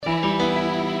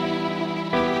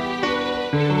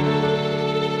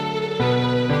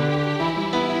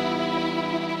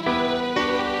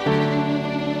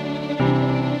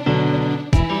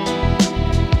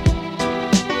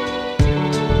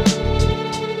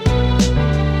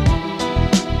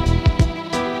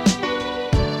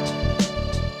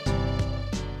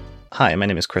Hi, my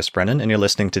name is Chris Brennan, and you're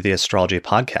listening to the Astrology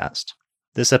Podcast.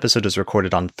 This episode is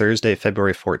recorded on Thursday,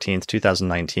 February 14th,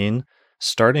 2019,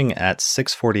 starting at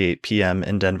 6:48 p.m.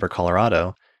 in Denver,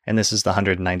 Colorado, and this is the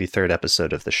 193rd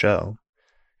episode of the show.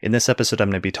 In this episode, I'm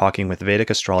going to be talking with Vedic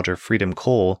astrologer Freedom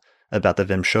Cole about the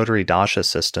Vimshottari Dasha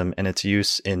system and its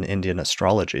use in Indian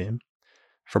astrology.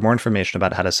 For more information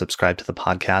about how to subscribe to the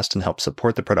podcast and help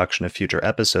support the production of future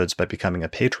episodes by becoming a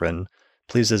patron,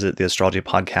 please visit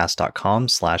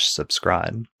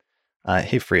theastrologypodcast.com/subscribe.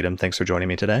 Hey, Freedom, thanks for joining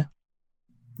me today.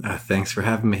 Thanks for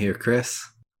having me here, Chris.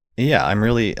 Yeah, I'm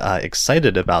really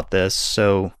excited about this.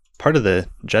 So part of the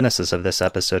genesis of this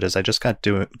episode is I just got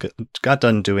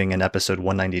done doing in episode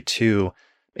 192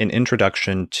 an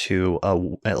introduction to a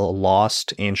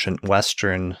lost ancient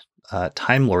Western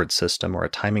Time Lord system, or a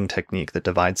timing technique that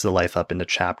divides the life up into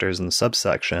chapters and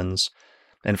subsections.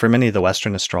 And for many of the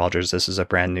Western astrologers, this is a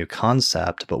brand new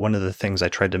concept. But one of the things I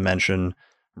tried to mention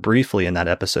briefly in that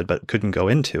episode, but couldn't go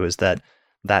into, is that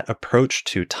approach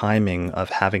to timing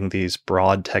of having these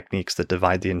broad techniques that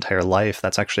divide the entire life,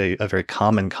 that's actually a very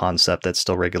common concept that's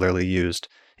still regularly used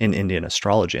in Indian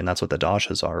astrology. And that's what the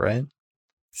dashas are, right?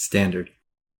 Standard.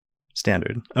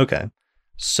 Okay.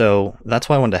 So that's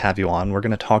why I wanted to have you on. We're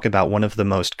going to talk about one of the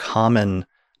most common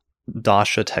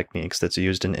dasha techniques that's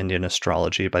used in Indian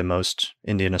astrology by most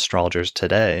Indian astrologers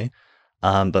today.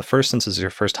 But first, since this is your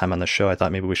first time on the show, I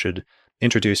thought maybe we should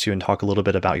introduce you and talk a little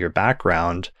bit about your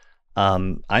background.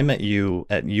 I met you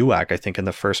at UAC, I think, for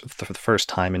the first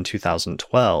time in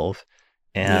 2012.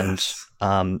 And Yes.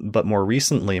 But more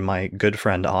recently, my good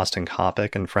friend Austin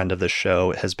Kopic, and friend of the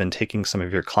show, has been taking some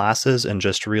of your classes and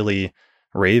just really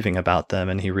raving about them.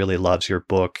 And he really loves your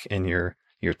book and your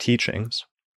teachings.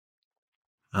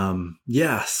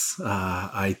 Yes,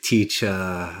 I teach 2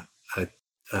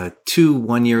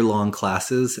 one-year-long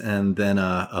classes and then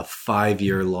a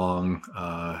 5-year-long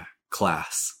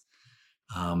class.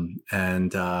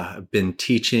 And I've been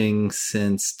teaching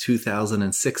since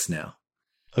 2006 now.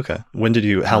 Okay.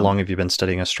 How long have you been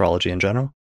studying astrology in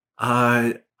general?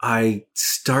 I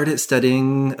started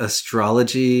studying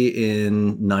astrology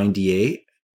in 98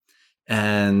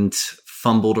 and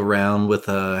fumbled around with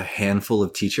a handful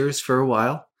of teachers for a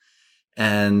while.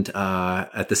 And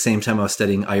at the same time, I was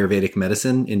studying Ayurvedic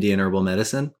medicine, Indian herbal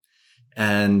medicine.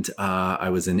 And I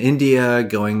was in India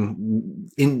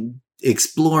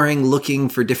exploring, looking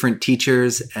for different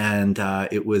teachers. And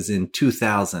it was in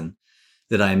 2000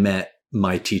 that I met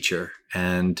my teacher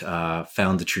and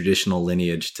found the traditional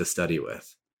lineage to study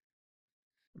with.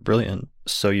 Brilliant.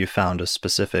 So you found a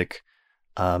specific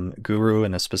guru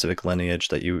and a specific lineage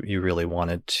that you really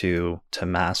wanted to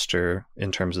master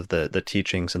in terms of the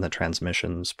teachings and the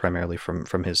transmissions, primarily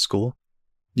from his school?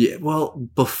 Yeah, well,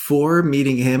 before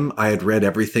meeting him, I had read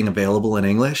everything available in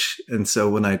English. And so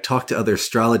when I talked to other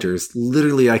astrologers,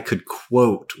 literally I could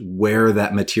quote where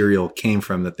that material came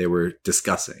from that they were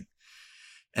discussing.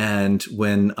 And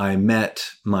when I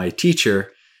met my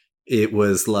teacher, it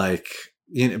was like,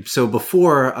 so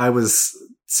before I was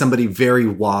somebody very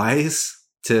wise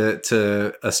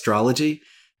to astrology.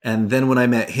 And then when I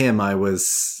met him, I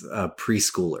was a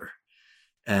preschooler.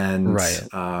 And right.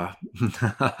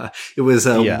 It was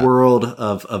a world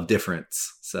of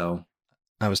difference. So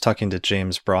I was talking to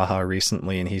James Braha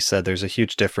recently, and he said there's a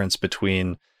huge difference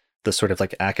between the sort of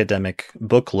like academic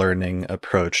book learning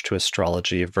approach to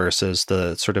astrology versus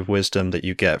the sort of wisdom that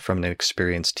you get from an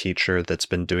experienced teacher that's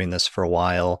been doing this for a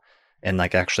while and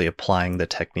like actually applying the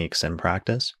techniques in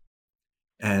practice.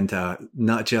 And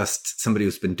not just somebody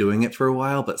who's been doing it for a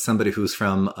while, but somebody who's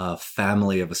from a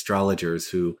family of astrologers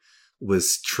who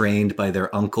was trained by their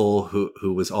uncle,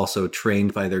 who was also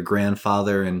trained by their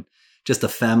grandfather, and just a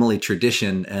family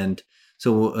tradition. And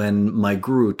so when my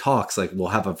guru talks, like we'll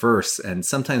have a verse, and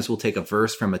sometimes we'll take a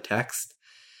verse from a text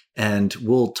and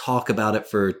we'll talk about it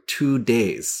for 2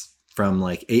 days, from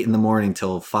like 8 a.m.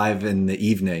 till 5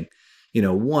 p.m.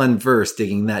 One verse,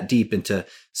 digging that deep into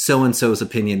so-and-so's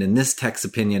opinion and this text's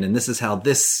opinion, and this is how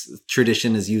this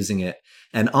tradition is using it.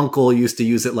 And uncle used to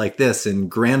use it like this,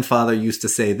 and grandfather used to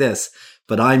say this,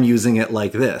 but I'm using it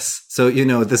like this. So,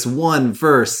 this one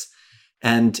verse,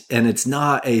 and it's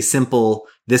not a simple,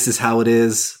 this is how it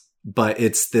is, but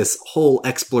it's this whole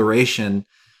exploration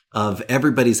of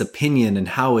everybody's opinion and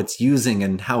how it's using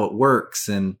and how it works.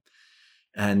 And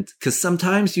because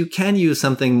sometimes you can use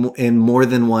something in more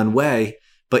than one way,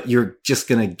 but you're just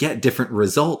going to get different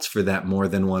results for that more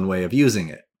than one way of using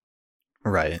it.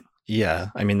 Right. Yeah.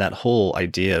 I mean, that whole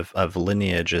idea of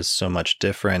lineage is so much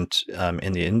different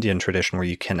in the Indian tradition, where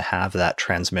you can have that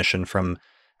transmission from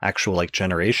actual like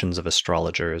generations of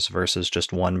astrologers versus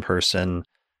just one person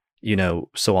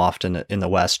so often in the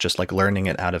West, just like learning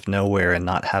it out of nowhere and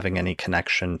not having any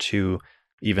connection to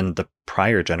even the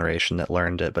prior generation that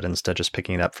learned it, but instead just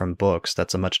picking it up from books.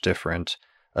 That's a much different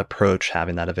approach,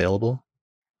 having that available.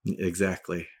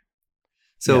 Exactly.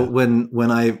 So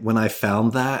when I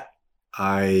found that,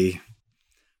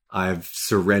 I've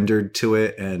surrendered to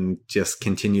it and just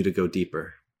continue to go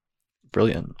deeper.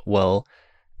 Brilliant. Well,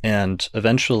 and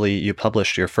eventually you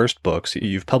published your first books.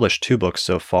 You've published 2 books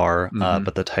so far,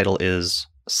 but the title is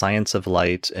Science of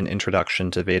Light, An Introduction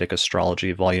to Vedic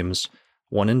Astrology, Volumes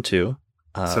 1 and 2.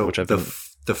 So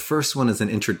the first one is an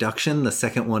introduction. The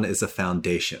second one is a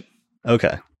foundation.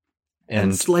 Okay.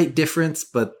 And slight difference,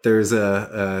 but there's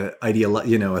a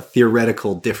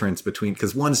theoretical difference between,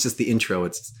 because one's just the intro.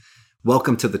 It's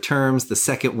welcome to the terms. The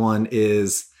second one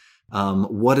is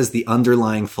what is the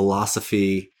underlying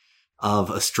philosophy of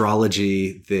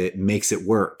astrology that makes it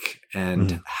work,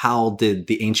 and how did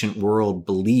the ancient world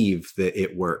believe that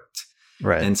it worked?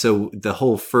 Right. And so the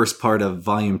whole first part of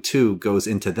volume 2 goes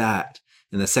into that,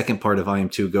 and the second part of volume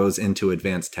 2 goes into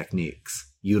advanced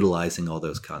techniques, utilizing all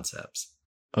those concepts.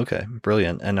 Okay,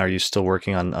 brilliant. And are you still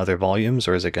working on other volumes,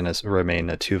 or is it going to remain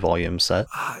a 2-volume set?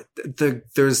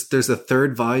 There's a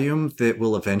third volume that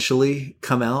will eventually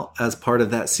come out as part of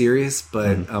that series,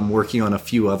 but I'm working on a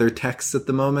few other texts at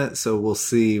the moment, so we'll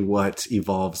see what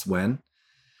evolves when.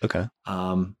 Okay.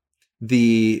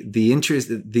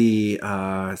 The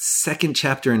second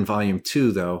chapter in volume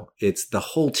 2, though, it's the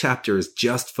whole chapter is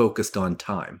just focused on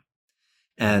time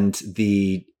and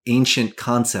the ancient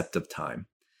concept of time.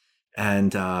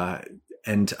 And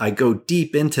I go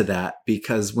deep into that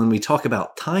because when we talk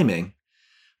about timing,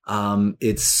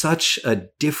 it's such a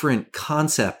different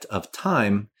concept of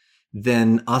time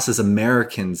than us as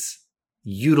Americans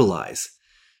utilize.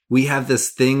 We have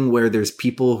this thing where there's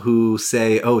people who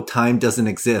say, oh, time doesn't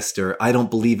exist, or I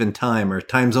don't believe in time, or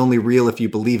time's only real if you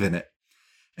believe in it.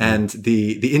 And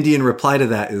the Indian reply to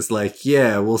that is like,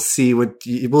 yeah, we'll see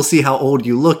how old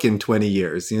you look in 20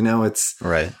 years. It's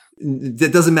right.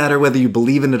 It doesn't matter whether you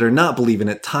believe in it or not believe in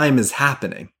it. Time is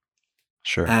happening.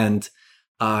 Sure. And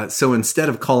so instead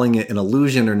of calling it an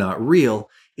illusion or not real,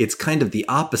 it's kind of the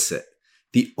opposite.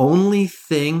 The only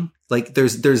thing, like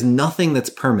there's nothing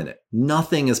that's permanent.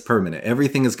 Nothing is permanent.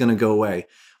 Everything is going to go away.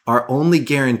 Our only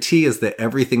guarantee is that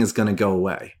everything is going to go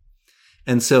away.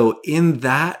 And so in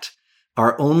that,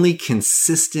 our only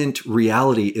consistent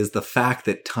reality is the fact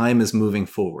that time is moving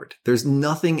forward. There's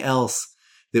nothing else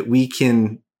that we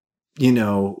can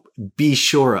be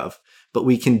sure of, but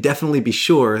we can definitely be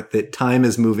sure that time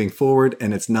is moving forward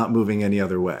and it's not moving any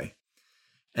other way.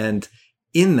 And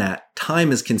in that,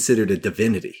 time is considered a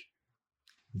divinity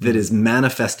that is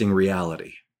manifesting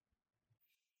reality.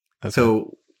 Okay.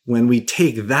 So when we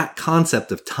take that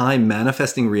concept of time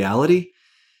manifesting reality,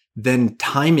 then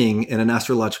timing in an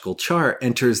astrological chart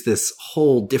enters this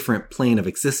whole different plane of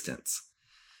existence,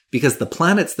 because the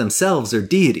planets themselves are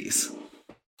deities.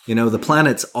 The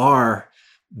planets are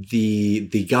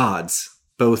the gods,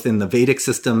 both in the Vedic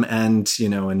system and,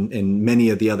 in many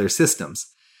of the other systems.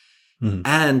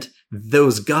 And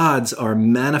those gods are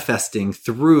manifesting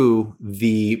through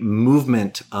the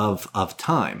movement of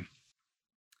time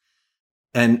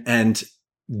and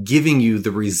giving you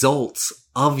the results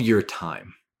of your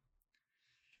time.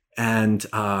 And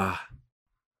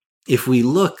if we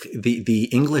look, the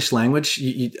English language,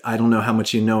 I don't know how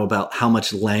much you know about how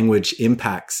much language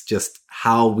impacts just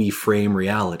how we frame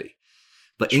reality.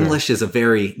 But sure. English is a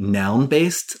very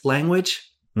noun-based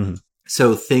language.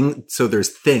 So there's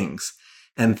things,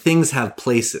 and things have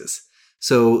places.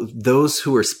 So those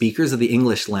who are speakers of the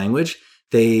English language,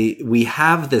 we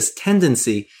have this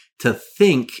tendency to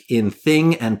think in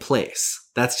thing and place.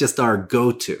 That's just our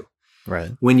go-to.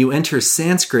 Right. When you enter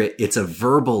Sanskrit, it's a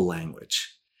verbal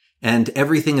language. And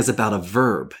everything is about a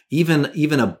verb.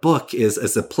 Even a book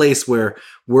is a place where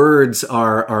words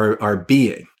are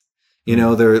being.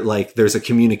 There's a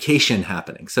communication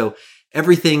happening. So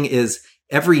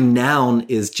every noun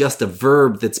is just a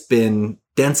verb that's been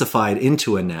densified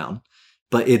into a noun,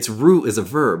 but its root is a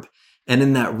verb. And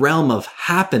in that realm of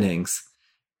happenings,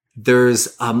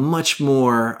 there's a much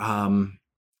more,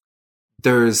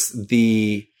 there's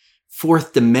the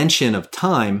fourth dimension of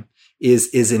time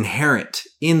is inherent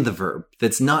in the verb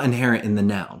that's not inherent in the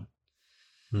noun.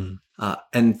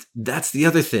 And that's the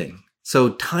other thing. So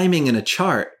timing in a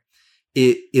chart,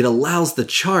 it allows the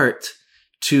chart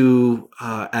to,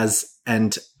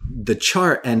 and the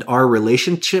chart and our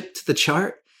relationship to the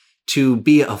chart to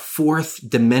be a fourth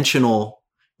dimensional,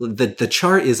 the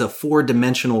chart is a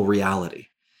 4-dimensional reality.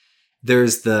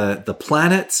 There's the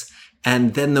planets,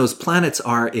 and then those planets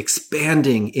are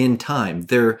expanding in time.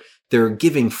 They're they're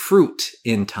giving fruit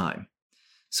in time.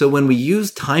 So when we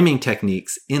use timing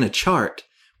techniques in a chart,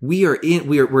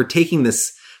 we're taking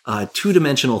this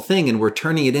two-dimensional thing and we're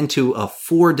turning it into a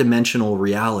four-dimensional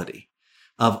reality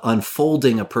of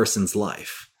unfolding a person's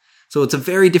life. So it's a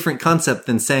very different concept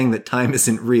than saying that time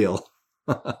isn't real.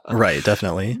 Right,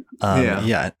 definitely.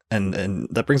 Yeah. And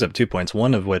that brings up 2 points.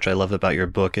 One of which I love about your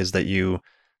book is that you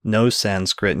know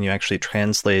Sanskrit and you actually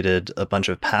translated a bunch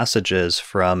of passages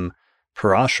from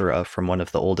Parashara, from one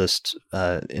of the oldest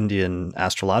Indian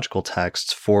astrological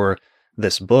texts, for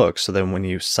this book. So then when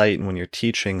you cite and when you're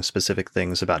teaching specific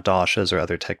things about dashas or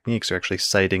other techniques, you're actually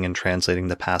citing and translating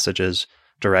the passages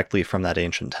directly from that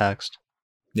ancient text.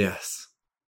 Yes.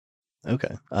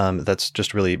 Okay. That's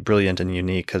just really brilliant and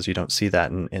unique because you don't see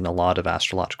that in a lot of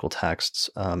astrological texts,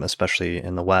 especially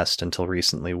in the West until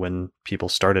recently when people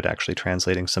started actually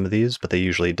translating some of these, but they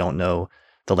usually don't know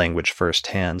the language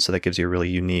firsthand. So that gives you a really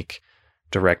unique,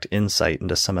 direct insight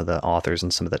into some of the authors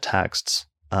and some of the texts.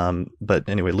 But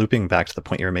anyway, looping back to the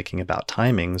point you were making about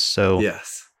timings. So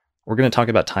yes, we're going to talk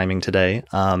about timing today.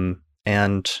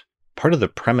 And part of the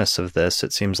premise of this,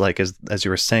 it seems like, is, as you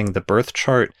were saying, the birth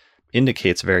chart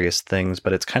indicates various things,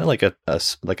 but it's kind of like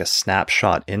a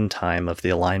snapshot in time of the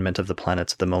alignment of the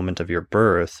planets at the moment of your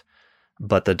birth.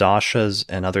 But the dashas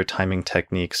and other timing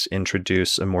techniques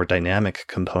introduce a more dynamic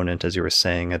component, as you were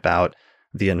saying, about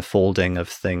the unfolding of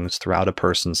things throughout a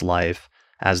person's life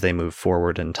as they move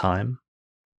forward in time.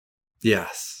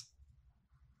 Yes.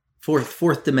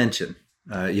 Fourth dimension.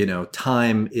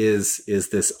 Time is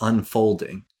this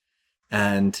unfolding,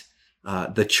 and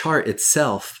the chart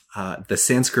itself, the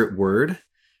Sanskrit word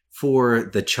for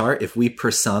the chart, if we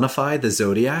personify the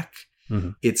zodiac,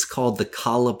 it's called the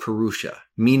Kala Purusha,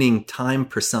 meaning time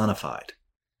personified.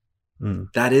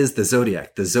 That is the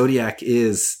zodiac. The zodiac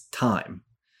is time.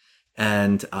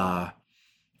 And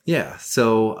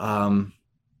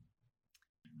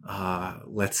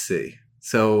let's see.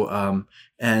 So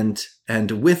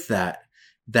and with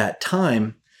that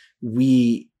time,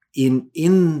 we in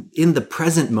the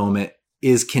present moment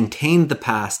is contained the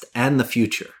past and the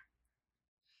future.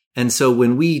 And so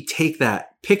when we take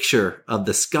that picture of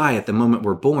the sky at the moment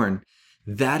we're born,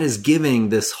 that is giving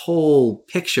this whole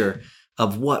picture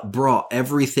of what brought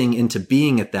everything into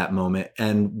being at that moment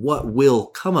and what will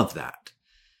come of that.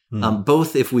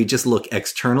 Both if we just look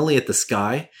externally at the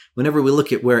sky, whenever we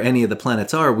look at where any of the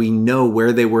planets are, we know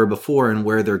where they were before and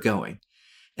where they're going.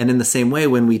 And in the same way,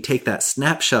 when we take that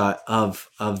snapshot of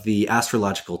the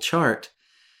astrological chart,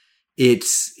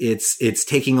 it's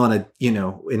taking on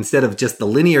instead of just the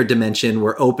linear dimension,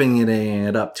 we're opening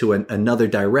it up to another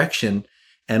direction,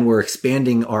 and we're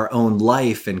expanding our own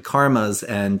life and karmas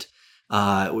and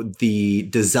the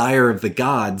desire of the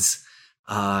gods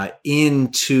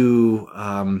into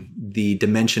the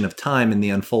dimension of time and the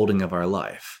unfolding of our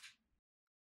life.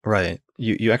 Right.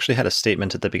 You actually had a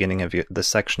statement at the beginning of the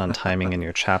section on timing in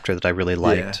your chapter that I really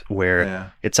liked,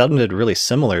 where it sounded really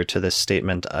similar to this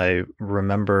statement I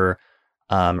remember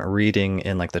reading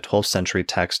in like the 12th century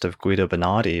text of Guido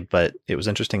Bonatti, but it was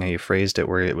interesting how you phrased it,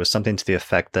 where it was something to the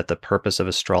effect that the purpose of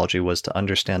astrology was to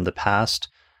understand the past,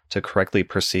 to correctly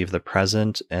perceive the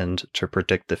present, and to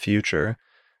predict the future.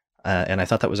 And I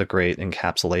thought that was a great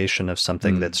encapsulation of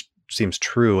something that seems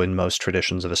true in most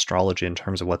traditions of astrology in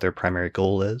terms of what their primary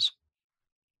goal is.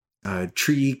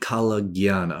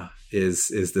 Trikala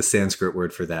is the Sanskrit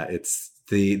word for that. It's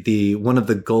the one of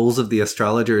the goals of the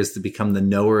astrologer is to become the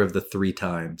knower of the three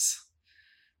times: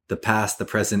 the past, the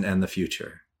present, and the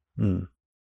future.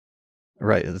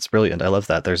 Right. That's brilliant. I love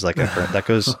that. There's like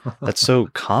that's so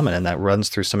common, and that runs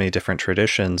through so many different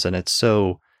traditions. And it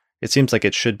seems like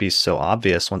it should be so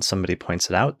obvious once somebody points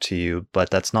it out to you,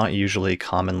 but that's not usually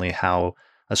commonly how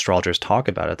astrologers talk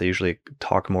about it. They usually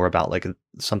talk more about like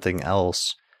something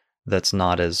else that's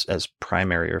not as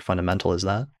primary or fundamental as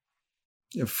that.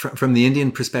 From the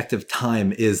Indian perspective,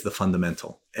 time is the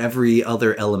fundamental. Every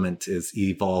other element is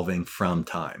evolving from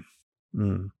time.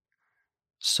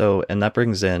 So, and that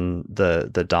brings in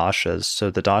the dashas. So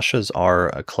the dashas are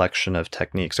a collection of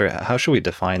techniques, or how should we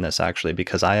define this actually?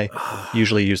 Because I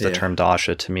usually use the term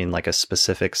dasha to mean like a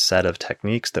specific set of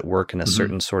techniques that work in a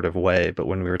certain sort of way. But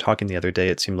when we were talking the other day,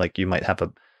 it seemed like you might have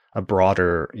a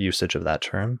broader usage of that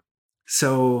term.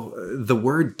 So the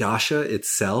word dasha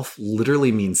itself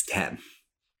literally means 10.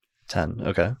 10.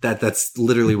 Okay. That's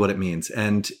literally what it means.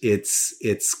 And it's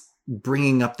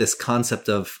bringing up this concept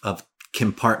of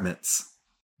compartments.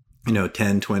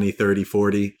 10, 20, 30,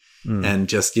 40. And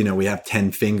just, we have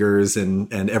 10 fingers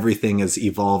and everything is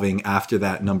evolving after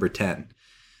that number 10.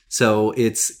 So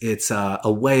it's a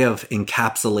way of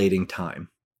encapsulating time.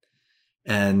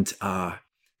 And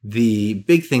the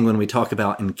big thing when we talk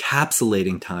about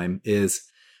encapsulating time is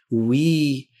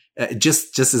we,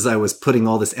 just as I was putting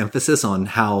all this emphasis on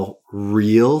how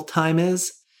real time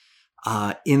is,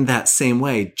 in that same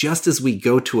way, just as we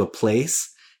go to a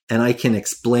place and I can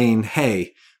explain,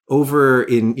 hey, over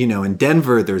in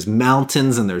Denver, there's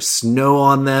mountains and there's snow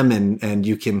on them, and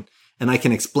I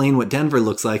can explain what Denver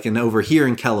looks like. And over here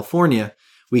in California,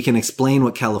 we can explain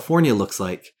what California looks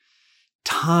like.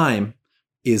 Time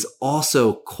is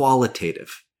also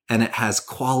qualitative, and it has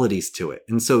qualities to it.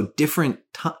 And so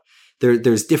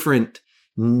there's different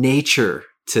nature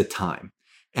to time.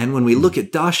 And when we look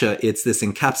at Dasha, it's this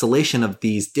encapsulation of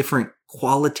these different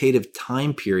qualitative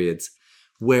time periods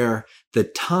where the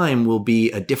time will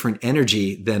be a different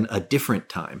energy than a different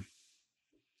time.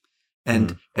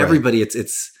 And everybody,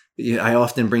 I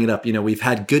often bring it up, we've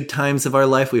had good times of our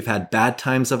life. We've had bad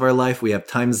times of our life. We have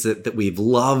times that we've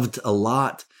loved a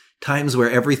lot, times where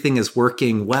everything is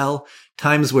working well,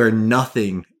 times where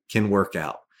nothing can work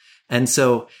out. And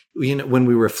so, when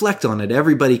we reflect on it,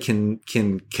 everybody can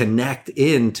connect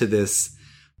into this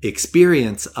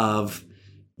experience of,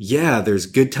 there's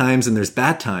good times and there's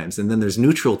bad times, and then there's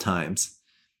neutral times.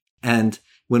 And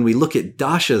when we look at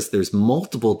dashas, there's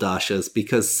multiple dashas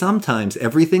because sometimes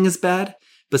everything is bad,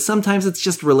 but sometimes it's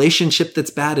just relationship that's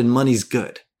bad and money's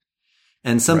good.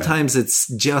 And sometimes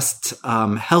it's just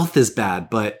health is bad,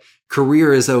 but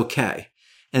career is okay.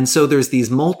 And so there's these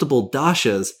multiple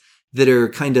dashas that are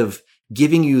kind of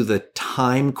giving you the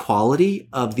time quality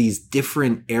of these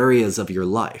different areas of your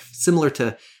life. Similar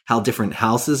to how different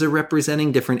houses are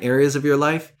representing different areas of your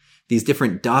life, these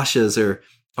different dashas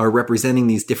are representing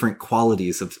these different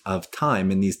qualities of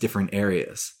time in these different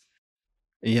areas.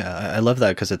 Yeah, I love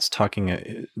that because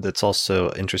that's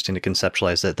also interesting to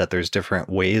conceptualize that there's different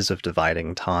ways of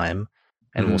dividing time.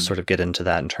 And we'll sort of get into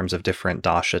that in terms of different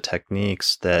dasha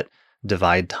techniques that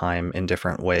divide time in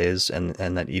different ways, and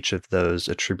that each of those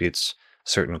attributes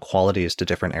certain qualities to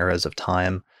different eras of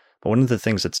time. But one of the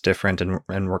things that's different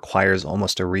and requires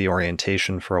almost a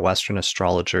reorientation for a Western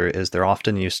astrologer is they're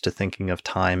often used to thinking of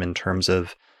time in terms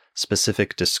of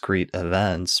specific discrete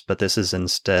events, but this is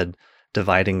instead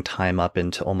dividing time up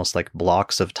into almost like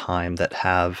blocks of time that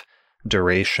have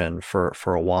duration for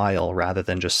a while rather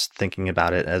than just thinking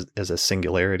about it as a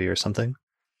singularity or something.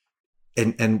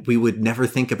 And we would never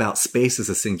think about space as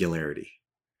a singularity.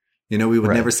 We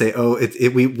would never say,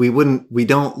 we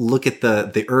don't look at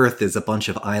the earth as a bunch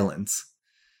of islands.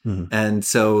 Mm-hmm. And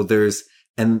so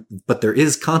but there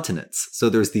is continents. So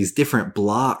there's these different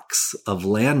blocks of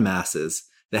land masses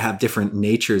that have different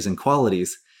natures and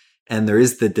qualities. And there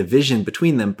is the division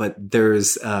between them, but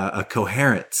there's a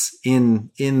coherence in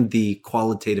the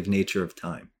qualitative nature of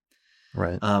time.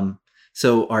 Right.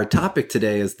 So our topic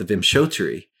today is the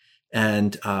Vimshottari.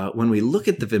 And when we look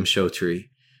at the Vimshottari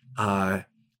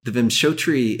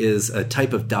is a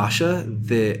type of dasha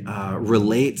that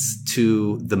relates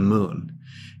to the moon.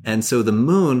 And so the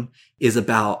moon is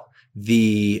about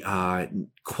the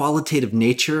qualitative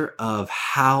nature of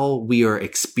how we are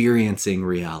experiencing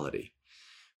reality,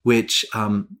 which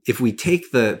if we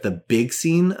take the big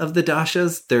scene of the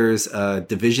dashas, there's a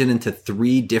division into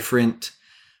three different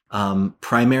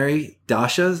primary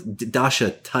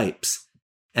dasha types.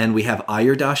 And we have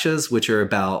Ayur dashas, which are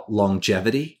about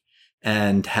longevity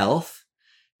and health.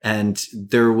 And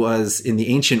there was, in the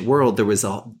ancient world, there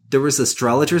was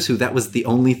astrologers who that was the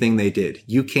only thing they did.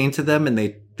 You came to them and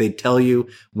they'd tell you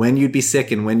when you'd be sick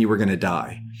and when you were going to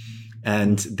die.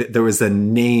 And there was a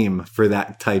name for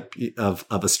that type of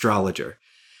astrologer.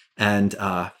 And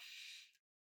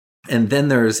then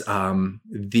there's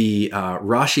the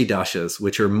Rashi dashas,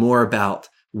 which are more about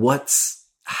what's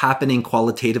happening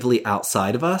qualitatively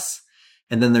outside of us.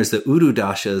 And then there's the Udu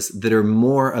dashas that are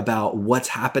more about what's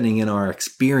happening in our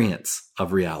experience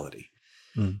of reality.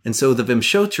 And so the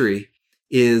Vimshottari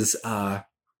is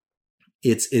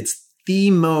it's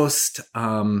the most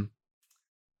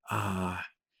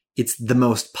it's the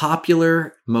most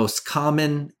popular, most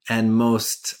common, and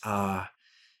most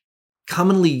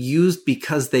commonly used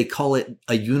because they call it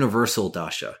a universal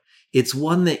dasha. It's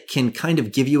one that can kind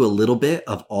of give you a little bit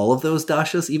of all of those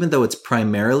dashas, even though it's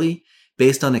primarily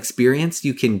based on experience.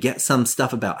 You can get some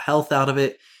stuff about health out of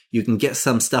it. You can get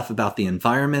some stuff about the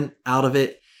environment out of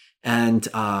it. And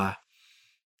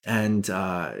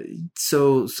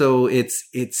so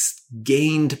it's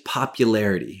gained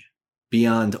popularity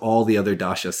beyond all the other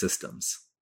dasha systems.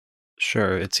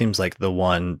 Sure. It seems like the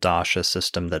one dasha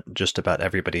system that just about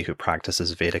everybody who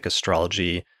practices Vedic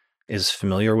astrology is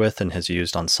familiar with and has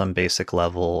used on some basic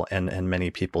level. And many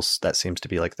people, that seems to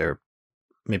be like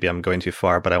maybe I'm going too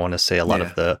far, but I want to say a lot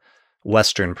of the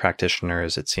Western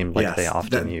practitioners, it seemed like they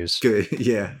often use. Good.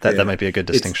 Yeah. That might be a good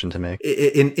distinction to make.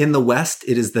 In the West,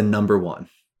 it is the number one.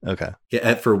 Okay.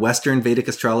 For Western Vedic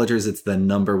astrologers, it's the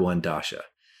number one dasha.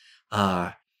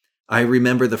 I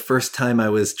remember the first time I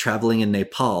was traveling in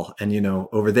Nepal, and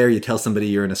over there you tell somebody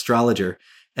you're an astrologer,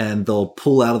 and they'll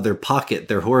pull out of their pocket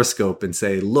their horoscope and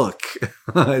say, "Look,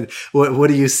 what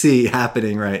do you see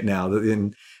happening right now?"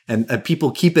 And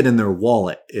people keep it in their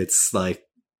wallet. It's like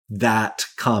that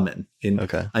common.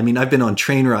 Okay. I mean, I've been on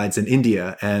train rides in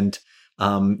India, and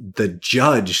the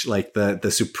judge, like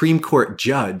the Supreme Court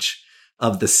judge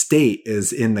of the state,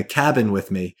 is in the cabin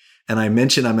with me. And I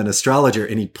mention I'm an astrologer,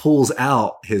 and he pulls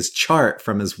out his chart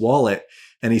from his wallet,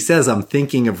 and he says, "I'm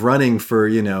thinking of running for,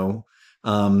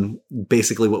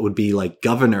 basically what would be like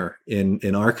governor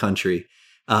in our country.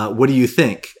 What do you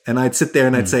think?" And I'd sit there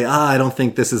and I'd say, "I don't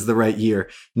think this is the right year.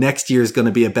 Next year is going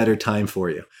to be a better time for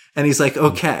you." And he's like,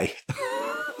 "Okay."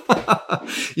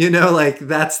 Like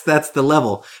that's the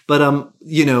level. But,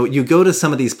 you go to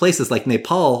some of these places like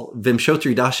Nepal,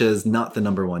 Vimshottari Dasha is not the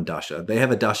number one dasha. They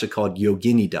have a dasha called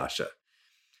Yogini Dasha,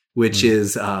 which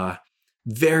is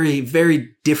very,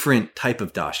 very different type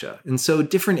of dasha. And so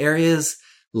different areas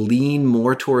lean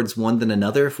more towards one than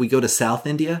another. If we go to South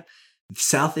India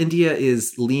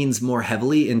leans more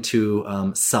heavily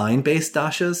into sign-based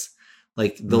dashas.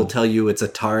 Like they'll tell you it's a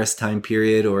Taurus time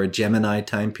period or a Gemini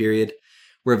time period,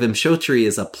 where Vimshottari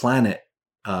is a planet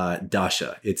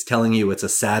dasha. It's telling you it's a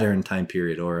Saturn time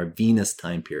period or a Venus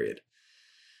time period.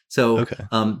 So, okay.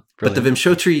 But the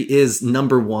Vimshottari is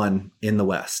number one in the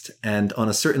West. And on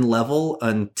a certain level,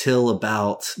 until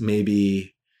about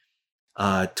maybe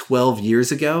 12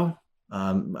 years ago,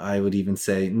 I would even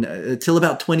say till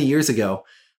about 20 years ago,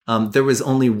 there was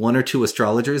only one or two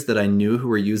astrologers that I knew who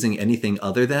were using anything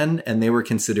other than, and they were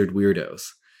considered weirdos.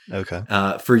 Okay.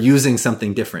 For using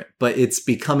something different. But it's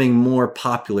becoming more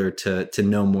popular to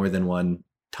know more than one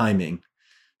timing,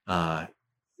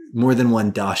 more than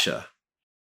one dasha.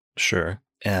 Sure.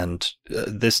 And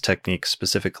this technique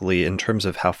specifically, in terms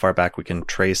of how far back we can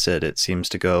trace it, it seems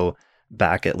to go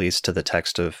back at least to the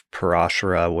text of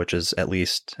Parashara, which is at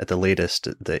least at the latest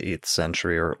the 8th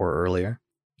century or earlier.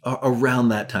 Around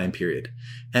that time period.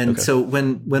 And so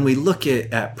when we look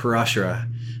at Parashara,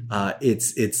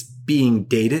 it's being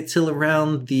dated till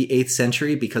around the 8th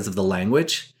century because of the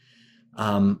language.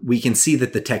 We can see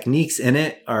that the techniques in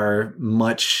it are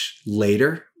much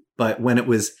later, but when it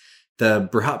was the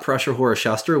Brihat Parashara Hora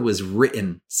Shastra was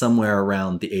written somewhere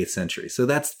around the 8th century. So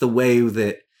that's the way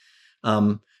that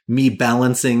me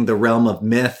balancing the realm of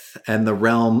myth and the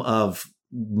realm of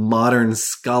modern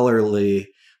scholarly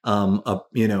approach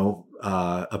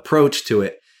to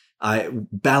it. I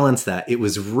balance that. It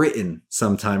was written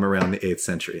sometime around the 8th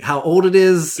century. How old it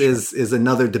is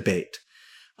another debate.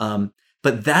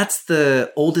 But that's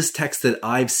the oldest text that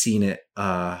I've seen it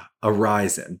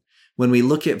arise in. When we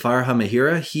look at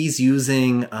Varahamihira, he's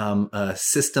using a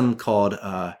system called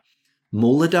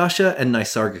Mula Dasha and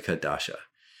Nisargika Dasha.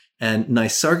 And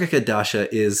Nisargika Dasha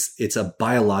it's a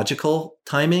biological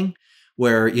timing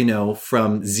where,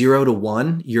 from 0 to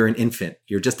 1, you're an infant.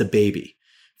 You're just a baby.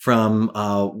 From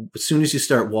as soon as you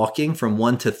start walking, from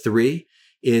 1 to 3,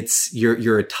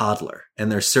 you're a toddler,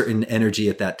 and there's certain energy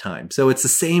at that time. So it's the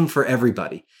same for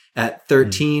everybody. At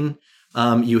 13,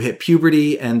 you hit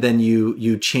puberty, and then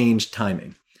you change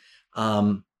timing.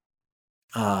 Then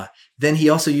he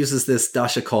also uses this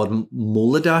dasha called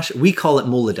Mula Dasha. We call it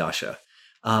Mula Dasha.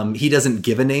 He doesn't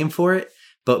give a name for it,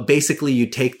 but basically you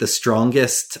take the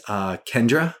strongest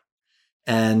kendra,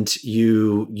 and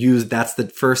that's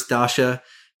the first dasha.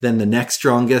 Then the next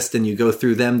strongest, and you go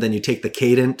through them. Then you take the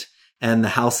cadent and the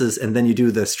houses, and then you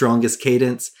do the strongest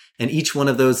cadence. And each one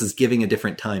of those is giving a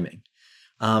different timing.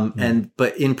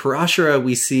 But in Parashara,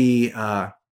 we see,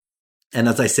 and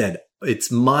as I said,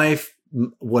 it's my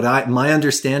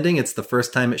understanding, it's the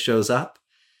first time it shows up.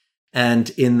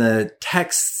 And in the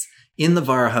texts in the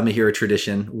Varahamihira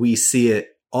tradition, we see it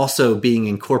also being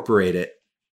incorporated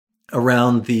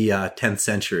around the 10th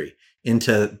century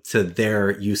into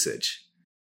their usage.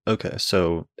 Okay,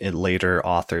 so later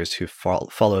authors who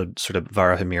followed sort of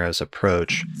Varahamihira's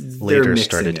approach later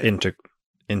started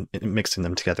mixing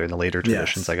them together in the later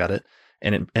traditions. Yes. I got it.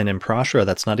 And in Parashara,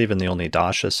 that's not even the only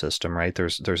dasha system, right?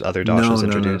 There's other dashas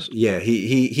introduced. No. Yeah,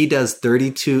 he does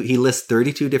 32. He lists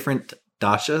 32 different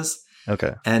dashas.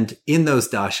 Okay, and in those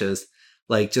dashas,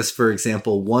 like just for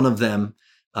example, one of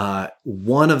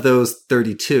those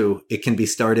 32, it can be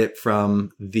started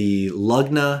from the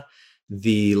Lugna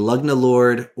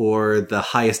Lord, or the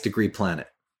highest degree planet.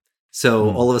 So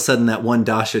all of a sudden that one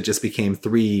dasha just became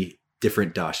 3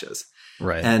 different dashas.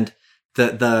 Right. And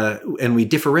and we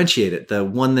differentiate it. The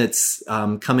one that's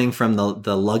coming from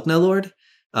the Lugna Lord,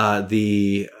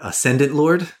 the Ascendant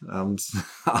Lord.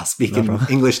 I'll speak in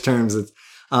English terms.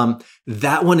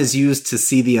 That one is used to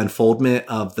see the unfoldment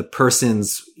of the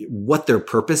person's, what their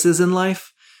purpose is in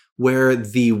life, where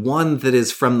the one that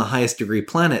is from the highest degree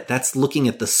planet, that's looking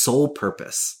at the soul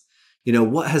purpose.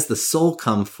 What has the soul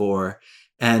come for,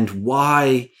 and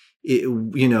why,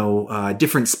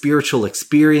 different spiritual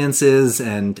experiences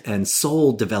and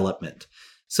soul development.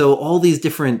 So all these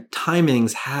different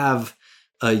timings have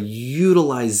a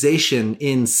utilization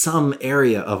in some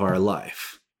area of our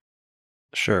life.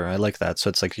 Sure, I like that. So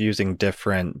it's like using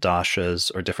different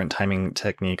dashas or different timing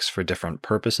techniques for different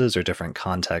purposes or different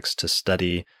contexts to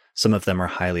study. Some of them are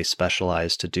highly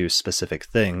specialized to do specific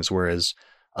things, whereas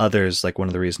others, like one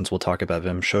of the reasons we'll talk about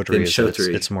Vimshottari, is that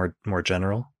it's more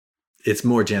general. It's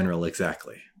more general,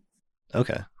 exactly.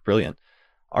 Okay, brilliant.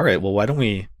 All right, well, why don't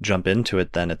we jump into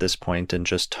it then at this point and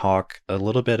just talk a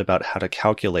little bit about how to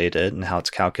calculate it and how it's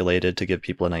calculated to give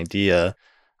people an idea,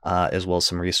 as well as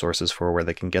some resources for where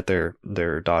they can get their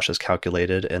dashas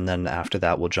calculated. And then after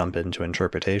that, we'll jump into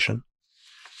interpretation.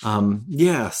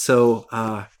 So,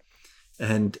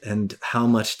 and how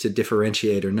much to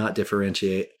differentiate or not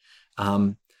differentiate.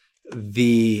 When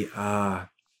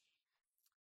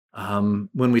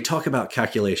we talk about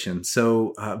calculation,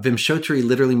 so Vimshottari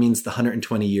literally means the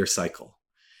 120-year cycle.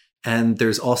 And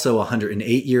there's also a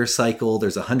 108-year cycle,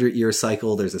 there's a 100-year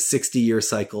cycle, there's a 60-year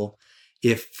cycle.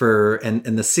 And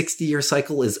the 60-year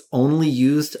cycle is only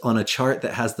used on a chart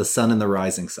that has the sun and the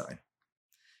rising sign.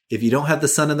 If you don't have the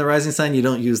sun and the rising sign, you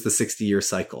don't use the 60-year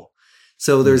cycle.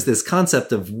 So there's this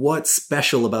concept of what's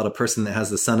special about a person that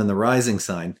has the sun and the rising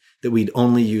sign that we'd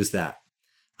only use that.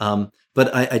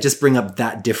 But I just bring up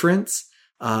that difference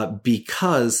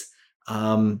because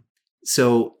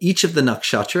so each of the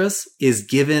nakshatras is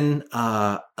given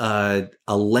a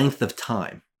length of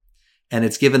time, and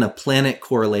it's given a planet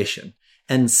correlation.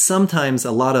 And sometimes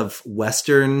a lot of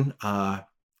Western,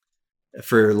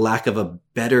 for lack of a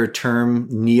better term,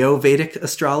 Neo-Vedic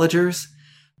astrologers,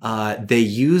 they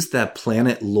use that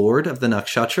planet lord of the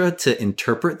nakshatra to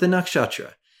interpret the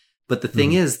nakshatra. But the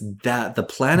thing is that the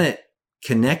planet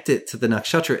connected to the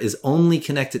nakshatra is only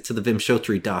connected to the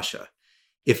Vimshottari Dasha.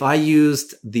 If I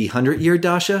used the 100-year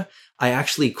Dasha, I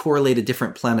actually correlate a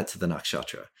different planet to the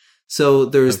nakshatra. So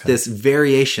there's this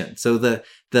variation. So the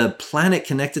planet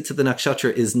connected to the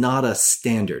nakshatra is not a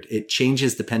standard. It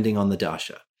changes depending on the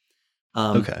Dasha.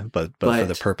 But for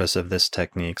the purpose of this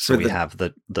technique, so we have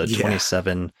the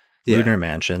 27 lunar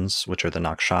mansions, which are the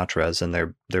nakshatras, and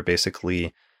they're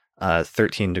basically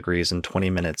 13 degrees and 20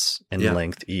 minutes in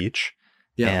length each.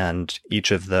 Yeah. And each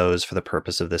of those, for the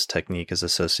purpose of this technique, is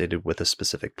associated with a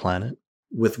specific planet.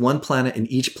 With one planet, and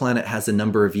each planet has a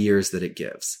number of years that it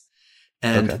gives.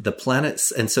 And the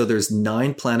planets, and so there's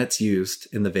 9 planets used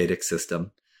in the Vedic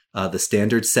system, the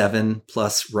standard 7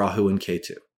 plus Rahu and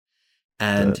Ketu.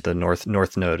 And the north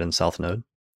node and south node.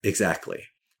 Exactly.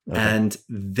 Okay. And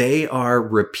they are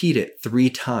repeated 3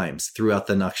 times throughout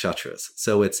the nakshatras.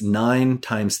 So it's 9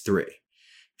 times 3.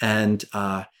 And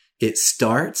it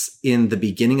starts in the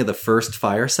beginning of the first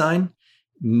fire sign,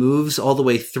 moves all the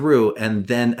way through, and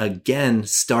then again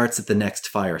starts at the next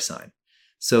fire sign.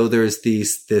 So there's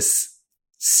this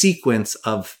sequence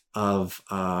of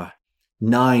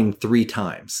 9 3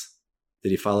 times.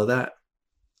 Did you follow that?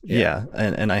 Yeah.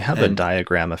 And I have a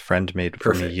diagram a friend made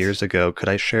for me years ago. Could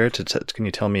I share it? Can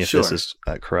you tell me if this is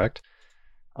correct?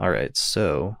 All right.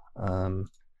 So I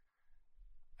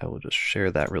will just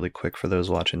share that really quick for those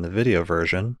watching the video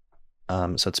version.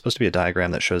 So it's supposed to be a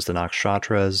diagram that shows the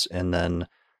nakshatras and then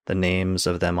the names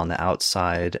of them on the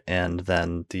outside and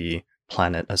then the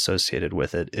planet associated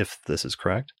with it, if this is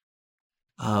correct.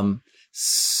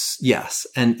 Yes.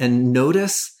 And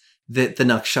notice that the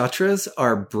nakshatras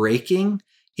are breaking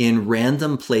in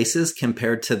random places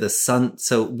compared to the sun.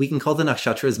 So we can call the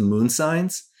nakshatras moon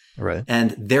signs. Right.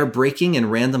 And they're breaking in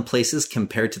random places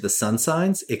compared to the sun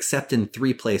signs, except in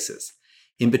 3 places.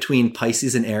 In between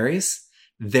Pisces and Aries,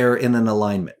 they're in an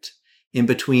alignment. In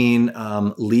between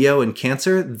Leo and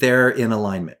Cancer, they're in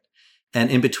alignment.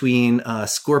 And in between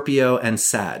Scorpio and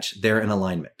Sag, they're in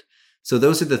alignment. So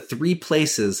those are the 3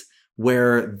 places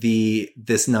where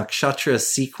this nakshatra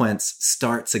sequence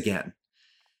starts again.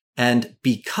 And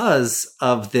because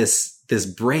of this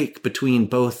break between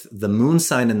both the moon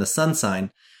sign and the sun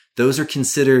sign, those are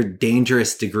considered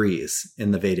dangerous degrees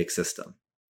in the Vedic system.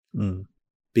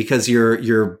 Because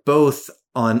you're both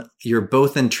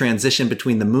in transition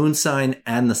between the moon sign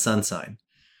and the sun sign.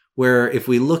 Where if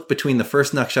we look between the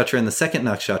first nakshatra and the second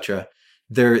nakshatra,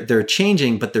 they're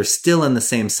changing, but they're still in the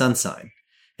same sun sign.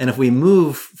 And if we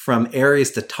move from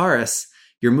Aries to Taurus,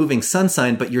 you're moving sun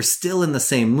sign, but you're still in the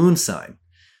same moon sign.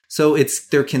 So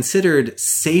they're considered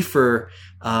safer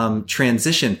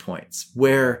transition points,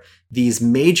 where these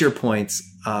major points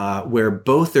where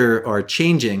both are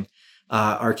changing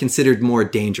are considered more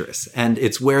dangerous. And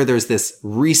it's where there's this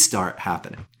restart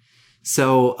happening.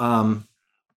 So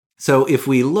if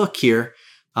we look here,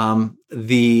 so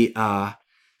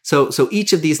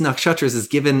each of these nakshatras is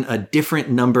given a different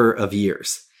number of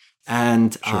years.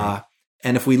 And Sure.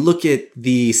 and if we look at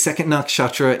the second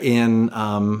nakshatra in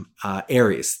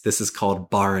Aries, this is called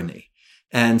Bharani.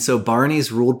 And so Bharani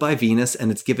is ruled by Venus,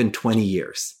 and it's given 20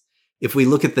 years. If we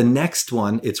look at the next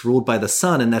one, it's ruled by the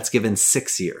sun, and that's given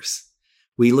 6 years.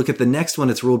 We look at the next one,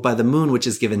 it's ruled by the moon, which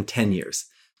is given 10 years.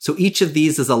 So each of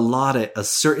these is allotted a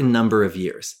certain number of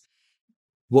years.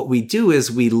 What we do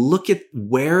is we look at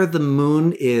where the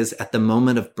moon is at the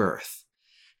moment of birth.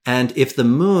 And if the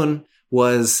moon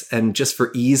was, and just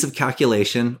for ease of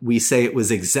calculation, we say it was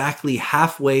exactly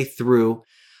halfway through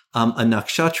a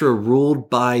nakshatra ruled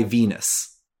by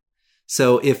Venus.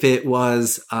 So if it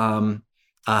was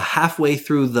halfway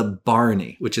through the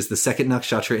Bharani, which is the second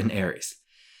nakshatra in Aries,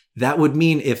 that would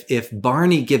mean if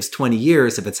Bharani gives 20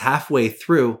 years, if it's halfway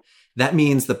through, that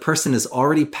means the person is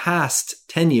already past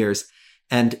 10 years,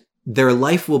 and their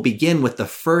life will begin with the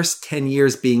first 10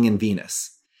 years being in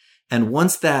Venus. And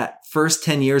once that first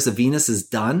 10 years of Venus is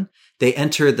done, they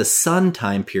enter the sun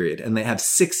time period, and they have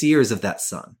 6 years of that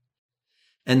sun.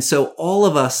 And so all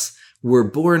of us were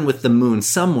born with the moon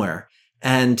somewhere,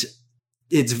 and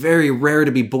it's very rare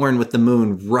to be born with the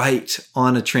moon right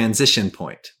on a transition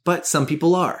point, but some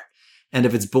people are. And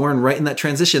if it's born right in that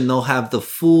transition, they'll have the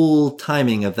full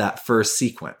timing of that first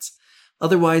sequence.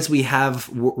 Otherwise,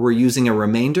 we're using a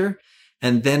remainder,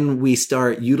 and then we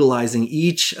start utilizing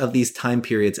each of these time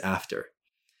periods after.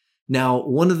 Now,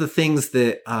 one of the things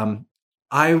that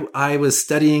I was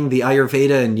studying the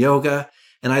Ayurveda and yoga,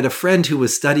 and I had a friend who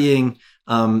was studying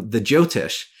the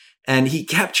Jyotish, and he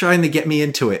kept trying to get me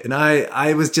into it. And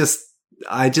I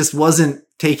just wasn't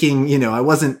taking, I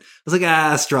was like,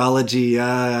 astrology,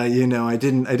 I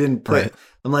didn't put, right.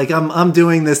 I'm like, I'm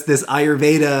doing this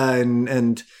Ayurveda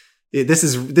and this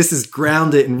is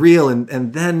grounded and real.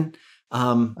 And then,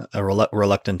 a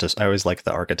reluctant, I always like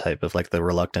the archetype of like the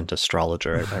reluctant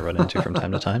astrologer I run into from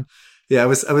time to time. Yeah. I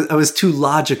was too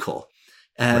logical,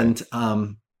 and,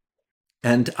 right.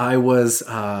 And I was,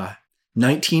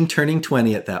 19 turning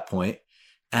 20 at that point.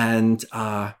 And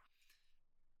I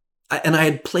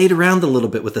had played around a little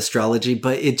bit with astrology,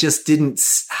 but it just didn't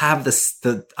have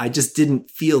I just didn't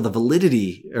feel the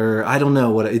validity, or I don't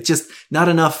know it just not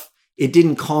enough. It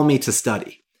didn't call me to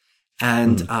study.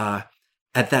 And,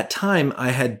 at that time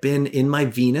I had been in my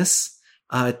Venus,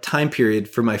 time period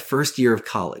for my first year of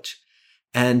college.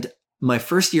 And my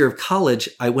first year of college,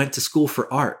 I went to school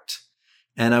for art,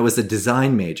 and I was a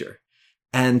design major.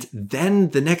 And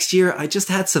then the next year, I just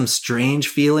had some strange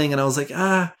feeling, and I was like,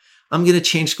 I'm going to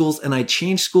change schools. And I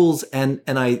changed schools, and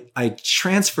I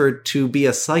transferred to be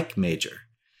a psych major.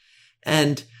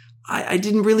 And I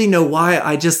didn't really know why.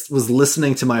 I just was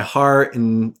listening to my heart,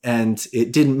 and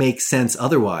it didn't make sense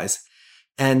otherwise.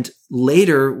 And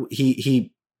later,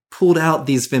 he pulled out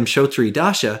these Vimshottari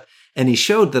Dasha, and he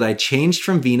showed that I changed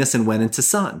from Venus and went into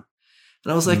Sun.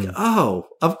 And I was like, oh,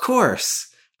 of course.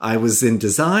 I was in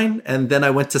design, and then I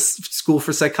went to school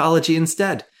for psychology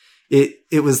instead.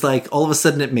 It was like all of a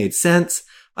sudden it made sense.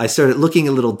 I started looking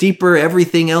a little deeper.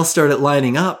 Everything else started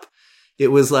lining up. It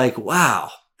was like, wow.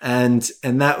 And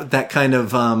that kind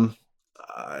of,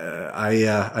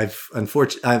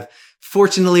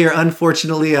 fortunately or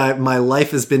unfortunately, my life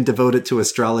has been devoted to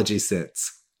astrology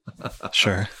since.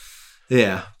 Sure.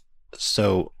 Yeah.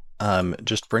 So,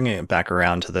 just bringing it back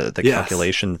around to the yes.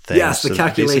 calculation thing. Yes, the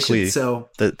calculation. So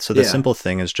the simple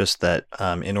thing is just that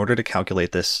in order to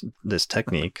calculate this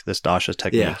technique, this dasha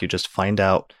technique, you just find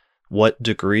out what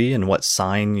degree and what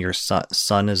sign your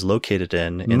sun is located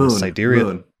in the sidereal.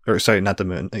 Moon. Or sorry, not the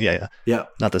moon. Yeah.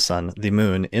 Not the sun, the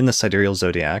moon in the sidereal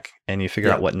zodiac, and you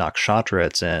figure out what nakshatra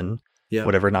it's in. Yeah.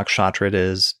 Whatever nakshatra it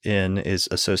is in is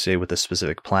associated with a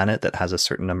specific planet that has a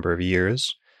certain number of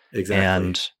years. Exactly.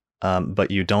 And but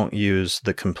you don't use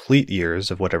the complete years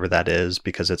of whatever that is,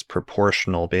 because it's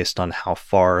proportional based on how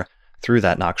far through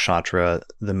that nakshatra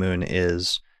the moon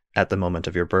is at the moment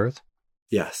of your birth.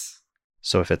 Yes.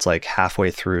 So if it's like halfway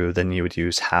through, then you would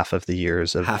use half of the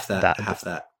years of half that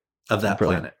Brilliant.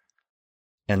 Planet.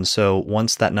 And so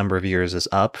once that number of years is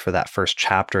up for that first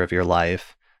chapter of your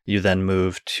life, you then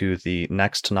move to the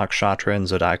next nakshatra in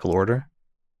zodiacal order.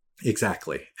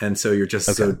 Exactly. And so you're just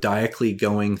zodiacally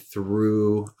going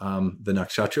through the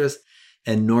nakshatras.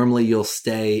 And normally you'll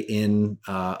stay in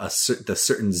the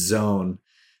certain zone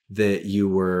that you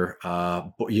were,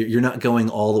 you're not going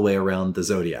all the way around the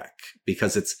zodiac,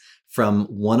 because it's from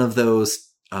one of those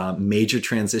major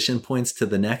transition points to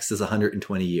the next is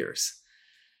 120 years.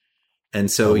 And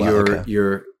so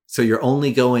you're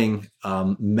only going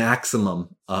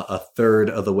maximum a third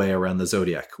of the way around the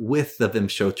zodiac with the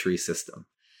Vimshottari system.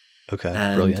 Okay,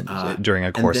 brilliant. During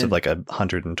a course of like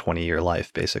 120-year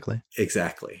life, basically.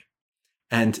 Exactly.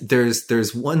 And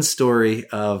there's one story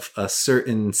of a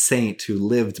certain saint who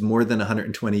lived more than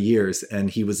 120 years, and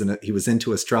he was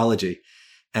into astrology,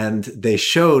 and they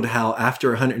showed how after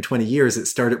 120 years it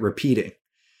started repeating.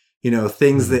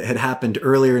 Things that had happened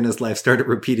earlier in his life started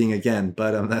repeating again.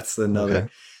 But that's another. Okay.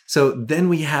 So then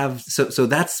we have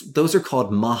those are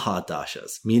called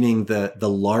Mahadashas, meaning the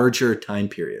larger time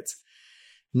periods.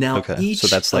 Now, so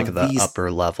that's like the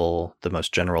upper level, the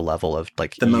most general level of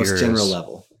like the years. Most general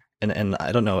level. And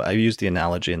I don't know, I use the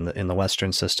analogy in the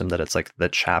Western system that it's like the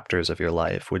chapters of your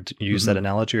life. Would you use that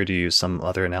analogy, or do you use some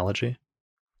other analogy?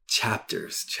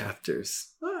 Chapters.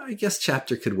 Well, I guess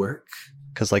chapter could work.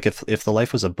 Because like if the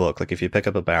life was a book, like if you pick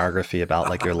up a biography about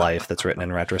like your life that's written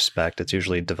in retrospect, it's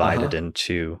usually divided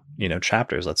into,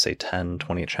 chapters, let's say 10,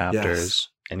 20 chapters. Yes.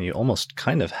 And you almost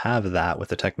kind of have that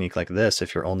with a technique like this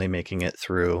if you're only making it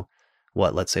through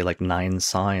let's say like 9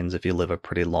 signs. If you live a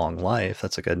pretty long life,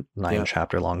 that's like a 9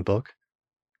 chapter long book.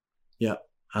 Yeah.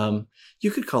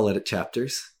 You could call it a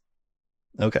chapters.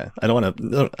 Okay. I don't want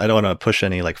to push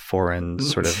any like foreign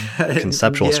sort of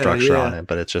conceptual structure on it,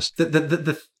 but it's just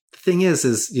the thing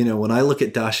is, when I look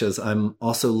at dashas, I'm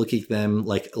also looking at them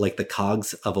like the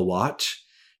cogs of a watch,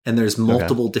 and there's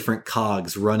multiple different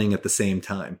cogs running at the same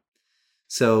time.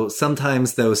 So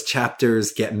sometimes those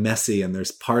chapters get messy, and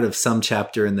there's part of some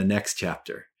chapter in the next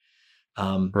chapter.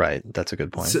 Right. That's a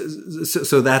good point.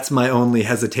 So that's my only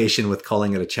hesitation with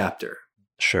calling it a chapter.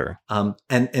 Sure. And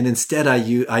instead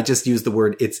I just use the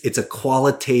word, it's a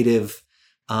qualitative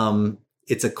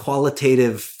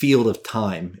field of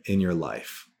time in your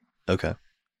life. Okay.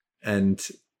 And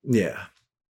yeah.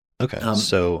 Okay.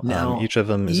 So each of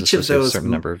them is associated with a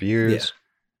certain number of years.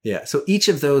 Yeah. So each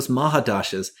of those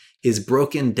Mahadashas is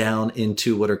broken down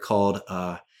into what are called,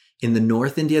 in the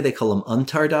North India, they call them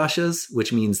Antardashas,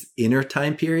 which means inner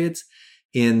time periods.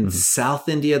 In South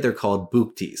India, they're called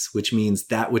Bhuktis, which means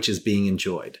that which is being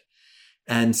enjoyed.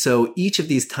 And so each of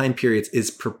these time periods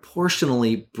is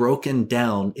proportionally broken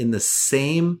down in the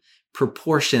same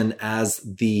proportion as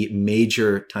the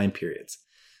major time periods.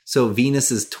 So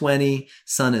Venus is 20,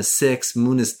 Sun is 6,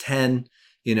 Moon is 10,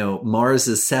 Mars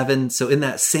is 7. So in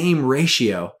that same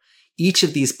ratio, each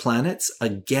of these planets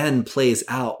again plays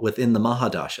out within the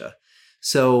Mahadasha.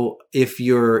 So if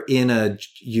you're in and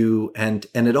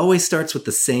it always starts with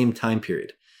the same time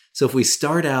period. So if we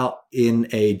start out in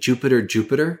a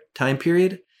Jupiter time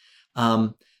period,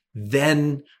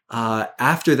 then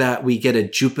after that we get a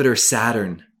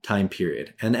Jupiter-Saturn time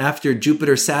period. And after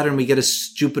Jupiter-Saturn, we get a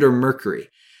Jupiter-Mercury.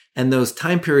 And those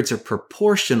time periods are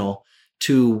proportional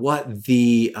to what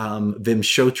the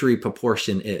Vimshottari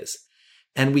proportion is.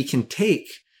 And we can take,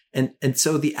 and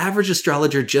so the average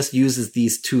astrologer just uses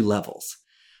these 2 levels.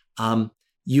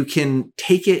 You can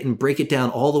take it and break it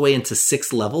down all the way into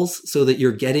 6 levels so that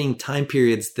you're getting time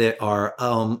periods that are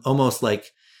almost like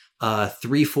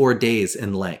 3-4 days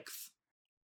in length.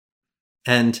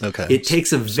 And it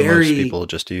takes most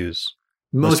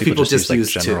people just use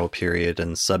like general period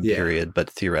and sub period, but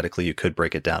theoretically you could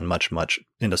break it down much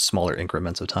into smaller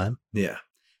increments of time. Yeah.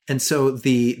 And so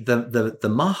the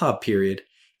Maha period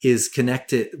is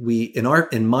connected.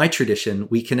 In my tradition,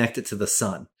 we connect it to the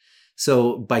sun.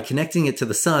 So by connecting it to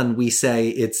the sun, we say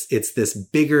it's this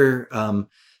bigger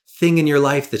thing in your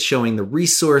life that's showing the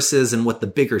resources and what the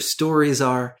bigger stories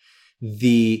are.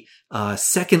 The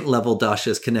second level dasha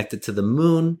is connected to the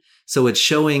moon. So it's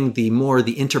showing the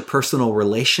interpersonal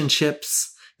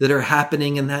relationships that are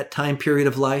happening in that time period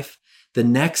of life. The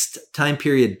next time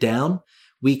period down,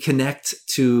 we connect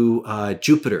to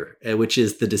Jupiter, which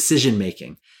is the decision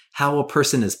making, how a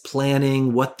person is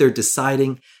planning, what they're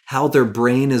deciding, how their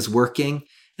brain is working.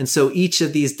 And so each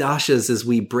of these dashas, as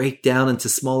we break down into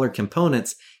smaller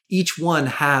components, each one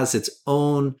has its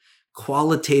own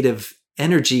qualitative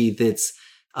energy that's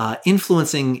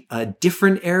influencing a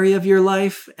different area of your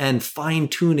life and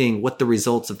fine-tuning what the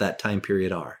results of that time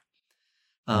period are.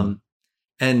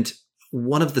 And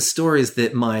one of the stories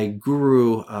that my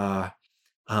guru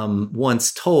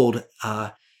once told,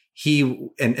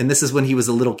 and this is when he was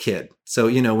a little kid. So,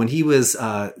 when he was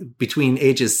between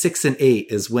ages 6 and 8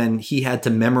 is when he had to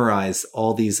memorize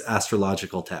all these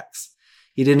astrological texts.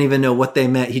 He didn't even know what they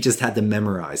meant. He just had to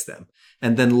memorize them.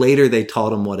 And then later they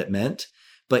taught him what it meant.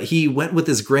 But he went with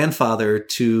his grandfather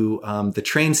to the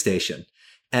train station,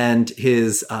 and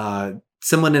his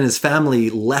someone in his family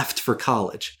left for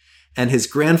college, and his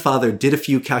grandfather did a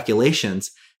few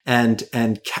calculations and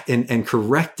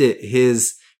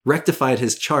rectified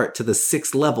his chart to the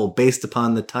 6th level based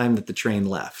upon the time that the train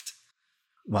left.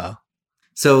 Wow.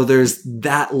 So there's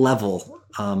that level.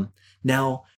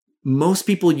 Now, most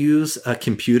people use a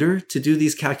computer to do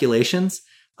these calculations.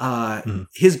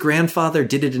 His grandfather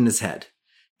did it in his head.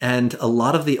 And a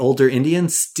lot of the older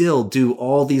Indians still do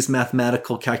all these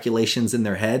mathematical calculations in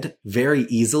their head very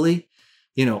easily.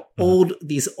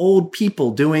 These old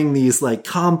people doing these like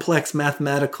complex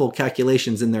mathematical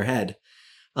calculations in their head.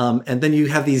 And then you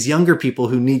have these younger people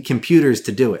who need computers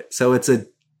to do it. So it's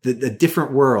the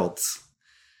different worlds.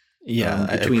 Yeah,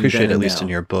 I appreciate, at least in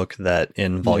your book, that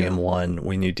in volume 1,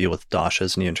 when you deal with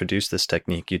dashas and you introduce this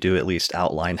technique, you do at least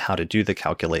outline how to do the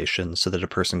calculation so that a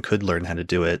person could learn how to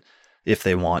do it if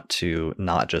they want to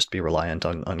not just be reliant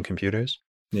on computers.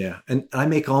 Yeah. And I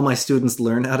make all my students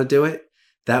learn how to do it.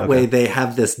 That way they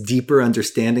have this deeper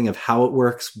understanding of how it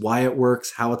works, why it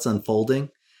works, how it's unfolding.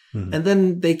 Mm-hmm. And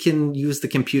then they can use the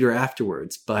computer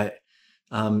afterwards. But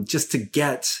just to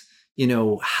get,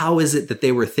 how is it that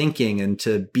they were thinking, and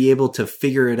to be able to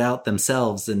figure it out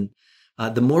themselves. And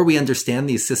the more we understand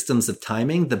these systems of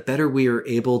timing, the better we are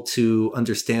able to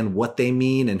understand what they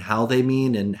mean and how they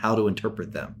mean and how to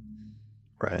interpret them.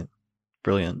 Right.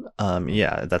 Brilliant.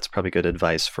 Yeah, that's probably good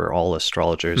advice for all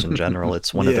astrologers in general.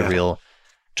 It's one of the real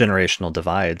generational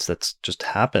divides that's just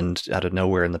happened out of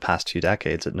nowhere in the past few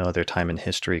decades. At no other time in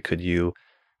history could you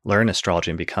learn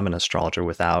astrology and become an astrologer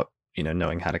without,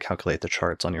 knowing how to calculate the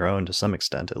charts on your own, to some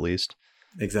extent, at least.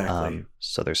 Exactly.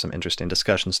 So there's some interesting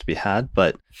discussions to be had,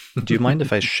 but do you mind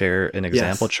if I share an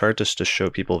example chart just to show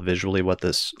people visually what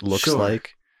this looks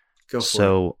like? Go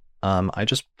for it. I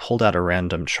just pulled out a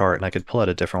random chart, and I could pull out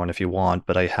a different one if you want,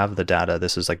 but I have the data.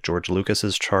 This is like George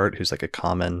Lucas's chart, who's like a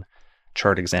common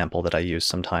chart example that I use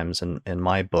sometimes in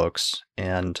my books.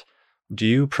 And do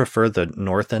you prefer the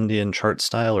North Indian chart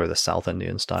style or the South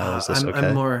Indian style? Is this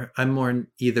okay? I'm more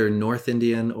either North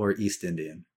Indian or East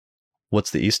Indian.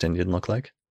 What's the East Indian look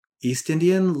like? East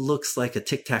Indian looks like a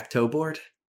tic-tac-toe board.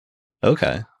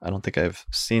 Okay. I don't think I've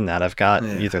seen that. I've got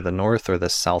either the North or the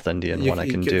South Indian one I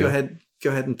can do. Go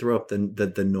ahead and throw up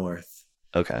the North.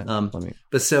 Okay.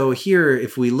 But so here,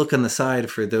 if we look on the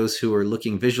side for those who are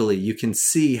looking visually, you can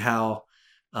see how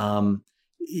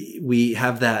we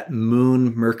have that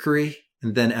Moon Mercury.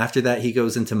 And then after that, he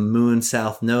goes into Moon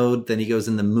South Node. Then he goes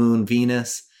into Moon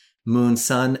Venus, Moon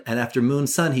Sun. And after Moon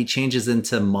Sun, he changes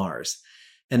into Mars.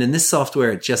 And in this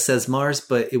software, it just says Mars,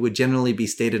 but it would generally be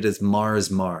stated as Mars.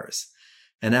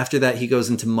 And after that, he goes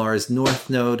into Mars North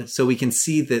Node. So we can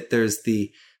see that there's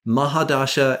the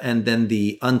Mahadasha and then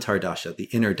the Antardasha, the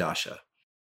inner dasha.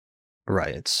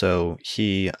 Right. So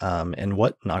he, in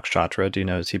what nakshatra do you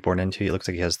know is he born into? It looks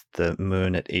like he has the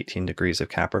moon at 18 degrees of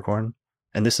Capricorn.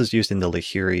 And this is used in the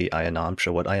Lahiri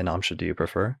Ayanamsha. What Ayanamsha do you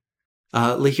prefer?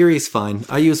 Lahiri is fine.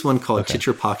 I use one called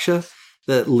Chitra Paksha.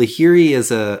 The Lahiri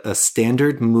is a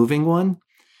standard moving one.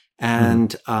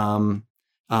 And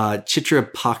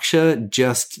Chitra Paksha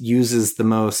just uses the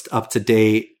most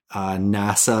up-to-date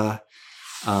NASA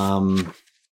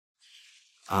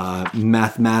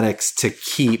mathematics to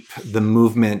keep the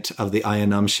movement of the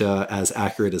Ayanamsha as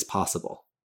accurate as possible.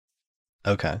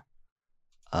 Okay.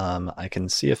 I can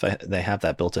see if they have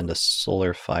that built into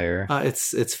Solar Fire.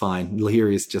 It's fine.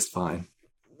 Lahiri is just fine.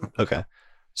 Okay.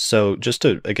 So just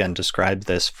to, again, describe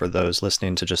this for those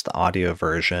listening to just the audio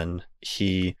version,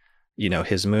 his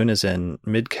moon is in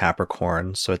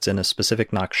mid-Capricorn, so it's in a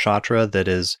specific nakshatra that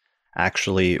is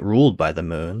actually ruled by the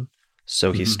moon.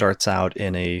 So he starts out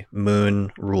in a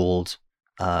moon-ruled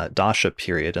dasha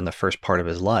period in the first part of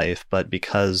his life, but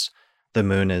because the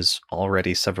moon is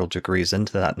already several degrees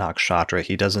into that nakshatra,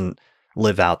 he doesn't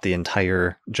live out the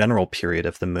entire general period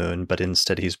of the moon, but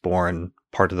instead he's born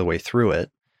part of the way through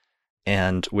it.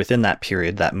 And within that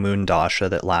period, that moon dasha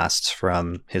that lasts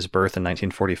from his birth in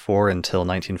 1944 until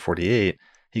 1948,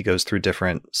 he goes through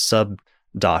different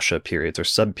sub-dasha periods or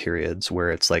sub-periods where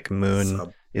it's like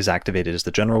moon is activated as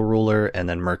the general ruler, and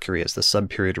then Mercury as the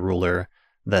sub-period ruler,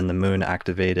 then the moon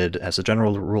activated as a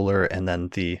general ruler, and then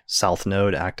the south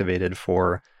node activated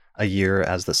for a year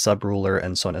as the sub-ruler,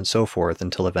 and so on and so forth,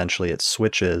 until eventually it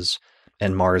switches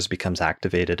and Mars becomes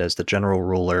activated as the general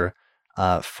ruler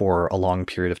for a long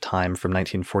period of time from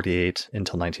 1948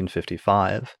 until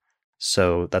 1955.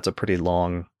 So that's a pretty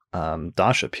long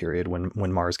dasha period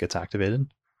when Mars gets activated.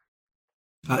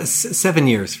 7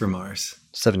 years for Mars.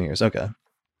 7 years, okay.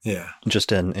 Yeah.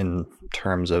 just in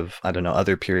terms of, I don't know,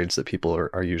 other periods that people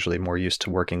are usually more used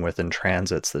to working with in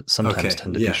transits that sometimes Okay.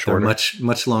 tend to be Yeah. They're shorter.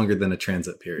 much longer than a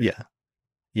transit period. Yeah.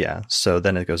 Yeah. So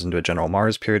then it goes into a general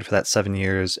Mars period for that 7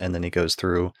 years. And then he goes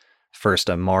through first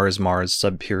a Mars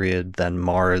sub period, then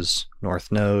Mars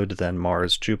North Node, then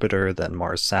Mars Jupiter, then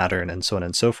Mars Saturn, and so on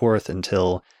and so forth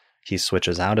until he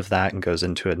switches out of that and goes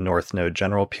into a North Node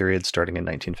general period starting in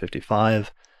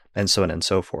 1955, and so on and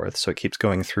so forth. So it keeps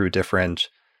going through different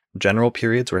general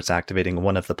periods where it's activating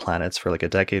one of the planets for like a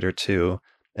decade or two,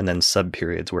 and then sub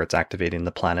periods where it's activating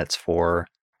the planets for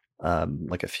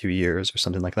like a few years or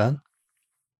something like that.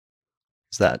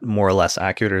 Is that more or less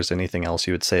accurate, or is there anything else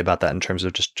you would say about that in terms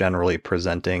of just generally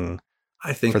presenting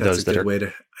I think for that's a those that good are way to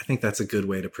I think that's a good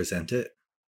way to present it.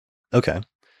 okay?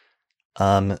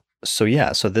 So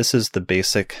yeah, so this is the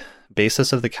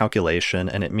basis of the calculation,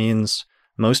 and it means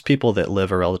most people that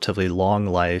live a relatively long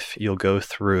life, you'll go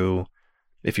through,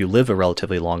 if you live a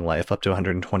relatively long life, up to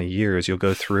 120 years, you'll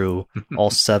go through all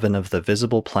 7 of the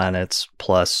visible planets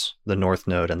plus the North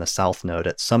Node and the South Node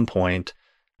at some point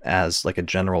as like a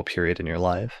general period in your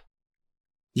life.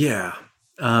 Yeah.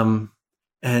 And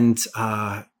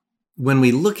when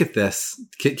we look at this,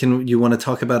 can you want to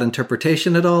talk about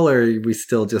interpretation at all, or are we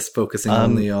still just focusing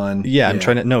only on? Yeah, I'm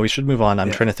trying to. No, we should move on. I'm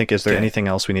Yeah. trying to think. Is there Okay. anything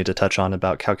else we need to touch on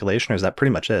about calculation, or is that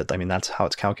pretty much it? I mean, that's how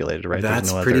it's calculated, right?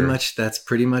 That's pretty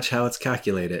much how it's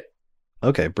calculated.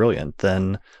 Okay, brilliant.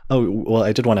 Then, oh well,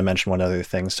 I did want to mention one other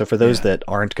thing. So for those that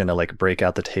aren't going to like break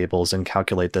out the tables and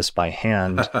calculate this by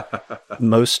hand,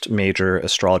 most major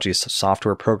astrology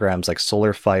software programs like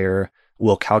SolarFire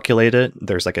will calculate it.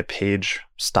 There's like a page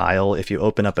style. If you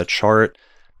open up a chart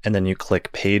and then you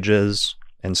click pages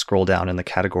and scroll down in the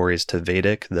categories to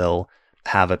Vedic, they'll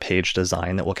have a page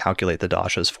design that will calculate the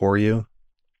dashas for you.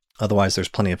 Otherwise, there's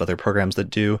plenty of other programs that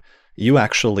do. You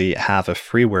actually have a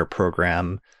freeware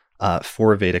program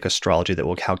for Vedic astrology that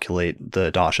will calculate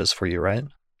the dashas for you, right?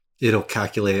 It'll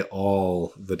calculate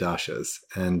all the dashas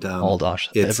and all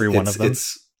dashas, every one of them.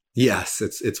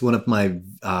 It's one of my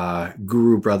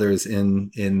guru brothers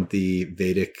in the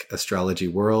Vedic astrology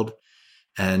world,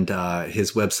 and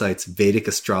his website's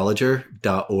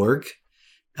vedicastrologer.org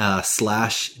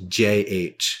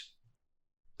 /JH.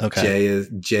 Okay.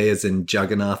 J is in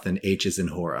Jagannath and H is in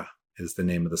Hora is the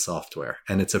name of the software,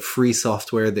 and it's a free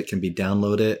software that can be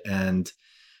downloaded and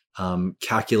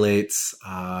calculates.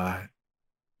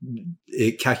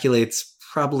 It calculates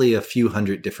probably a few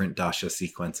hundred different dasha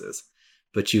sequences,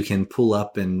 but you can pull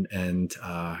up and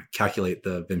calculate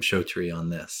the Vimshottari on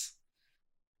this.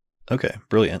 Okay,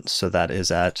 brilliant. So that is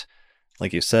at,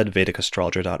 like you said,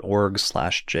 vedicastrologer.org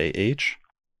 /JH.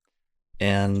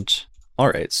 And all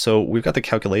right, so we've got the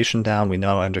calculation down. We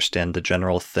now understand the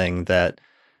general thing that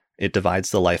it divides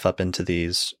the life up into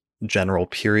these general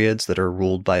periods that are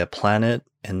ruled by a planet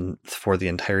and for the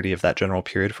entirety of that general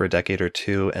period for a decade or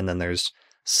two. And then there's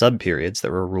sub-periods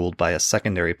that were ruled by a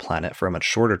secondary planet for a much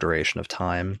shorter duration of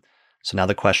time. So now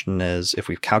the question is, if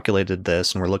we've calculated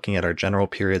this and we're looking at our general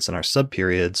periods and our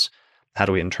sub-periods, how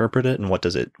do we interpret it, and what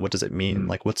does it mean?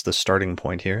 Like, what's the starting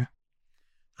point here?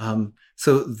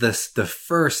 So the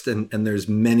first, and there's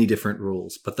many different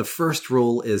rules, but the first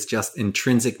rule is just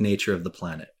intrinsic nature of the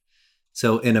planet.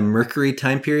 So in a Mercury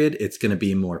time period, it's going to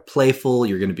be more playful.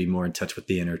 You're going to be more in touch with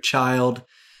the inner child.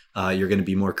 You're going to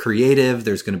be more creative.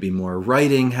 There's going to be more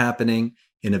writing happening.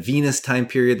 In a Venus time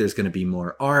period, there's going to be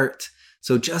more art.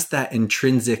 So just that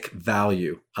intrinsic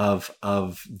value of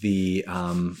the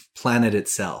planet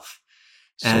itself.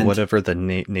 So whatever the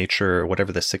nature,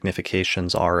 whatever the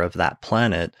significations are of that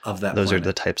planet, those are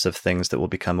the types of things that will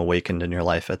become awakened in your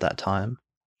life at that time.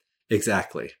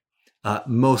 Exactly.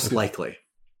 Most likely.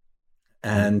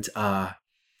 And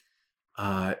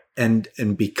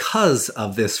because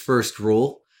of this first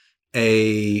rule,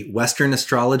 a Western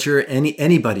astrologer,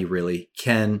 anybody really,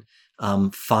 can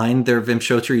find their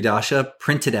Vimshottari Dasha,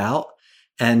 print it out,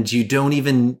 and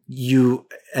and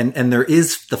there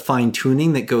is the fine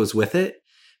tuning that goes with it,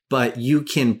 but you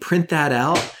can print that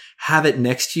out, have it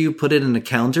next to you, put it in a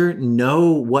calendar,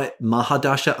 know what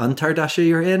Mahadasha, Antardasha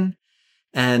you're in,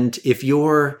 and if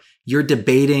you're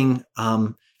debating,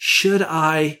 should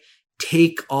I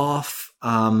take off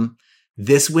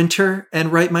this winter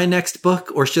and write my next book,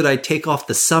 or should I take off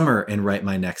the summer and write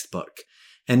my next book?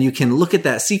 And you can look at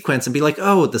that sequence and be like,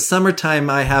 oh, the summertime,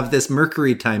 I have this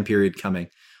Mercury time period coming.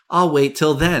 I'll wait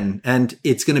till then. And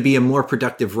it's going to be a more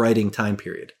productive writing time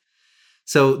period.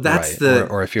 So that's right.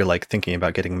 Or if you're like thinking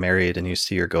about getting married and you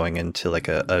see you're going into like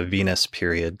a Venus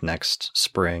period next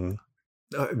spring.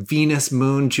 Venus,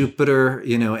 Moon, Jupiter,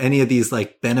 any of these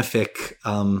like benefic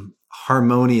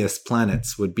harmonious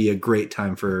planets would be a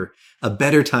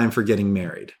better time for getting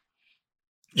married.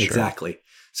 Sure. Exactly.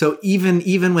 So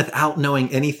even without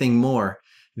knowing anything more,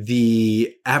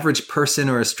 the average person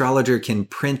or astrologer can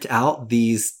print out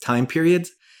these time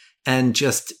periods and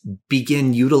just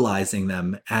begin utilizing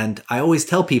them. And I always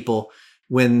tell people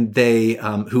when they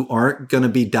who aren't going to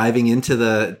be diving into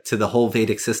the whole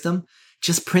Vedic system,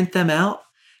 just print them out,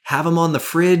 have them on the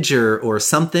fridge or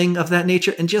something of that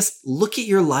nature, and just look at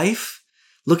your life,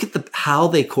 look at how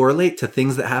they correlate to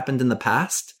things that happened in the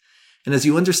past. And as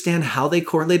you understand how they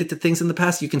correlated to things in the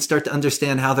past, you can start to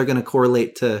understand how they're going to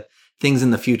correlate to things in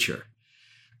the future.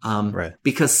 Right.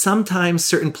 Because sometimes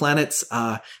certain planets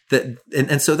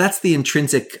and so that's the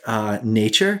intrinsic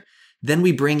nature. Then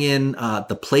we bring in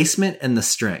the placement and the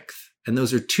strength, and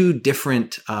those are two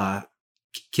different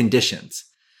conditions.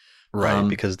 Right,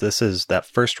 because this is that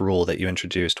first rule that you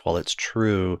introduced. While it's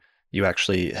true, you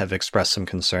actually have expressed some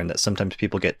concern that sometimes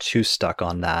people get too stuck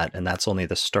on that, and that's only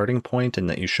the starting point, and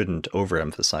that you shouldn't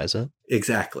overemphasize it.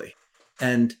 Exactly.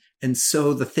 And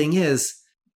so the thing is,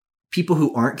 people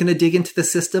who aren't going to dig into the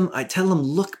system, I tell them,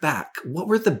 look back. What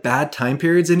were the bad time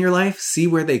periods in your life? See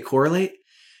where they correlate.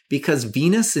 Because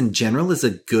Venus in general is a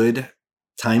good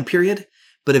time period.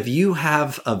 But if you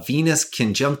have a Venus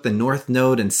conjunct the North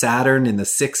Node and Saturn in the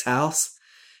 6th house,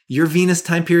 your Venus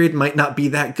time period might not be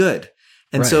that good.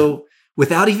 And so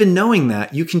without even knowing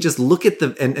that, you can just look at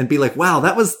and be like, wow,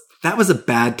 that was a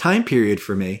bad time period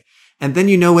for me. And then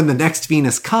when the next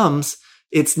Venus comes,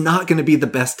 it's not going to be the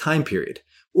best time period.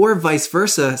 Or vice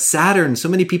versa, Saturn. So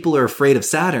many people are afraid of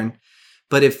Saturn.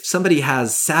 But if somebody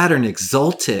has Saturn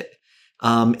exalted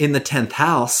in the 10th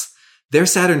house, their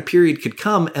Saturn period could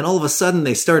come and all of a sudden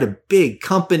they start a big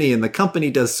company and the company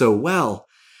does so well.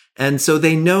 And so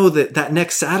they know that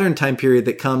next Saturn time period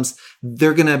that comes,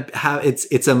 they're going to have, it's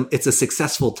a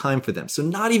successful time for them. So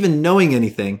not even knowing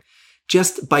anything,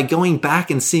 just by going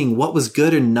back and seeing what was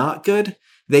good or not good,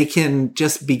 they can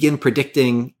just begin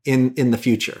predicting in the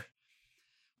future.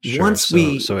 Sure.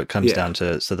 So it comes down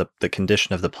to, the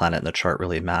condition of the planet in the chart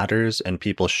really matters, and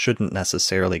people shouldn't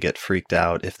necessarily get freaked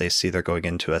out if they see they're going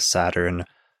into a Saturn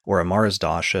or a Mars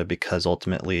Dasha, because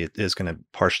ultimately it is going to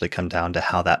partially come down to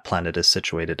how that planet is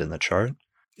situated in the chart.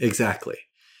 Exactly.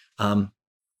 And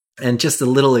just a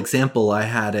little example, I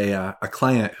had a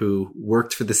client who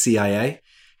worked for the CIA,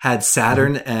 had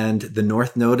Saturn and the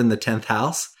North Node in the 10th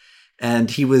house.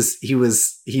 And he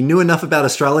knew enough about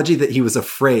astrology that he was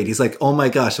afraid. He's like, oh my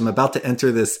gosh, I'm about to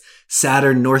enter this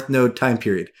Saturn North Node time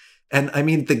period. And I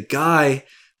mean, the guy,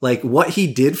 like, what he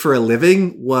did for a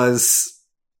living was,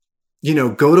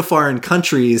 go to foreign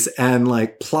countries and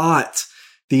like plot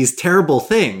these terrible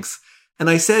things. And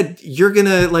I said,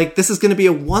 this is going to be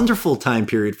a wonderful time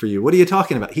period for you. What are you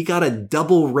talking about? He got a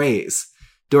double raise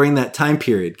during that time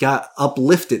period, got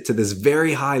uplifted to this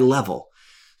very high level.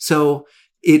 So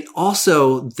it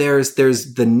also, there's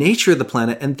the nature of the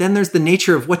planet, and then there's the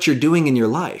nature of what you're doing in your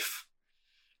life.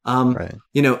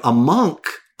 A monk,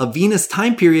 a Venus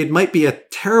time period might be a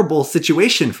terrible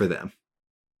situation for them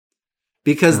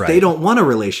because they don't want a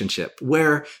relationship,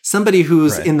 where somebody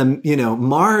who's in the,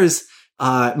 Mars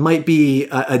might be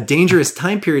a dangerous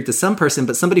time period to some person,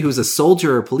 but somebody who's a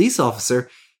soldier or police officer,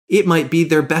 it might be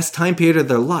their best time period of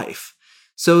their life.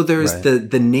 So there's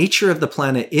the nature of the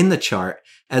planet in the chart,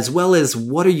 as well as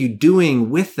what are you doing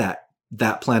with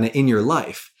that planet in your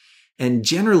life. And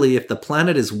generally, if the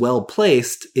planet is well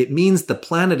placed, it means the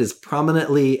planet is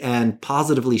prominently and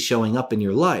positively showing up in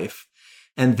your life,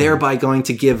 and thereby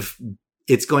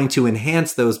it's going to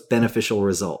enhance those beneficial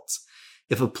results.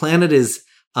 If a planet is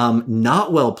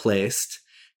not well placed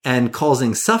and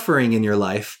causing suffering in your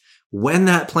life, when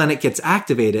that planet gets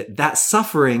activated, that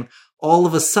suffering all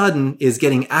of a sudden is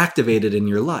getting activated in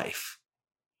your life.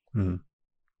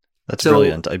 That's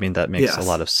brilliant. I mean, that makes a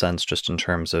lot of sense just in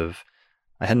terms of,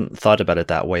 I hadn't thought about it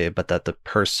that way, but that the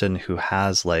person who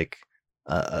has like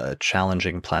a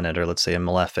challenging planet, or let's say a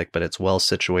malefic, but it's well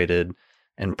situated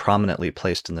and prominently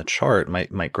placed in the chart,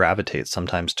 might gravitate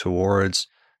sometimes towards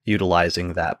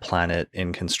utilizing that planet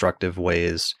in constructive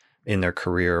ways in their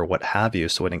career or what have you.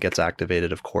 So when it gets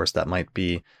activated, of course, that might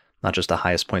be not just the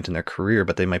highest point in their career,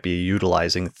 but they might be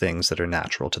utilizing things that are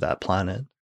natural to that planet.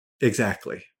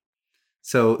 Exactly.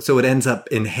 So it ends up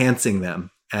enhancing them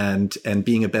and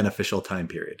being a beneficial time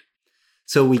period.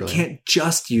 So we can't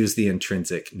just use the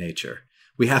intrinsic nature.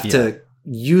 We have to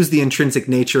use the intrinsic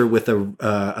nature with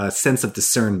a sense of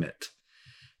discernment.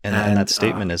 And that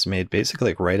statement is made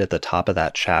basically like right at the top of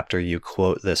that chapter. You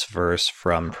quote this verse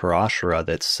from Parashara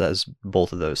that says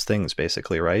both of those things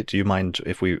basically, right? Do you mind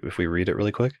if we read it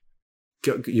really quick?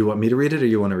 You want me to read it or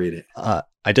you want to read it?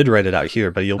 I did write it out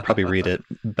here, but you'll probably read it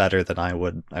better than I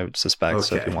would suspect. Okay.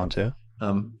 So if you want to.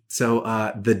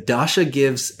 The Dasha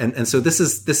gives, and so this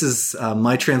is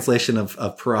my translation of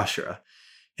Parashara.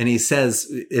 And he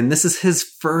says, and this is his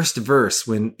first verse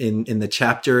when in the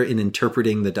chapter in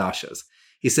interpreting the dashas.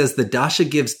 He says the dasha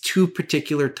gives two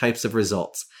particular types of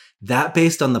results, that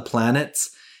based on the planet's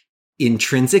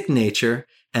intrinsic nature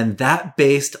and that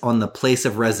based on the place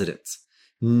of residence.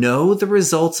 Know the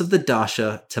results of the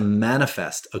dasha to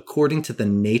manifest according to the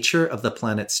nature of the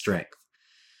planet's strength.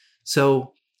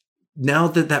 So now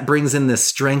that brings in this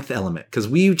strength element, because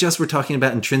we just were talking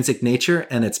about intrinsic nature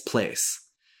and its place.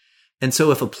 And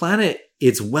so if a planet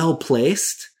is well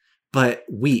placed but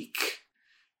weak,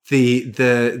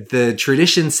 the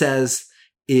tradition says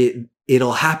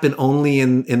it'll happen only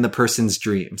in the person's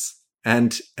dreams.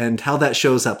 And how that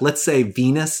shows up. Let's say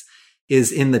Venus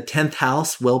is in the 10th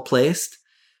house, well placed,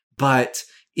 but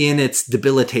in its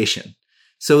debilitation.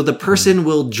 So the person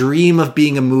will dream of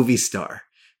being a movie star.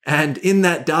 And in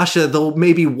that dasha, they'll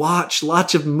maybe watch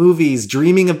lots of movies,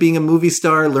 dreaming of being a movie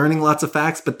star, learning lots of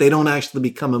facts, but they don't actually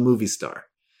become a movie star.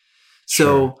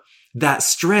 So that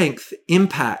strength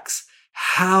impacts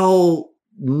how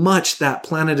much that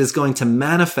planet is going to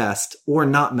manifest or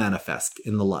not manifest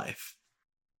in the life.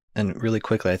 And really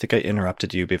quickly, I think I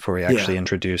interrupted you before we actually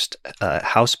introduced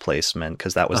house placement,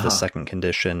 because that was the second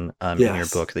condition in your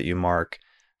book that you mark.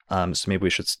 So maybe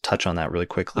we should touch on that really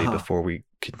quickly before we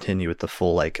continue with the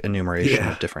full enumeration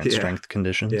of different strength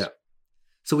conditions. Yeah.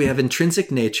 So we have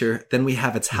intrinsic nature, then we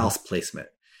have its house placement.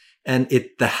 And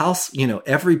the house,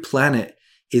 every planet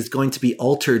is going to be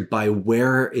altered by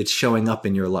where it's showing up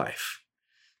in your life.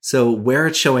 So where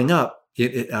it's showing up,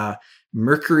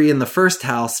 Mercury in the first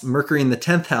house, Mercury in the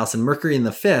 10th house, and Mercury in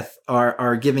the 5th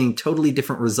are giving totally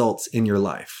different results in your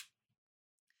life.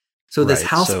 So this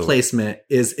house placement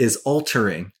is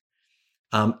altering.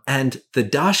 And the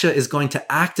dasha is going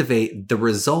to activate the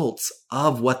results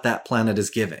of what that planet is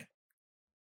giving.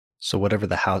 So whatever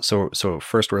the house, so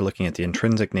first we're looking at the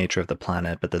intrinsic nature of the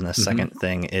planet, but then the second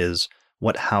thing is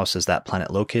what house is that planet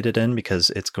located in? Because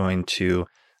it's going to,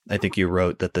 I think you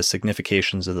wrote that the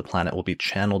significations of the planet will be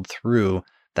channeled through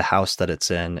the house that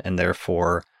it's in, and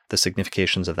therefore the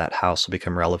significations of that house will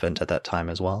become relevant at that time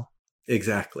as well.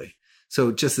 Exactly.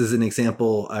 So just as an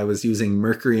example, I was using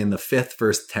Mercury in the 5th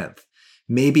versus 10th.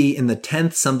 Maybe in the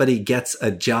 10th, somebody gets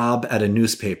a job at a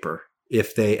newspaper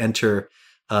if they enter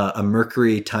a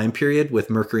Mercury time period with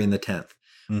Mercury in the 10th.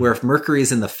 Where if Mercury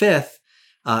is in the 5th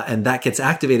and that gets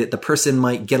activated, the person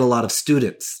might get a lot of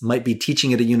students, might be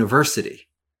teaching at a university.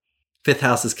 5th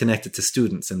house is connected to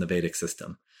students in the Vedic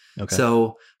system. Okay.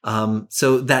 So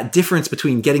that difference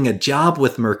between getting a job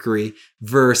with Mercury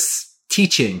versus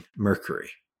teaching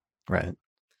Mercury. Right.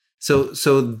 So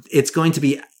it's going to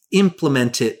be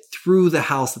implemented through the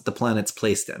house that the planet's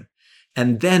placed in.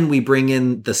 And then we bring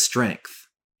in the strength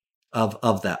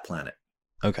of that planet.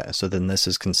 Okay. So then this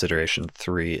is consideration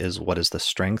 3, is what is the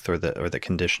strength or the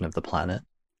condition of the planet?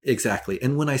 Exactly.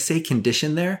 And when I say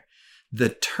condition there, the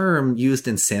term used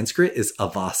in Sanskrit is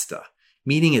avastha,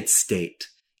 meaning its state.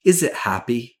 Is it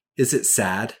happy? Is it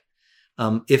sad?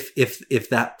 If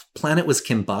that planet was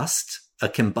combust, a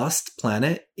combust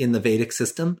planet in the Vedic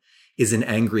system is an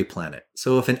angry planet.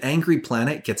 So if an angry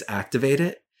planet gets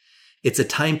activated, it's a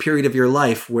time period of your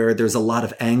life where there's a lot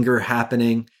of anger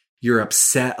happening. You're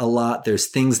upset a lot. There's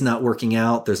things not working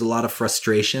out. There's a lot of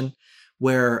frustration.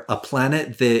 Where a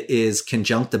planet that is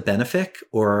conjunct a benefic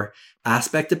or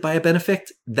aspected by a benefic,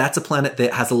 that's a planet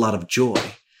that has a lot of joy.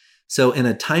 So in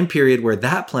a time period where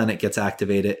that planet gets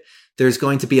activated, there's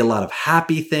going to be a lot of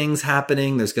happy things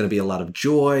happening. There's going to be a lot of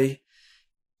joy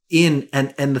and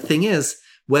the thing is,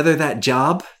 whether that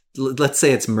job, let's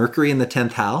say it's Mercury in the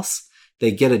 10th house,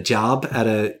 they get a job at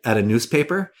a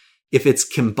newspaper. If it's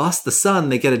combust the sun,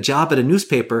 they get a job at a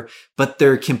newspaper, but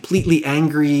they're completely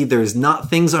angry.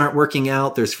 Things aren't working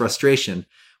out. There's frustration.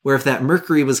 Where if that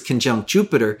Mercury was conjunct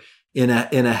Jupiter in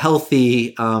a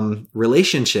healthy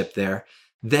relationship there,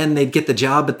 then they'd get the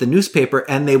job at the newspaper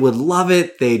and they would love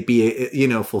it. They'd be,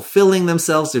 fulfilling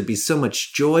themselves. There'd be so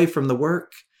much joy from the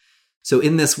work. So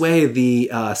in this way,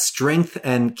 the strength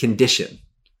and condition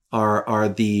are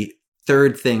the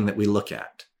third thing that we look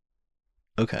at.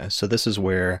 Okay, so this is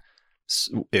where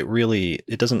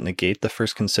it doesn't negate the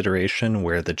first consideration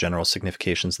where the general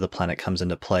significations of the planet comes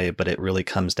into play, but it really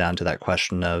comes down to that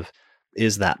question of,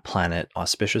 is that planet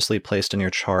auspiciously placed in your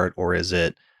chart, or is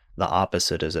it the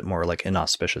opposite? Is it more like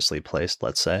inauspiciously placed,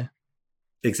 let's say?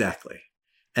 Exactly.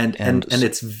 And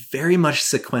it's very much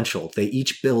sequential. They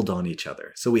each build on each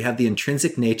other. So we have the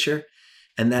intrinsic nature,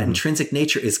 And that intrinsic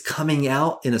nature is coming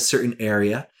out in a certain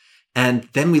area. And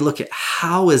then we look at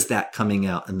how is that coming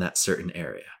out in that certain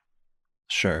area.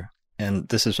 Sure. And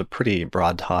this is a pretty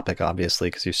broad topic, obviously,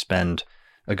 because you spend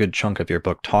a good chunk of your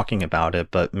book talking about it,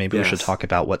 but maybe we should talk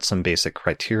about what some basic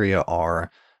criteria are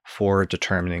for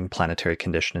determining planetary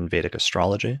condition in Vedic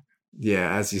astrology.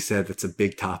 Yeah, as you said, that's a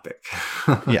big topic.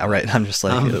 Yeah, right. I'm just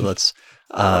like, let's...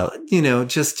 so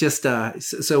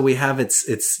we have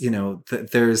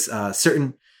there's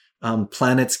certain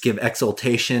planets give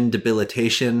exaltation,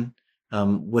 debilitation.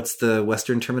 What's the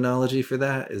Western terminology for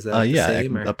that? Is that the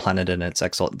same? A planet in its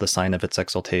the sign of its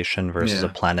exaltation versus a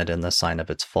planet in the sign of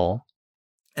its fall.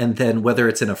 And then whether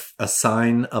it's in a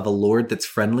sign of a lord that's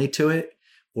friendly to it,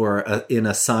 or in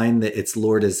a sign that its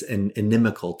lord is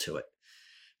inimical to it.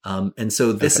 And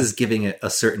so this is giving it a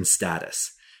certain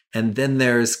status. And then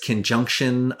there's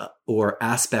conjunction or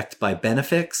aspect by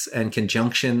benefics and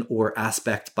conjunction or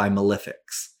aspect by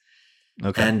malefics.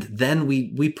 Okay. And then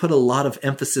we put a lot of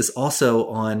emphasis also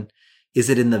on, is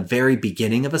it in the very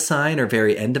beginning of a sign or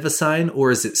very end of a sign, or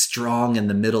is it strong in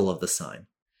the middle of the sign?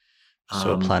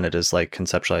 So a planet is like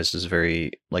conceptualized as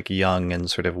very like young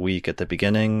and sort of weak at the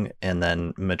beginning, and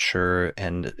then mature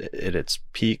and at its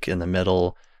peak in the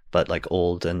middle, but like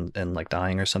old and like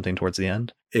dying or something towards the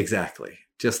end. Exactly.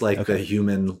 Just like the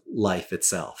human life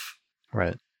itself.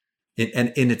 Right.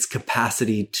 And in its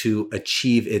capacity to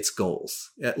achieve its goals.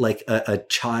 Like a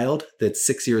child that's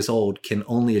 6 years old can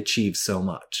only achieve so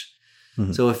much.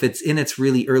 Mm-hmm. So if it's in its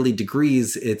really early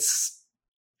degrees,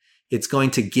 it's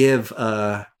going to give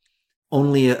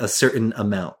only a certain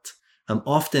amount.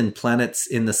 Often planets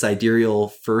in the sidereal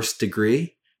first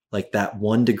degree, like that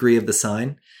 1 degree of the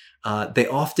sign, they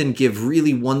often give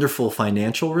really wonderful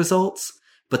financial results,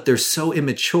 but they're so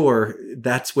immature.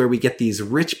 That's where we get these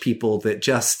rich people that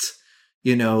just,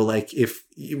 like if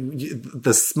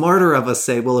the smarter of us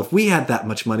say, well, if we had that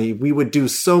much money, we would do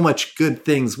so much good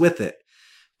things with it.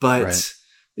 But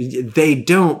they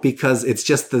don't, because it's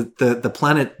just the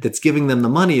planet that's giving them the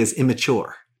money is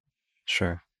immature.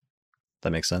 Sure. That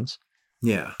makes sense.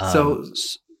 Yeah.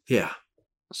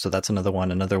 So that's another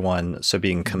one. So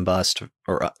being combust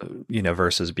or,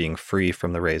 versus being free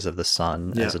from the rays of the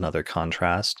sun as another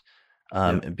contrast.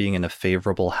 Being in a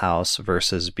favorable house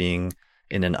versus being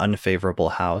in an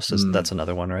unfavorable house, that's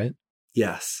another one, right?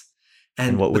 Yes.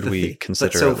 And what would we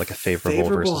consider like a favorable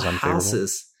versus unfavorable?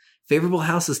 Favorable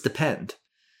houses depend.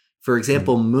 For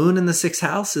example, moon in the 6th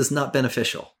house is not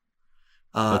beneficial.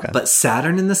 But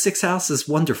Saturn in the 6th house is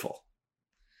wonderful.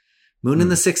 Moon in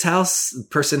the 6th house,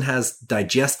 person has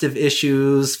digestive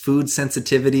issues, food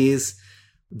sensitivities.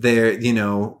 They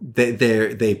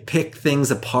pick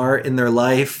things apart in their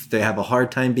life. They have a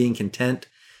hard time being content.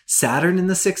 Saturn in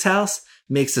the 6th house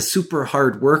makes a super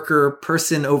hard worker.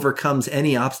 Person overcomes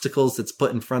any obstacles that's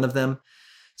put in front of them.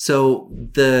 So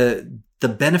the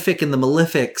benefic and the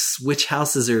malefics, which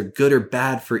houses are good or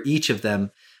bad for each of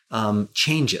them,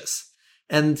 changes.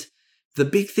 And the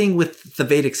big thing with the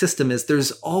Vedic system is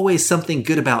there's always something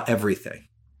good about everything.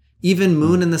 Even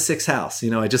moon in the 6th house.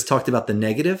 I just talked about the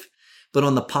negative, but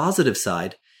on the positive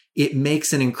side, it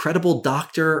makes an incredible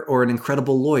doctor or an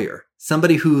incredible lawyer.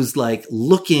 Somebody who's like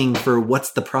looking for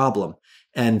what's the problem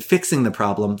and fixing the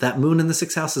problem. That moon in the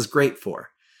 6th house is great for.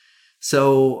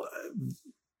 So,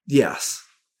 yes.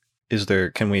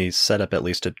 Can we set up at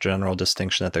least a general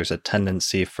distinction that there's a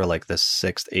tendency for like the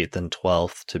 6th, 8th, and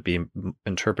 12th to be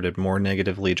interpreted more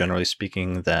negatively, generally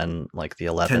speaking, than like the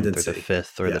 11th or the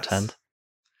 5th or the 10th?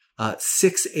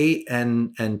 6, 8,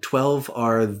 and 12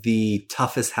 are the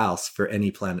toughest house for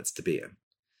any planets to be in.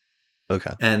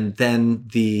 Okay. And then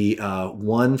the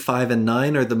 1, 5, and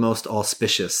 9 are the most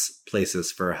auspicious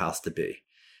places for a house to be.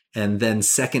 And then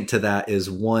second to that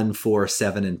is 1, 4,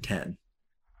 7, and 10.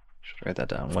 Should write that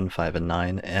down. 1, 5, and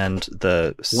 9, and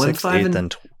the 6th, 8th,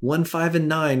 and 1, 5, and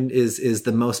 9 is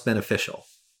the most beneficial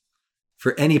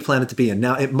for any planet to be in.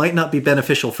 Now, it might not be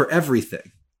beneficial for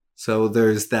everything, so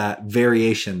there's that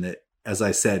variation that, as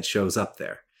I said, shows up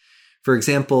there. For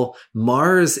example,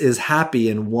 Mars is happy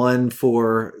in 1,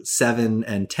 4, 7,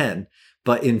 and 10,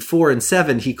 but in 4 and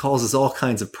 7, he causes all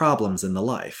kinds of problems in the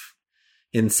life.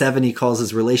 In 7, he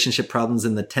causes relationship problems.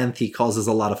 In the 10th, he causes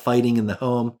a lot of fighting in the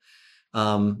home.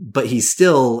 But he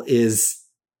still is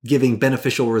giving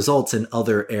beneficial results in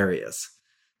other areas.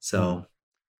 So,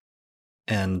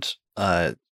 and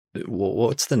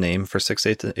what's the name for 6,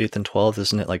 8, and 12?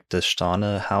 Isn't it like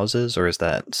Dushtana houses, or is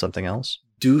that something else?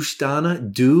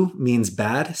 Dushtana, du means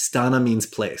bad, stana means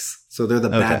place. So they're the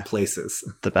bad places.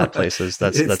 The bad places.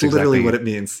 That's literally exactly what it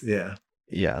means. Yeah.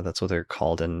 Yeah, that's what they're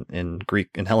called in Greek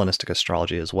and Hellenistic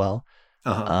astrology as well.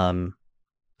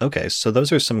 Okay, so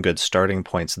those are some good starting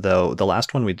points, though. The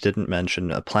last one we didn't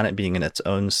mention, a planet being in its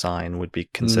own sign would be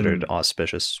considered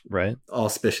auspicious, right?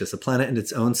 Auspicious. A planet in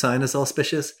its own sign is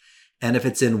auspicious. And if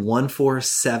it's in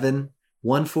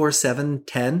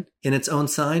 14710 in its own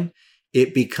sign,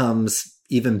 it becomes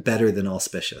even better than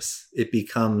auspicious.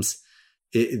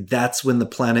 That's when the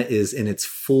planet is in its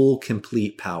full,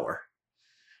 complete power.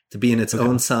 To be in its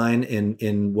own sign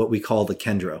in what we call the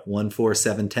Kendra,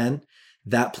 14710,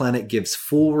 that planet gives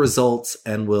full results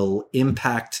and will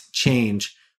impact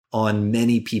change on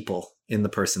many people in the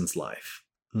person's life.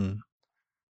 Hmm.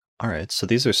 All right. So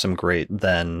these are some great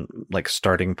then like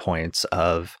starting points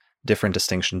of different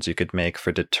distinctions you could make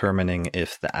for determining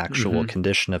if the actual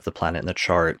condition of the planet in the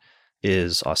chart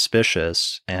is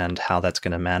auspicious and how that's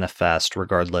going to manifest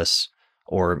regardless,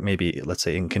 or maybe let's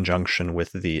say in conjunction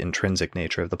with the intrinsic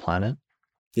nature of the planet.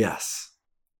 Yes.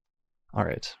 All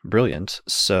right. Brilliant.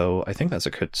 So I think that's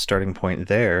a good starting point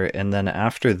there. And then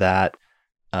after that,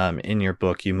 in your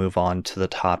book, you move on to the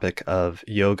topic of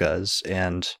yogas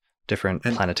and different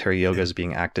planetary yogas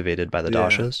being activated by the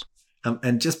dashas.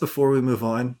 And just before we move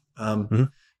on,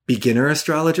 beginner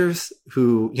astrologers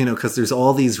who, because there's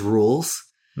all these rules,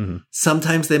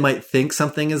 sometimes they might think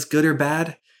something is good or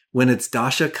bad. When its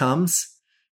dasha comes,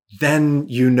 then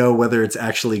you know whether it's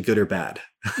actually good or bad.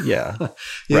 Yeah.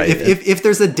 Right. If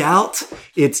there's a doubt,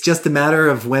 it's just a matter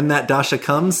of when that dasha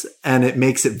comes, and it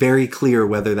makes it very clear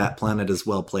whether that planet is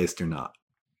well placed or not.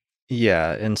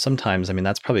 Yeah. And sometimes, I mean,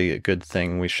 that's probably a good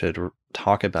thing we should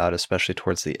talk about, especially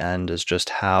towards the end, is just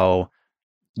how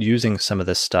using some of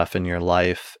this stuff in your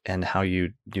life and how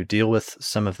you deal with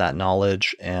some of that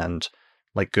knowledge and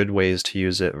like good ways to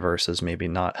use it versus maybe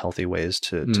not healthy ways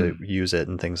to use it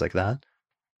and things like that.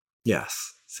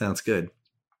 Yes. Sounds good.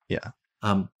 Yeah.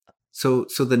 So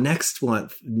the next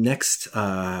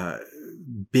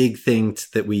big thing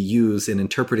that we use in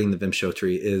interpreting the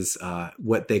Vimshottari is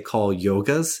what they call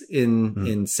yogas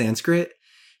in Sanskrit.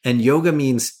 And yoga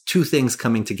means two things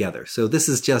coming together. So this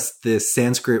is just the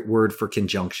Sanskrit word for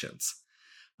conjunctions.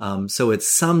 So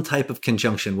it's some type of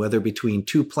conjunction, whether between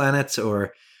two planets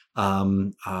or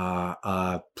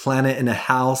a planet in a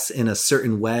house in a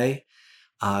certain way.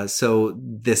 So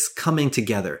this coming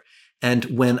together. And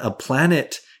when a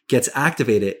planet gets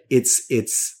activated,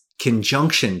 its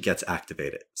conjunction gets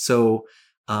activated. So,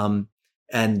 and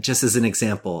just as an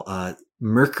example,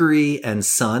 Mercury and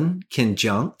Sun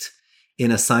conjunct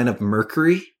in a sign of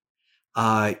Mercury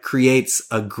creates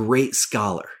a great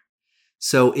scholar.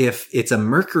 So if it's a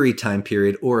Mercury time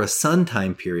period or a Sun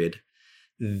time period,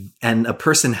 and a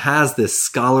person has this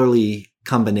scholarly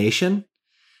combination,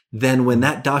 then when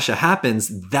that dasha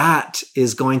happens, that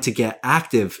is going to get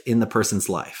active in the person's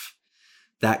life,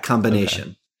 that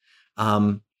combination.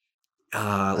 Okay.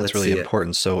 That's really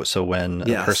important. So when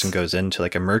a person goes into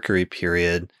like a Mercury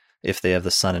period, if they have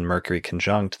the Sun and Mercury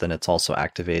conjunct, then it's also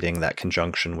activating that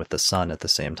conjunction with the Sun at the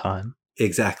same time.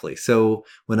 Exactly. So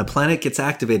when a planet gets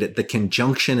activated, the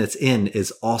conjunction it's in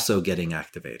is also getting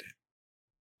activated.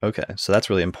 Okay. So that's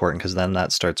really important because then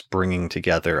that starts bringing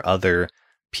together other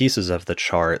pieces of the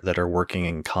chart that are working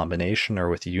in combination or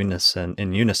with unison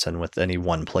with any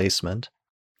one placement.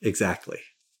 Exactly.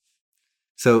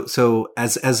 So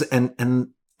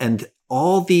and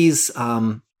all these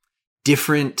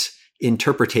different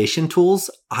interpretation tools,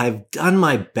 I've done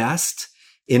my best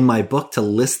in my book to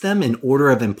list them in order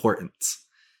of importance.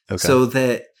 Okay. So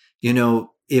that,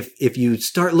 if you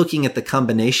start looking at the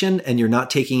combination and you're not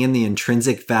taking in the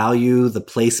intrinsic value, the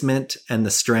placement, and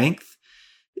the strength,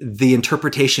 the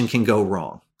interpretation can go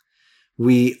wrong.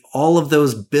 All of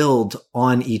those build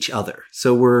on each other.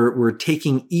 So we're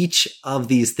taking each of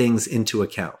these things into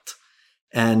account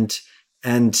and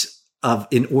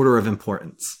in order of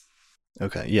importance.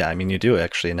 Okay. Yeah. I mean, you do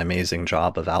actually an amazing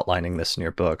job of outlining this in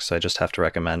your book. So I just have to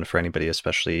recommend for anybody,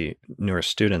 especially newer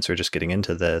students who are just getting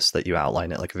into this, that you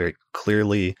outline it like very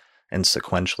clearly and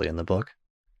sequentially in the book.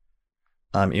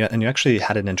 And you actually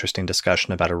had an interesting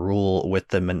discussion about a rule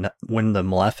with when the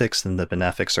malefics and the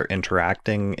benefics are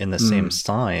interacting in the same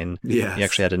sign. Yes. You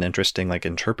actually had an interesting like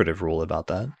interpretive rule about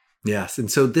that. Yes. And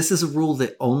so this is a rule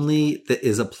that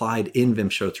is applied in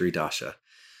Vimshottari Dasha.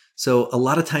 So a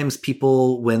lot of times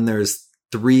people, when there's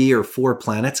 3 or 4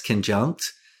 planets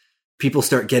conjunct, people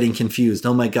start getting confused.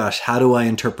 Oh my gosh, how do I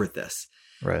interpret this?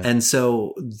 Right. And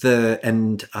so the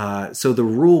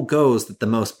rule goes that the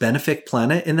most benefic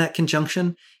planet in that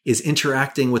conjunction is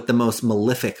interacting with the most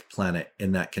malefic planet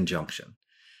in that conjunction.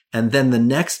 And then the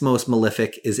next most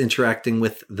malefic is interacting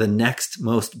with the next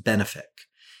most benefic.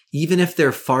 Even if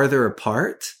they're farther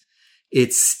apart,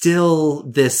 it's still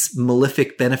this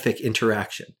malefic benefic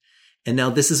interaction. And now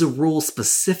this is a rule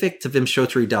specific to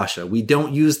Vimshottari Dasha. We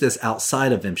don't use this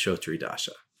outside of Vimshottari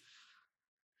Dasha.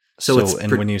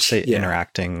 And when you say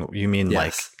interacting, you mean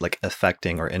Yes. like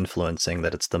affecting or influencing,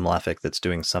 that it's the malefic that's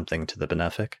doing something to the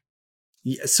benefic?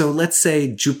 Yeah, so let's say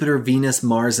Jupiter, Venus,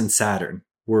 Mars, and Saturn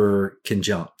were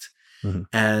conjunct. Mm-hmm.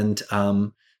 And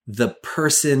the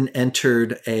person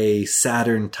entered a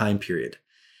Saturn time period.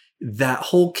 That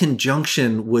whole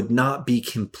conjunction would not be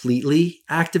completely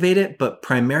activated, but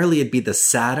primarily it'd be the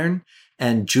Saturn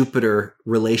and Jupiter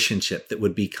relationship that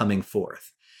would be coming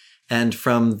forth. And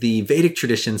from the Vedic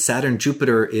tradition,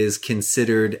 Saturn-Jupiter is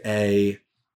considered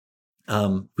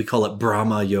we call it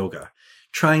Brahma Yoga,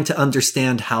 trying to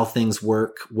understand how things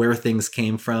work, where things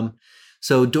came from.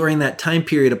 So during that time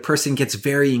period, a person gets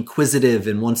very inquisitive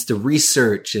and wants to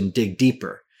research and dig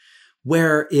deeper.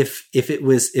 Where if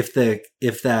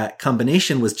that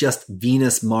combination was just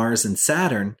Venus, Mars, and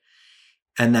Saturn,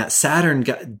 and that Saturn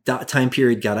time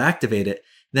period got activated,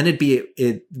 then it'd be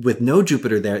with no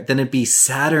Jupiter there, then it'd be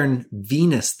Saturn,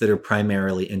 Venus that are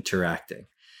primarily interacting.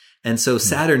 And so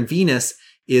Saturn, Venus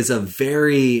is a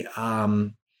very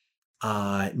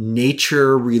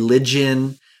nature,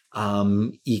 religion,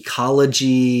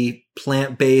 ecology,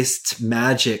 plant-based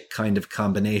magic kind of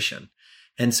combination.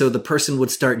 And so the person would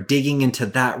start digging into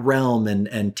that realm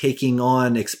and taking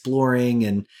on,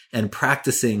 exploring and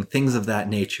practicing things of that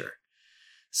nature.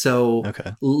 So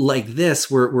like this,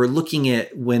 we're looking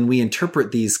at, when we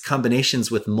interpret these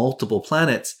combinations with multiple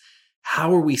planets,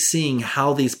 how are we seeing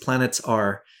how these planets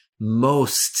are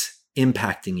most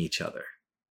impacting each other?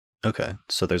 Okay.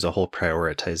 So there's a whole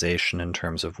prioritization in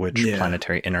terms of which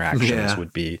planetary interactions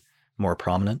would be more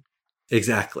prominent.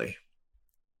 Exactly.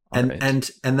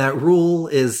 And that rule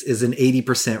is an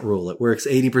 80% rule. It works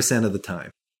 80% of the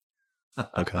time.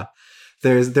 Okay.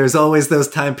 There's always those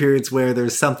time periods where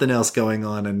there's something else going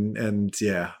on and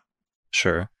yeah.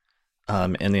 Sure.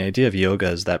 And the idea of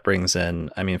yogas, that brings in,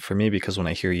 I mean, for me, because when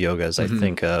I hear yogas, I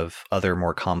think of other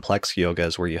more complex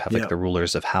yogas where you have like the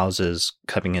rulers of houses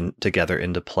coming in together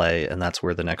into play, and that's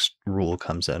where the next rule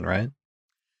comes in, right?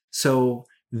 So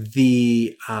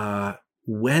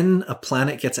when a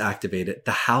planet gets activated,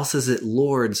 the houses it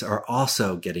lords are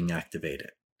also getting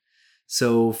activated.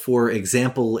 So for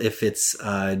example, if it's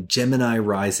a Gemini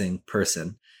rising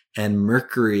person and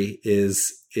Mercury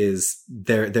is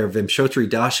their Vimshottari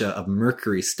Dasha of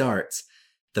Mercury starts,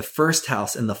 the first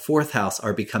house and the fourth house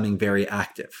are becoming very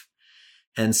active.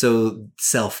 And so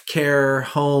self-care,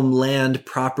 home, land,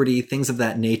 property, things of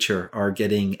that nature are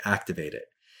getting activated.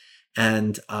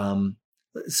 And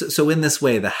so in this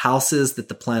way, the houses that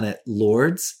the planet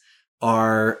lords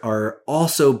are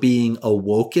also being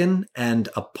awoken and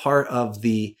a part of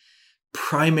the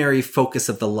primary focus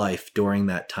of the life during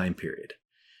that time period.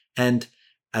 And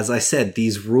as I said,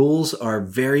 these rules are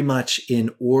very much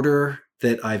in order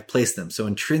that I've placed them. So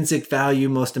intrinsic value,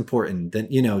 most important. Then,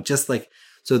 just like,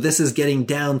 so this is getting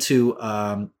down to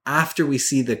after we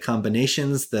see the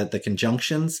combinations, the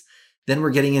conjunctions, then we're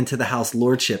getting into the house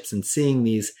lordships and seeing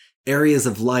these areas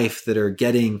of life that are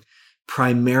getting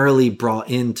primarily brought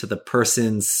into the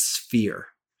person's sphere.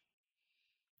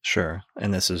 Sure.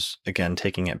 And this is, again,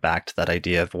 taking it back to that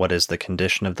idea of what is the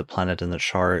condition of the planet in the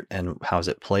chart and how is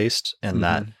it placed, and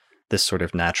that this sort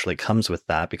of naturally comes with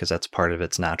that because that's part of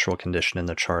its natural condition in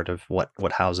the chart of what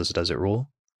houses does it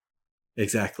rule.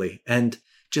 Exactly. And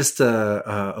just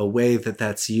a way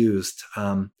that's used.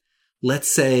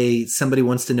 Let's say somebody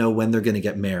wants to know when they're going to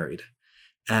get married.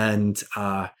 And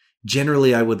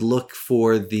generally, I would look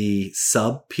for the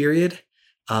sub period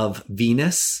of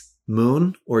Venus,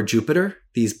 Moon, or Jupiter,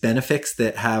 these benefics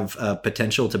that have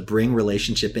potential to bring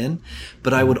relationship in.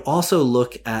 But I would also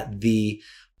look at the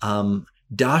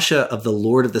dasha of the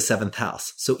Lord of the seventh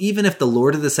house. So even if the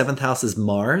Lord of the seventh house is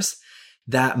Mars,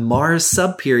 that Mars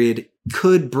sub period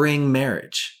could bring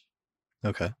marriage.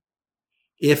 Okay.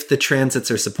 If the transits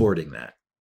are supporting that.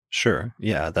 Sure.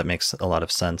 Yeah, that makes a lot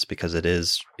of sense because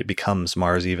it becomes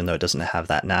Mars, even though it doesn't have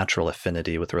that natural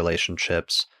affinity with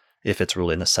relationships. If it's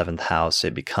ruling the seventh house,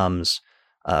 it becomes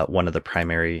one of the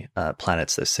primary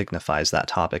planets that signifies that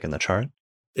topic in the chart.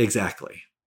 Exactly.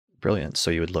 Brilliant.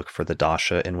 So you would look for the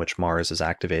dasha in which Mars is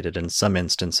activated in some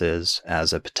instances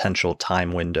as a potential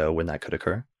time window when that could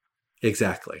occur.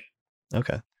 Exactly.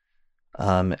 Okay.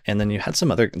 And then you had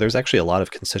there's actually a lot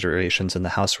of considerations in the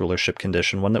house rulership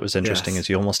condition. One that was interesting is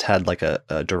you almost had like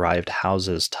a derived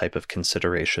houses type of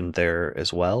consideration there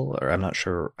as well, or I'm not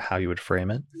sure how you would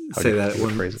frame it. Say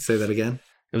that again.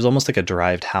 It was almost like a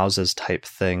derived houses type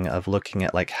thing of looking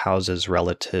at like houses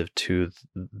relative to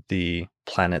the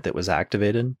planet that was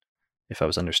activated. if I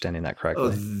was understanding that Oh,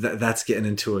 correctly. that's getting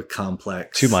into a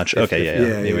complex. Too much. Okay,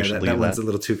 yeah. Maybe we should leave that one's a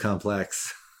little too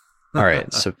complex. All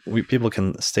right, so people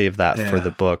can save that for Yeah.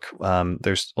 the book.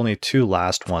 There's only two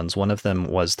last ones. One of them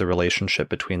was the relationship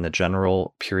between the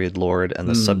general period lord and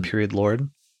the sub-period lord.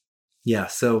 Yeah,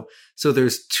 so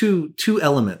there's two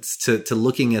elements to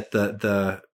looking at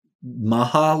the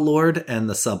Maha Lord and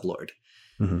the Sub Lord.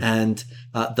 Mm-hmm. And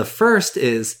the first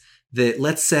is that,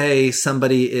 let's say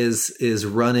somebody is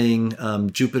running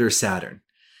Jupiter Saturn.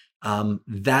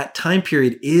 That time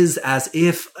period is as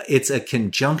if it's a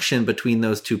conjunction between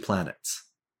those two planets.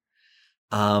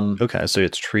 Okay, so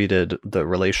it's treated, the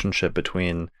relationship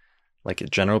between like a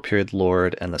general period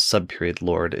lord and the sub-period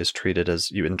lord is treated as,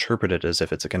 you interpret it as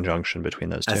if it's a conjunction between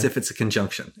those two. As if it's a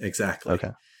conjunction, exactly. Okay.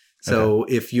 So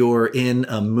if you're in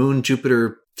a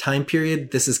Moon-Jupiter time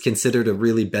period, this is considered a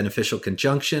really beneficial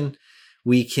conjunction.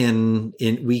 We can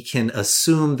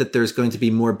assume that there's going to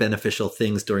be more beneficial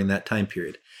things during that time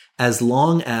period, as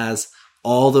long as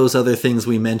all those other things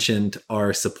we mentioned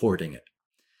are supporting it.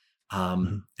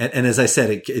 And as I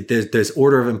said, there's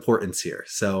order of importance here.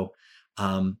 So,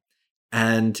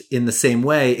 and in the same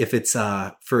way, if it's,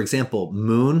 for example,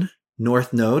 Moon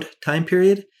North Node time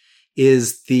period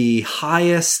is the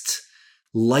highest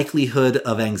likelihood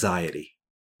of anxiety.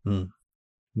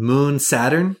 Moon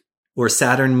Saturn or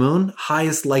Saturn Moon,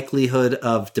 highest likelihood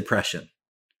of depression.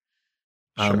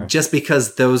 Sure. Just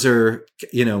because those are,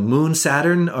 Moon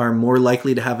Saturn are more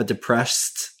likely to have a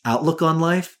depressed outlook on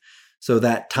life. So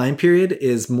that time period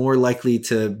is more likely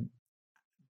to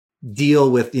deal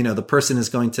with, the person is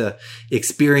going to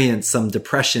experience some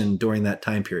depression during that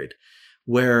time period.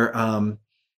 Where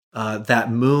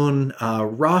that Moon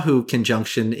Rahu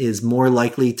conjunction is more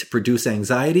likely to produce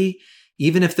anxiety.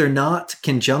 Even if they're not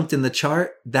conjunct in the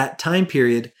chart, that time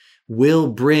period will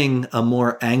bring a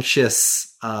more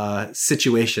anxious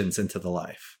situations into the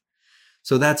life.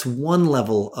 So that's one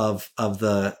level of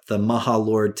the Maha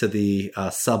Lord to the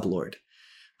Sub Lord.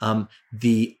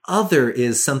 The other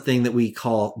is something that we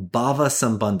call Bhava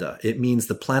Sambandha. It means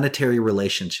the planetary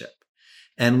relationship.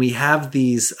 And we have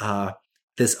these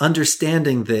this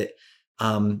understanding that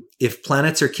if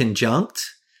planets are conjunct,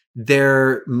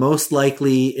 they're most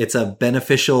likely, it's a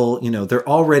beneficial, they're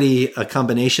already a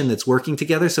combination that's working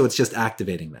together. So it's just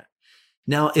activating that.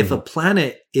 Now, if a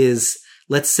planet is,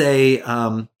 let's say,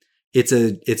 it's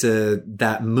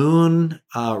that Moon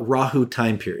Rahu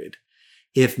time period.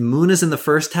 If Moon is in the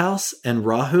first house and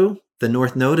Rahu, the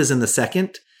North Node, is in the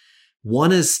second,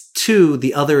 one is 2,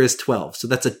 the other is 12. So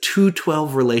that's a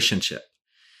 2-12 relationship.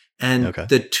 And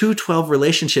the 2-12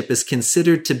 relationship is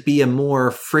considered to be a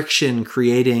more friction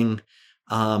creating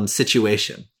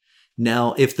situation.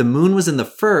 Now, if the Moon was in the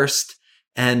first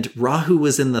and Rahu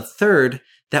was in the third,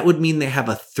 that would mean they have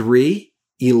a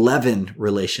 3-11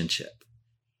 relationship.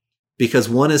 Because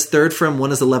one is third from,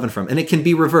 one is 11 from, and it can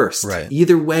be reversed. Right.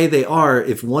 Either way they are,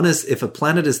 if a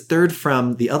planet is third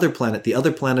from the other planet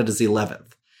is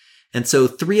 11th. And so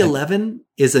 3-11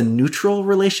 is a neutral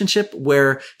relationship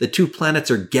where the two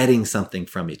planets are getting something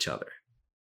from each other.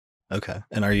 Okay.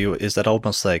 And is that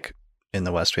almost like in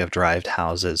the West we have derived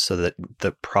houses, so that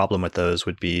the problem with those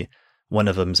would be one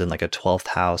of them's in like a 12th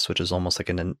house, which is almost like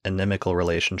an inimical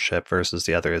relationship, versus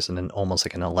the other is in almost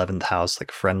like an 11th house,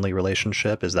 like friendly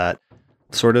relationship. Is that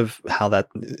sort of how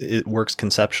it works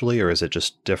conceptually, or is it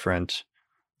just different?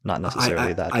 Not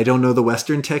necessarily that. I don't know the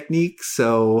Western technique,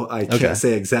 so I can't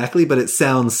say exactly, but it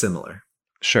sounds similar.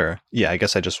 Sure. Yeah, I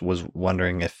guess I just was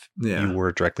wondering if you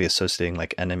were directly associating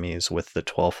like enemies with the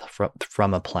 12th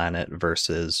from a planet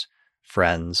versus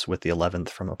friends with the 11th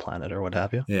from a planet or what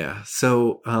have you. Yeah.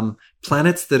 So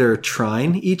planets that are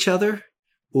trine each other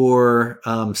or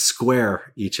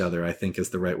square each other, I think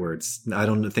is the right words. I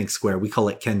don't think square. We call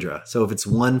it Kendra. So if it's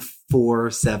 1,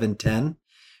 4, 7, 10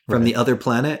 from the other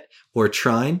planet or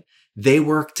trine, they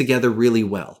work together really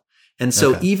well. And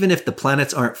so even if the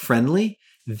planets aren't friendly,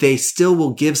 they still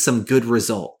will give some good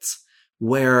results.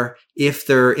 Where if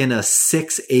they're in a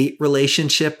 6-8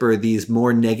 relationship or these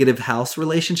more negative house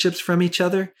relationships from each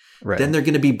other, then they're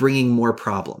going to be bringing more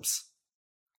problems.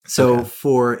 So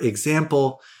for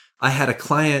example, I had a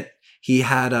client, he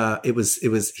had a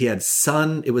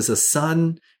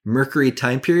Sun Mercury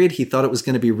time period. He thought it was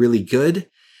going to be really good.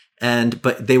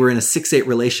 But they were in a 6-8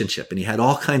 relationship and he had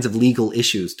all kinds of legal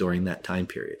issues during that time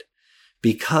period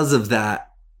because of that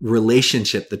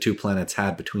relationship the two planets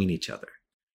had between each other.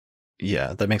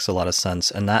 Yeah, that makes a lot of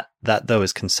sense. And that though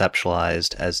is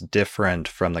conceptualized as different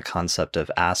from the concept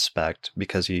of aspect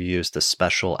because you use the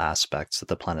special aspects that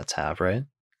the planets have, right?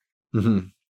 Mm-hmm.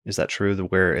 Is that true?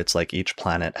 Where it's like each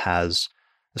planet has,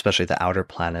 especially the outer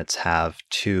planets, have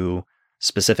 2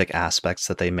 specific aspects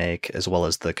that they make, as well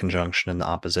as the conjunction and the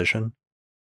opposition?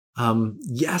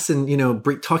 Yes. And,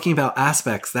 talking about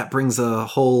aspects, that brings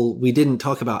we didn't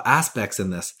talk about aspects in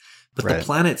this, but Right. the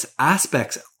planet's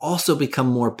aspects also become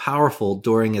more powerful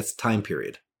during its time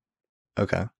period.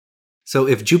 Okay. So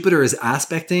if Jupiter is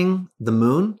aspecting the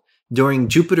moon during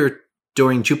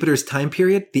Jupiter's time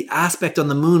period, the aspect on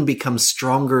the moon becomes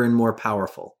stronger and more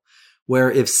powerful.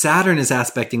 Where if Saturn is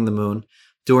aspecting the moon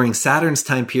during Saturn's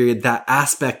time period, that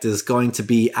aspect is going to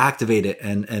be activated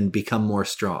and become more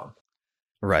strong.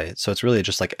 Right. So it's really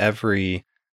just like every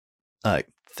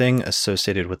thing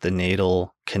associated with the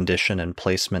natal condition and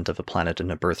placement of a planet in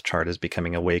a birth chart is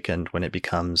becoming awakened when it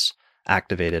becomes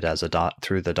activated as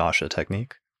through the dasha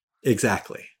technique.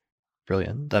 Exactly.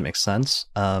 Brilliant. That makes sense.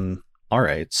 All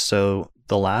right. So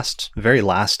the very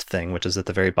last thing, which is at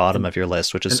the very bottom of your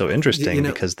list, which is so interesting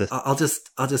because I'll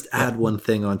just add one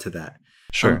thing onto that.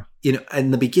 Sure. In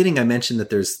the beginning, I mentioned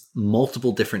that there's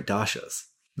multiple different dashas.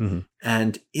 Mm-hmm.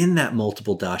 And in that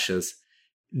multiple dashas,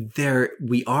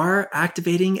 we are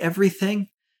activating everything,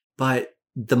 but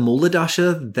the Mula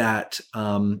dasha that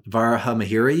Varaha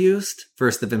Mihira used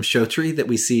versus the Vimshottari that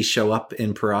we see show up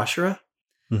in Parashara,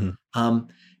 in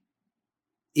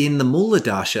the Mula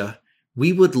dasha,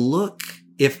 we would look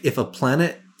if a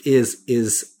planet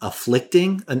is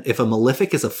afflicting, and if a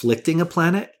malefic is afflicting a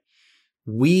planet,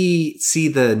 we see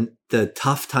the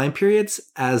tough time periods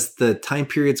as the time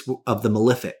periods of the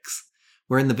malefics.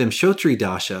 Where in the Vimshottari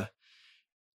dasha,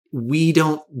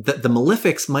 the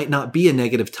malefics might not be a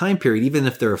negative time period, even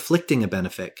if they're afflicting a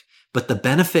benefic, but the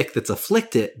benefic that's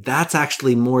afflicted, that's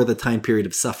actually more the time period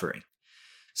of suffering.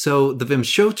 So the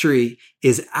Vimshottari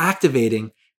is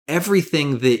activating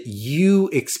everything that you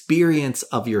experience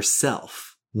of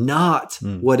yourself, not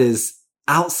what is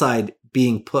outside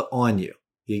being put on you.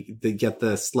 You get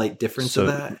the slight difference of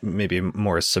that? Maybe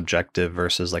more subjective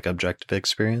versus like objective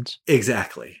experience?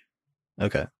 Exactly.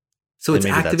 Okay. So it's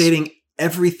activating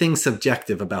everything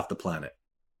subjective about the planet.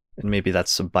 And maybe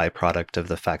that's a byproduct of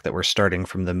the fact that we're starting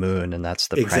from the moon, and that's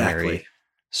the primary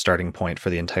starting point for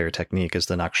the entire technique is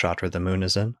the nakshatra the moon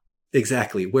is in.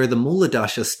 Exactly. Where the Mula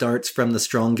dasha starts from the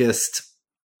strongest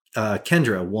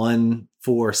kendra, 1,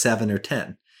 4, 7, or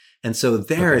 10. And so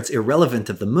it's irrelevant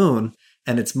of the moon,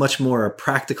 and it's much more a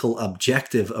practical,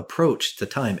 objective approach to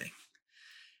timing.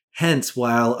 Hence,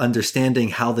 while understanding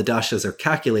how the dashas are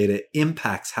calculated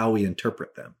impacts how we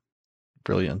interpret them.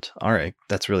 Brilliant. All right.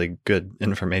 That's really good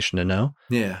information to know.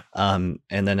 Yeah. And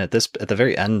then at the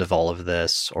very end of all of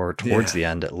this, or towards the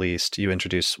end at least, you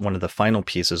introduce one of the final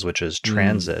pieces, which is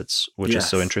transits, which is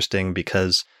so interesting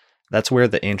because that's where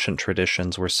the ancient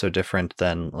traditions were so different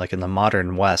than, like in the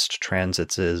modern West,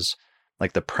 transits is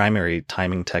like the primary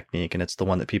timing technique, and it's the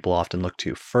one that people often look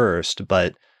to first.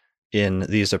 But in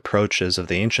these approaches of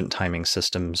the ancient timing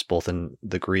systems, both in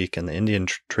the Greek and the Indian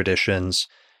traditions,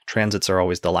 transits are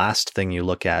always the last thing you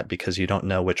look at because you don't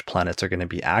know which planets are going to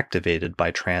be activated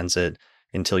by transit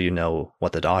until you know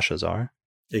what the dashas are.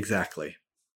 Exactly.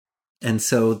 And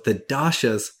so the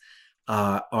dashas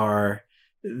are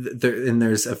there, and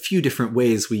there's a few different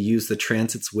ways we use the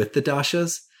transits with the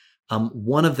dashas.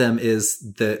 One of them is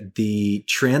the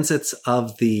transits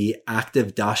of the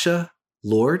active dasha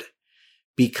lord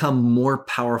become more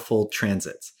powerful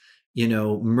transits.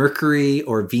 Mercury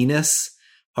or Venus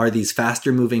are these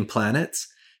faster moving planets,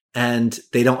 and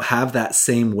they don't have that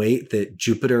same weight that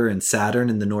Jupiter and Saturn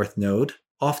in the North Node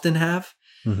often have.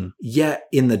 Mm-hmm. Yet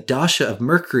in the dasha of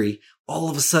Mercury, all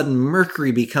of a sudden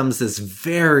Mercury becomes this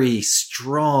very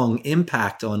strong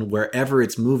impact on wherever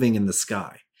it's moving in the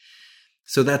sky.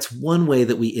 So that's one way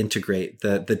that we integrate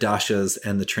the dashas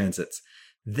and the transits.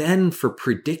 Then for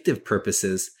predictive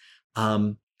purposes,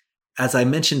 as I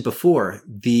mentioned before,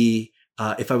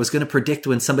 if I was going to predict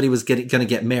when somebody was going to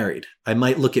get married, I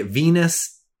might look at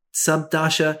Venus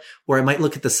subdasha, or I might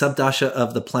look at the subdasha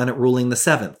of the planet ruling the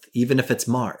 7th, even if it's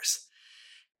Mars.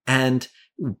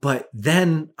 But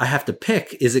then I have to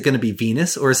pick, is it going to be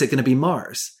Venus or is it going to be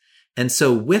Mars? And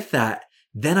so with that,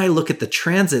 then I look at the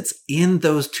transits in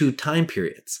those two time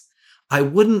periods. I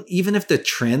wouldn't, even if the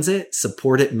transit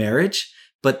supported marriage,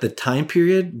 but the time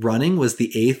period running was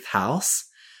the 8th house,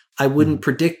 I wouldn't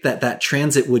predict that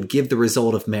transit would give the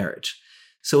result of marriage.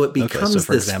 So it becomes so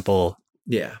for example,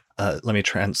 yeah. Let me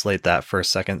translate that for a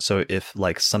second. So if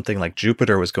like something like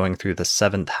Jupiter was going through the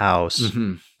 7th house,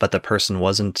 but the person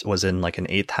was in like an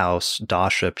 8th house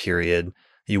dasha period,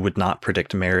 you would not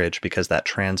predict marriage because that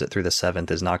transit through the 7th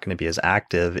is not going to be as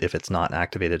active if it's not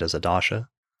activated as a dasha.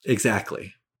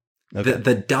 Exactly. Okay.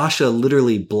 The dasha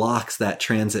literally blocks that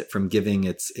transit from giving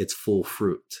its full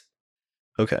fruit.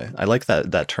 Okay. I like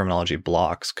that terminology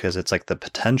blocks, because it's like the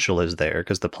potential is there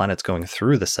because the planet's going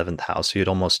through the seventh house. So you'd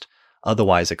almost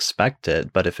otherwise expect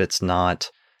it. But if it's not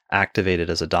activated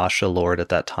as a Dasha Lord at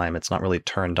that time, it's not really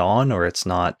turned on, or it's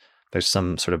not, there's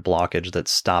some sort of blockage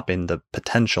that's stopping the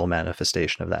potential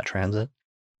manifestation of that transit.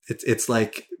 It's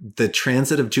like the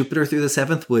transit of Jupiter through the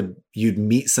seventh you'd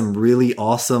meet some really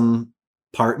awesome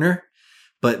partner.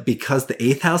 But because the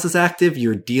eighth house is active,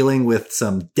 you're dealing with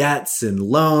some debts and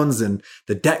loans, and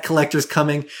the debt collector's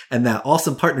coming. And that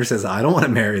awesome partner says, I don't want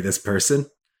to marry this person.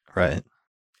 Right.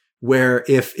 Where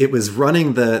if it was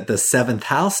running the seventh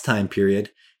house time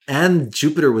period and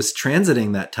Jupiter was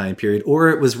transiting that time period, or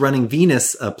it was running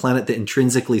Venus, a planet that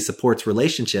intrinsically supports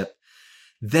relationship,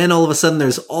 then all of a sudden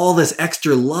there's all this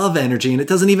extra love energy, and it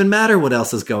doesn't even matter what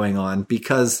else is going on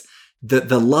because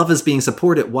the love is being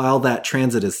supported while that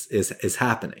transit is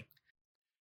happening.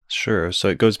 Sure. So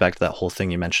it goes back to that whole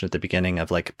thing you mentioned at the beginning of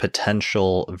like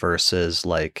potential versus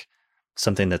like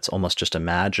something that's almost just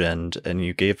imagined. And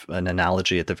you gave an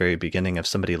analogy at the very beginning of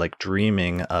somebody like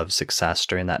dreaming of success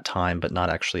during that time, but not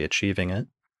actually achieving it.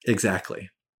 Exactly.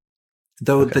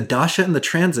 Though the dasha and the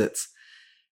transits,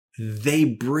 they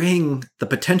bring the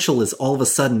potential is all of a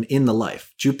sudden in the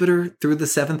life. Jupiter through the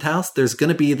seventh house, there's going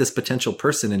to be this potential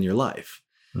person in your life.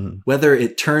 Whether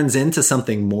it turns into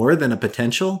something more than a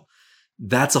potential,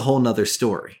 that's a whole nother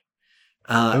story.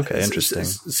 Okay, interesting.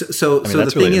 So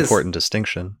that's the really thing an is, important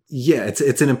distinction. Yeah,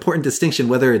 it's an important distinction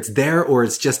whether it's there or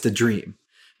it's just a dream,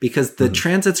 because the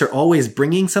transits are always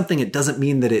bringing something. It doesn't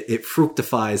mean that it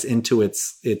fructifies into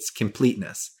its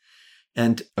completeness.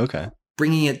 And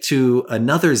bringing it to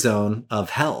another zone of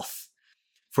health.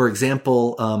 For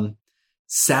example,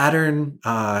 Saturn.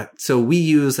 So we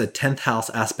use a 10th house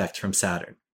aspect from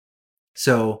Saturn.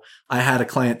 So I had a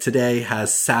client today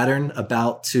has Saturn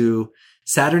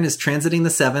is transiting the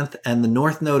seventh, and the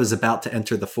north node is about to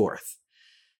enter the fourth.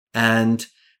 And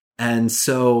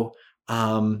so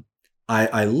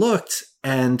I looked,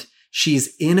 and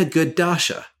she's in a good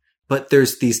dasha, but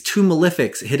there's these two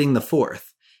malefics hitting the fourth.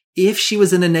 If she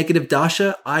was in a negative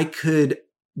dasha, I could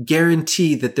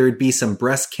guarantee that there would be some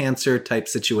breast cancer type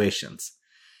situations.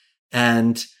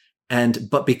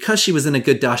 But because she was in a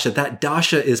good dasha, that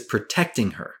dasha is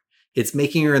protecting her. It's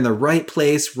making her in the right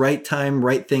place, right time,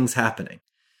 right things happening.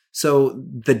 So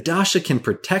the dasha can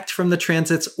protect from the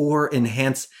transits or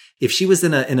enhance. If she was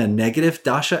in a negative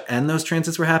dasha and those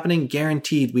transits were happening,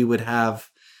 guaranteed we would have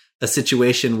a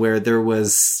situation where there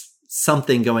was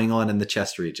something going on in the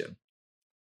chest region.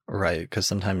 Right, because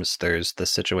sometimes there's the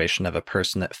situation of a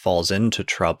person that falls into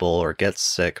trouble or gets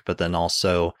sick, but then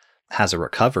also has a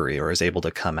recovery or is able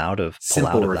to come out of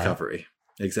simple recovery.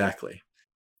 Exactly.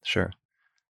 Sure.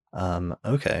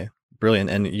 Okay. Brilliant.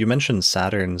 And you mentioned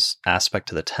Saturn's aspect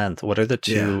to the 10th. What are the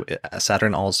two? Yeah.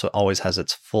 Saturn also always has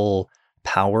its full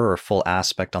power or full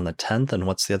aspect on the 10th. And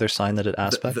what's the other sign that it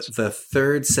aspects? The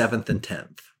 3rd, 7th, and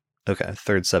 10th. Okay.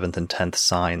 3rd, 7th, and 10th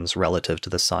signs relative to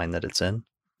the sign that it's in.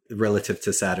 Relative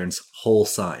to Saturn's whole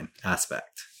sign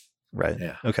aspect. Right.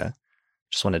 Yeah. Okay.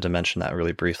 Just wanted to mention that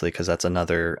really briefly because that's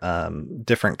another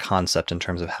different concept in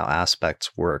terms of how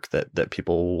aspects work that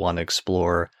people want to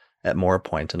explore at more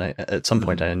point. And at some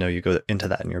point, I know you go into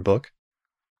that in your book.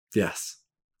 Yes.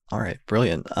 All right.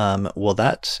 Brilliant. Well,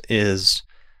 that is,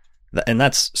 and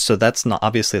that's not,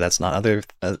 obviously that's not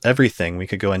everything. We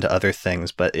could go into other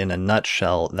things, but in a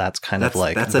nutshell, that's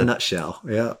a nutshell.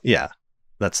 Yeah. Yeah.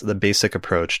 That's the basic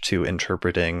approach to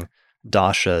interpreting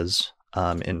dashas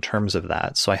in terms of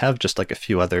that. So I have just like a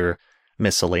few other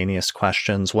miscellaneous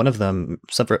questions. One of them,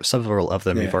 several of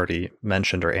them you've already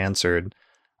mentioned or answered.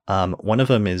 One of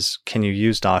them is, can you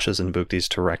use dashas and bhuktis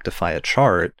to rectify a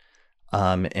chart?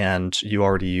 And you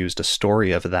already used a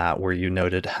story of that where you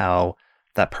noted how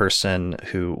that person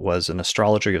who was an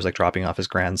astrologer, he was like dropping off his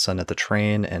grandson at the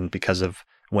train. And because of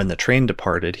when the train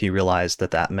departed, he realized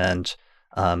that meant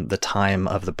the time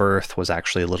of the birth was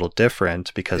actually a little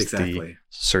different because the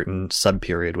certain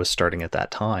sub-period was starting at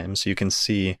that time. So you can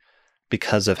see,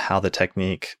 because of how the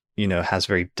technique, has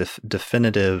very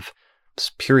definitive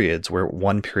periods where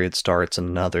one period starts and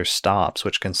another stops,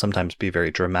 which can sometimes be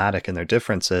very dramatic in their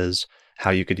differences, how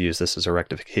you could use this as a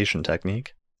rectification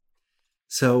technique.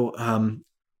 So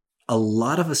a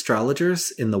lot of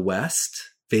astrologers in the West,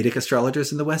 Vedic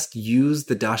astrologers in the West, use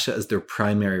the dasha as their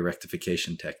primary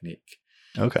rectification technique.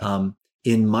 Okay.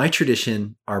 In my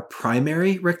tradition, our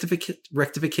primary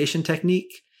rectification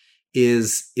technique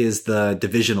is the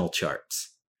divisional charts.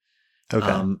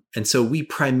 Okay. And so we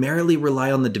primarily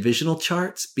rely on the divisional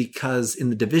charts because in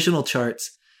the divisional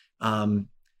charts,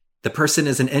 the person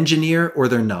is an engineer or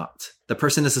they're not. The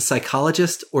person is a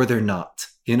psychologist or they're not.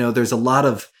 There's a lot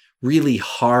of really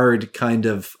hard kind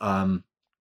of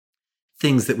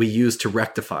things that we use to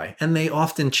rectify. And they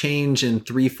often change in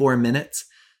 3-4 minutes.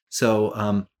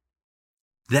 So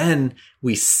then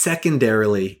we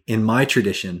secondarily, in my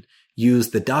tradition, use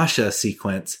the dasha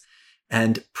sequence,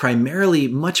 and primarily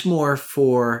much more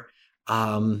for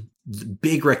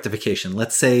big rectification.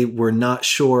 Let's say we're not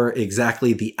sure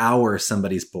exactly the hour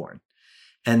somebody's born.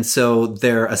 And so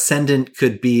their ascendant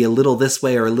could be a little this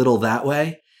way or a little that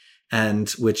way. And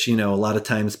which, a lot of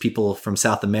times people from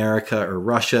South America or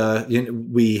Russia,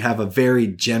 we have a very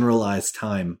generalized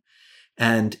time.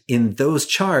 And in those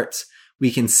charts,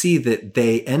 we can see that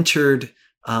they entered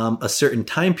a certain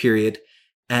time period.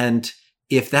 And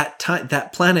if that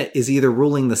planet is either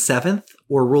ruling the 7th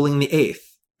or ruling the 8th.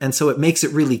 And so it makes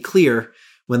it really clear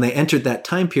when they entered that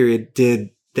time period, did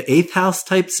the 8th house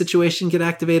type situation get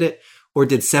activated, or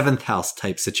did 7th house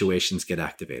type situations get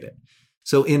activated?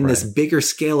 So in this bigger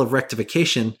scale of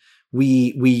rectification,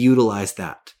 we utilize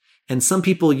that. And some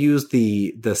people use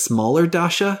the smaller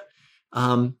dasha.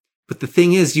 But the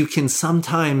thing is, you can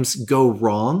sometimes go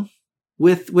wrong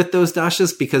with those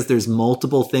dashas because there's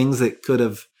multiple things that could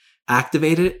have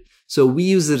activated it. So we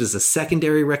use it as a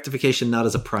secondary rectification, not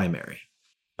as a primary.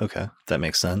 Okay, that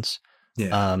makes sense.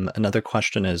 Yeah. Another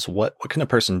question is, what can a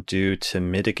person do to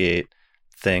mitigate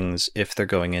things if they're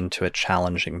going into a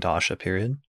challenging dasha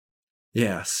period?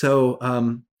 Yeah. So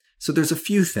there's a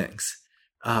few things.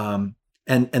 And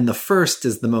the first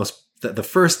is the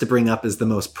first to bring up is the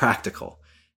most practical.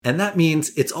 And that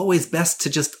means it's always best to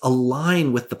just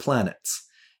align with the planets.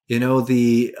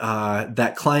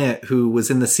 That client who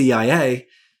was in the CIA,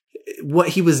 what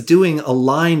he was doing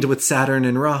aligned with Saturn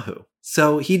and Rahu.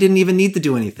 So he didn't even need to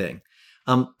do anything.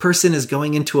 Person is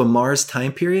going into a Mars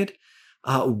time period.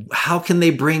 How can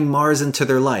they bring Mars into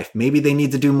their life? Maybe they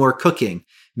need to do more cooking.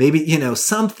 Maybe,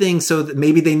 something so that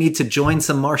maybe they need to join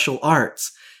some martial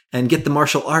arts and get the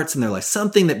martial arts in their life.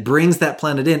 Something that brings that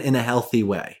planet in a healthy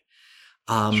way.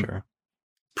 Sure.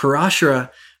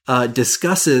 Parashara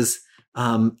discusses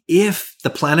if the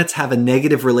planets have a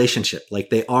negative relationship, like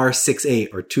they are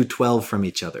 6-8 or 2-12 from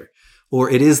each other, or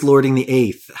it is lording the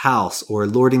 8th house or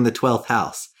lording the 12th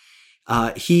house.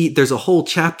 There's a whole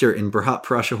chapter in Brihat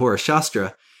Parashahora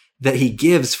Shastra that he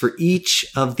gives for each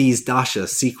of these dasha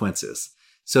sequences.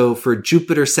 So for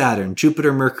Jupiter, Saturn,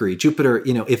 Jupiter, Mercury, Jupiter,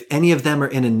 if any of them are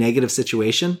in a negative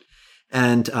situation,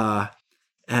 and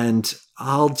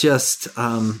I'll just,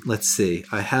 let's see,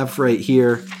 I have right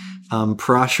here,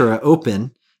 Parashara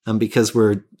open, because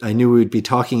I knew we would be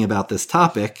talking about this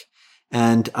topic.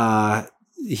 And,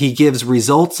 he gives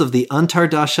results of the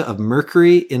Antardasha of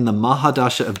Mercury in the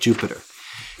Mahadasha of Jupiter.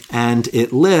 And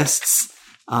it lists,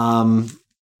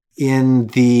 in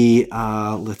the,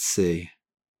 let's see,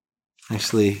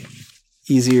 actually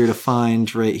easier to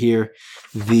find right here,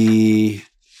 the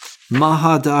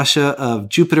Mahadasha of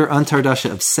Jupiter, Antardasha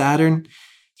of Saturn.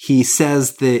 He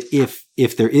says that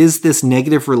if there is this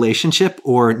negative relationship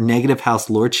or negative house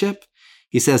lordship,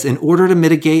 he says, in order to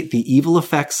mitigate the evil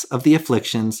effects of the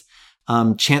afflictions,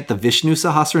 chant the Vishnu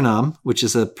Sahasranam, which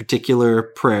is a particular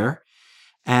prayer,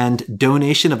 and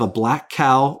donation of a black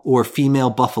cow or female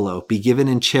buffalo be given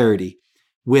in charity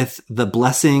with the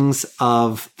blessings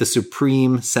of the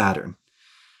Supreme Saturn.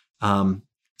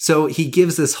 So he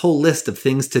gives this whole list of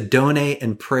things to donate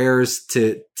and prayers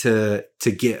to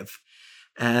give.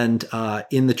 And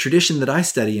in the tradition that I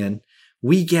study in,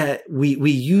 we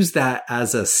use that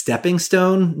as a stepping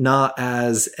stone, not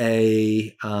as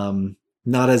a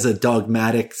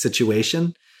dogmatic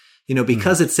situation.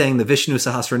 Because it's saying the Vishnu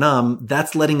Sahasranam,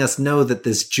 that's letting us know that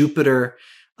this Jupiter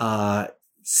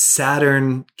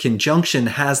Saturn conjunction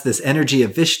has this energy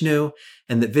of Vishnu,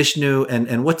 and that Vishnu,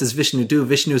 and what does Vishnu do?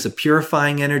 Vishnu is a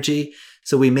purifying energy.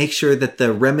 So we make sure that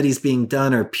the remedies being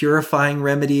done are purifying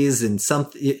remedies, and so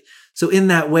in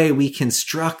that way we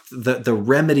construct the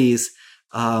remedies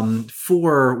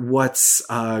for what's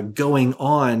going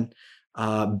on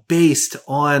based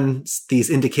on these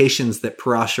indications that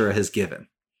Parashara has given.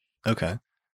 Okay.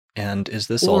 And is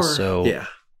this also... Yeah.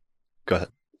 Go ahead.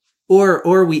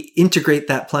 Or we integrate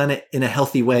that planet in a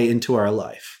healthy way into our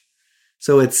life.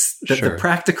 So it's the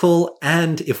practical,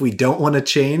 and if we don't want to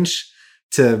change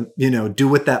to, do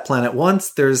what that planet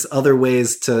wants, there's other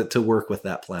ways to work with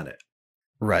that planet.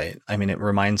 Right. I mean, it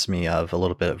reminds me of a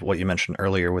little bit of what you mentioned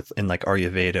earlier in like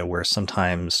Ayurveda, where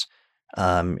sometimes,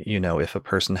 if a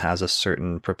person has a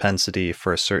certain propensity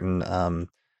for a certain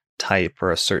type or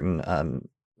a certain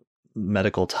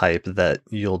medical type, that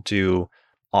you'll do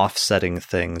offsetting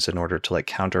things in order to like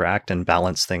counteract and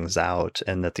balance things out.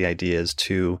 And that the idea is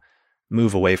to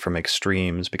move away from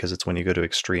extremes, because it's when you go to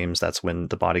extremes, that's when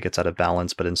the body gets out of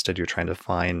balance, but instead you're trying to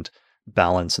find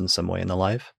balance in some way in the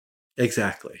life.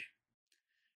 Exactly.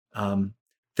 Then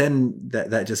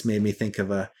that just made me think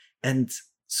of and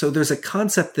so there's a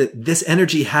concept that this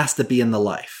energy has to be in the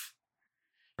life.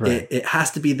 Right. It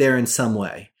has to be there in some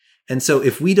way. And so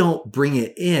if we don't bring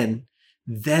it in,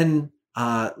 then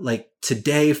like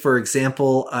today, for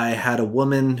example, I had a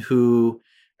woman who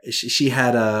she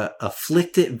had a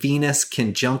afflicted Venus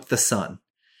conjunct the sun.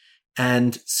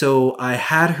 And so I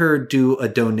had her do a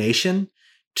donation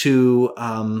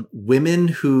to women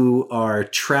who are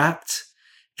trapped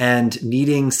and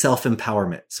needing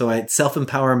self-empowerment. So I had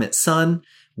self-empowerment sun,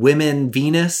 women,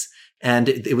 Venus, and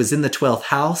it was in the 12th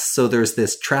house. So there's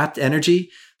this trapped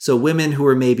energy. So women who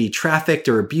are maybe trafficked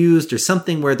or abused or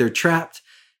something where they're trapped,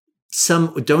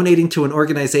 some donating to an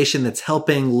organization that's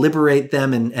helping liberate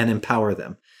them and empower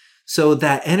them. So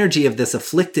that energy of this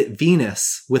afflicted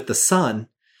Venus with the sun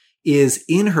is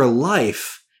in her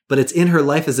life, but it's in her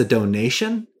life as a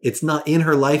donation. It's not in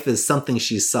her life as something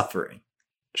she's suffering.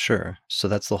 Sure. So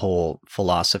that's the whole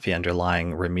philosophy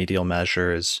underlying remedial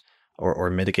measures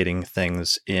or mitigating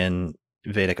things in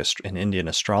in Indian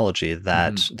astrology,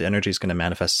 that the energy is going to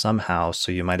manifest somehow.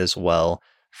 So you might as well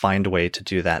find a way to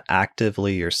do that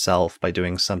actively yourself by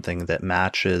doing something that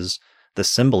matches the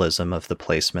symbolism of the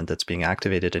placement that's being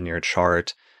activated in your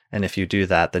chart. And if you do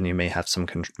that, then you may have some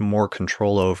more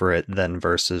control over it than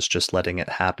versus just letting it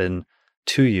happen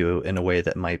to you in a way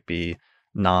that might be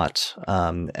not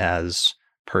as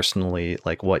personally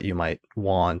like what you might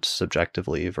want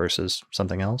subjectively versus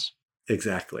something else.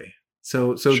 Exactly.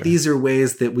 So Sure. These are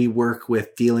ways that we work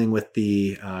with dealing with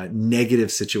the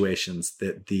negative situations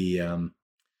that the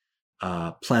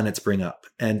planets bring up.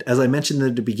 And as I mentioned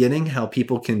at the beginning, how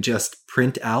people can just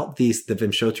print out the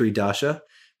Vimshottari Dasha,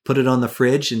 put it on the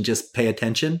fridge and just pay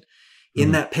attention.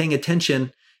 In that paying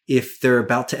attention, if they're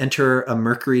about to enter a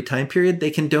Mercury time period,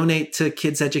 they can donate to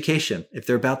kids' education. If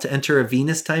they're about to enter a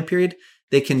Venus time period,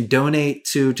 they can donate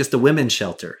to just a women's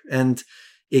shelter. And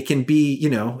it can be,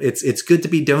 it's good to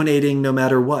be donating no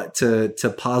matter what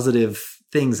to positive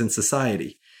things in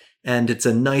society. And it's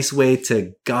a nice way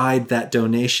to guide that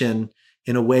donation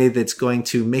in a way that's going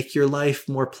to make your life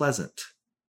more pleasant.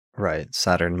 Right.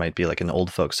 Saturn might be like an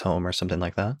old folks' home or something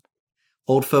like that.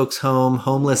 Old folks' home,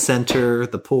 homeless center,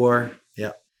 the poor.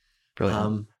 Yeah.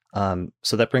 Brilliant.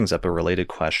 So that brings up a related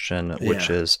question, which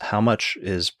is how much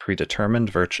is predetermined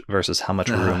versus how much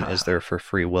room is there for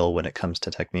free will when it comes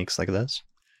to techniques like this?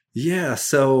 Yeah.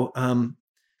 So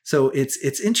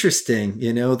it's interesting.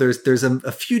 There's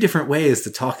a few different ways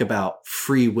to talk about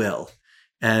free will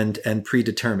and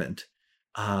predetermined.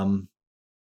 The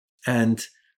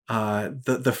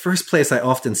first place I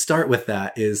often start with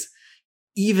that is,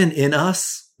 even in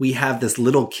us, we have this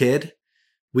little kid.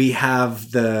 We have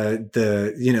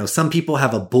some people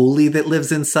have a bully that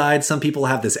lives inside. Some people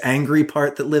have this angry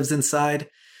part that lives inside.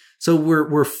 So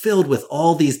we're filled with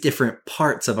all these different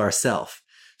parts of ourself.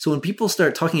 So when people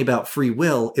start talking about free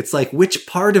will, it's like, which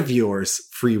part of yours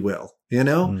free will?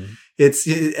 It's,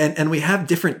 and we have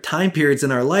different time periods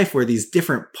in our life where these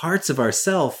different parts of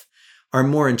ourself are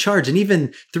more in charge. And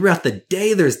even throughout the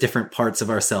day, there's different parts of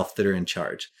ourself that are in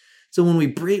charge. So when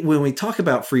we talk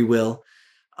about free will,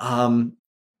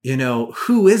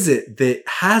 who is it that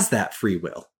has that free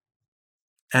will?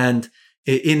 And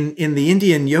in the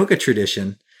Indian yoga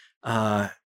tradition,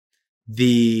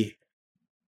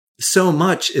 so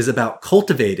much is about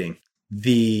cultivating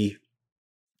the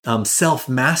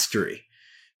self-mastery,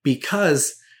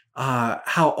 because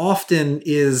how often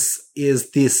is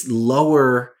this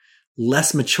lower,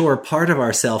 less mature part of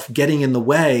ourself getting in the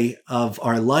way of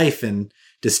our life and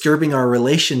disturbing our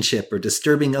relationship or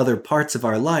disturbing other parts of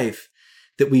our life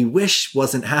that we wish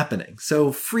wasn't happening.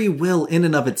 So free will in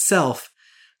and of itself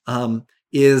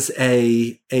is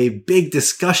a big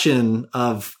discussion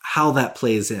of how that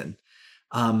plays in.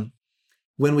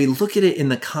 When we look at it in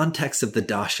the context of the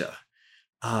dasha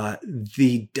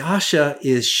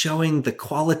is showing the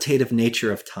qualitative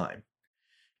nature of time.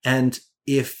 And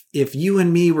if you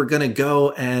and me were going to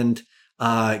go and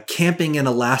camping in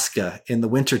Alaska in the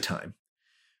wintertime,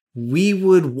 we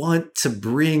would want to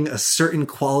bring a certain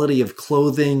quality of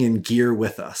clothing and gear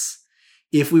with us.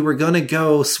 If we were going to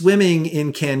go swimming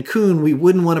in Cancun, we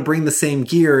wouldn't want to bring the same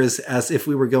gear as if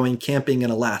we were going camping in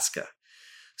Alaska.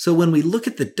 So when we look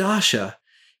at the dasha,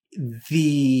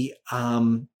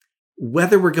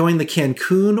 whether we're going to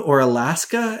Cancun or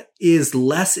Alaska is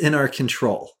less in our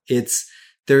control.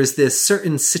 There's this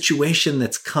certain situation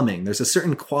that's coming. There's a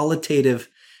certain qualitative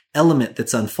element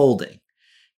that's unfolding.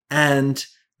 And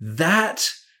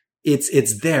that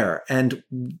it's there. And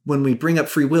when we bring up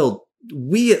free will,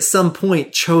 we at some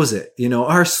point chose it.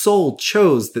 Our soul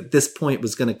chose that this point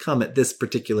was going to come at this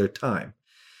particular time.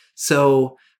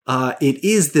 So it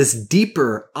is this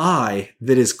deeper I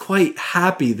that is quite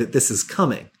happy that this is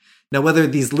coming. Now, whether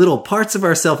these little parts of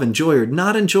ourselves enjoy or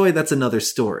not enjoy, that's another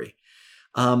story.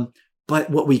 But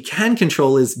what we can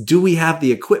control is, do we have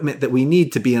the equipment that we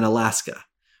need to be in Alaska?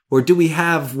 Or do we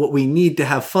have what we need to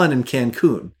have fun in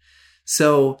Cancun?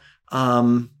 So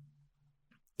in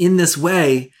this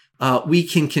way, we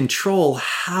can control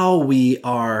how we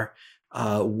are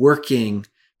working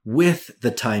with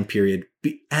the time period.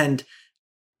 And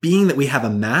being that we have a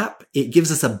map, it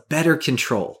gives us a better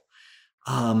control.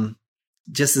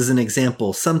 Just as an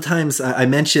example, sometimes I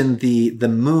mentioned the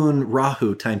moon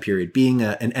Rahu time period being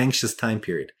an anxious time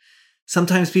period.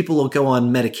 Sometimes people will go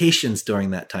on medications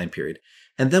during that time period.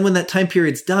 And then when that time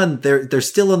period's done, they're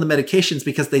still on the medications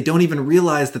because they don't even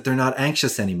realize that they're not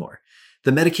anxious anymore.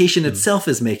 The medication itself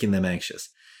is making them anxious.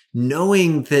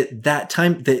 Knowing that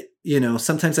time that,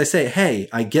 sometimes I say, hey,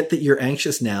 I get that you're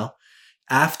anxious now.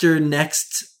 After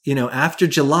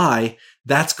July,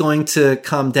 that's going to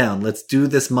calm down. Let's do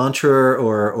this mantra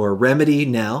or remedy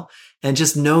now, and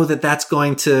just know that that's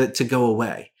going to go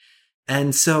away.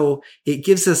 And so it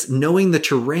gives us, knowing the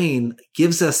terrain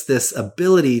gives us this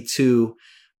ability to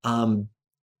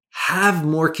have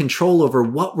more control over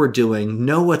what we're doing,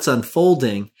 know what's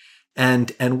unfolding,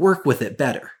 and work with it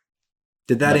better.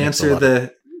 Did that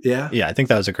answer yeah? Yeah, I think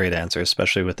that was a great answer,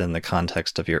 especially within the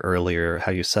context of your earlier,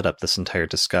 how you set up this entire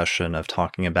discussion of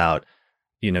talking about,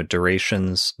 different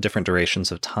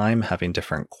durations of time having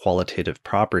different qualitative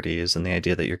properties, and the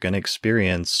idea that you're going to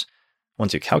experience,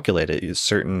 once you calculate it,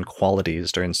 certain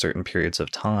qualities during certain periods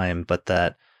of time, but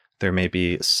that there may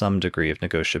be some degree of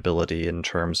negotiability in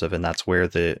terms of, and that's where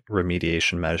the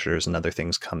remediation measures and other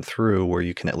things come through, where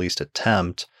you can at least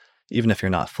attempt, even if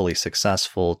you're not fully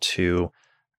successful, to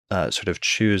sort of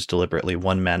choose deliberately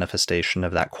one manifestation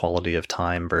of that quality of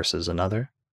time versus another.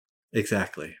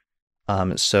 Exactly.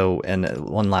 So, and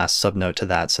one last subnote to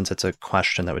that, since it's a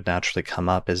question that would naturally come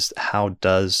up, is how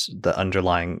does the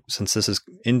underlying, since this is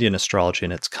Indian astrology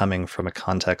and it's coming from the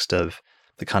context of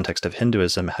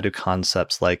Hinduism, how do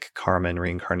concepts like karma and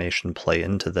reincarnation play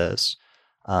into this?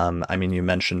 You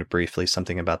mentioned briefly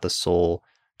something about the soul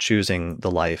choosing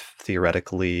the life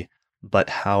theoretically, but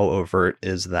how overt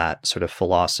is that sort of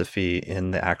philosophy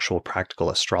in the actual practical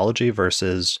astrology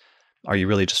versus are you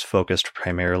really just focused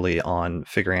primarily on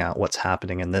figuring out what's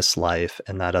happening in this life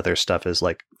and that other stuff is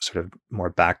like sort of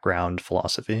more background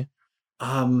philosophy?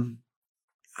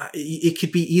 It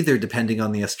could be either depending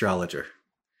on the astrologer.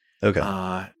 Okay.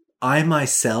 I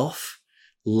myself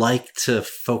like to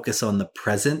focus on the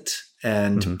present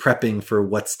and prepping for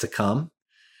what's to come.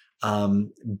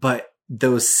 But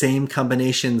those same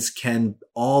combinations can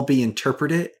all be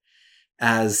interpreted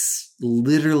as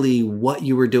literally what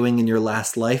you were doing in your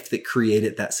last life that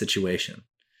created that situation.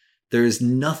 There's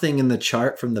nothing in the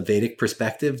chart from the Vedic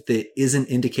perspective that isn't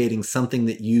indicating something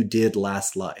that you did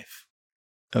last life.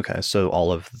 Okay, so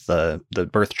all of the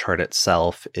birth chart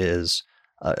itself is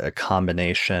a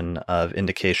combination of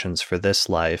indications for this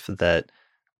life that,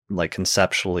 like,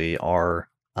 conceptually are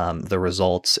the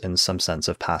results in some sense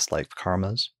of past life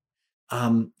karmas.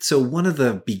 So one of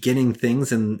the beginning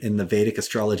things in the Vedic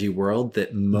astrology world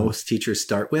that most teachers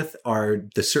start with are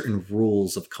the certain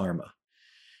rules of karma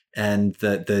and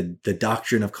the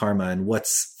doctrine of karma and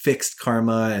what's fixed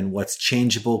karma and what's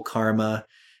changeable karma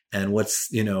and what's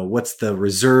the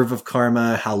reserve of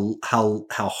karma,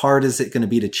 how hard is it going to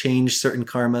be to change certain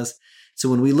karmas. So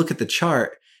when we look at the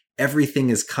chart, everything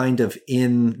is kind of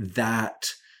in that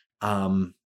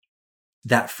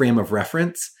frame of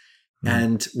reference.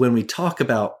 And when we talk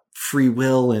about free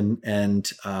will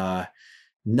and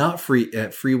not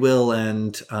free will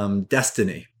and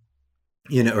destiny,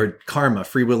 or karma,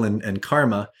 free will and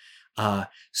karma,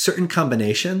 certain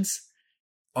combinations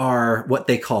are what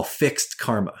they call fixed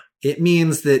karma. It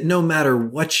means that no matter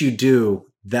what you do,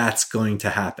 that's going to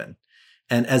happen.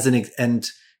 And and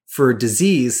for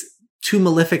disease, two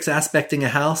malefics aspecting a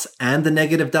house and the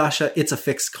negative dasha, it's a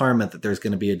fixed karma that there's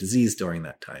going to be a disease during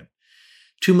that time.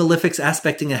 Two malefics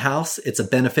aspecting a house, it's a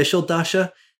beneficial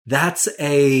dasha. That's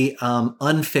a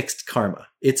unfixed karma.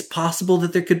 It's possible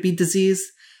that there could be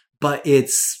disease, but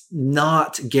it's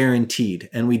not guaranteed.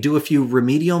 And we do a few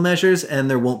remedial measures and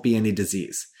there won't be any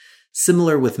disease.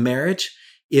 Similar with marriage.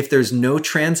 If there's no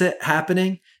transit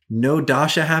happening, no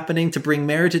dasha happening to bring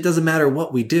marriage, it doesn't matter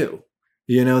what we do.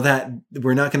 That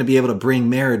we're not going to be able to bring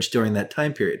marriage during that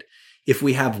time period. If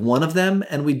we have one of them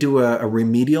and we do a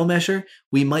remedial measure,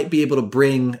 we might be able to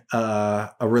bring a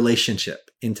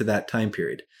relationship into that time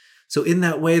period. So in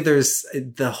that way, there's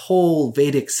the whole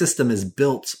Vedic system is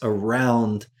built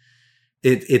around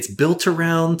it. It's built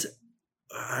around,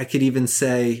 I could even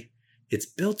say it's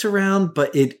built around,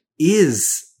 but it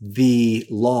is the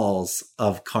laws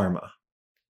of karma,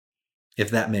 if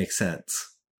that makes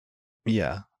sense.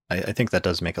 Yeah, I think that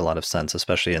does make a lot of sense,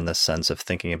 especially in this sense of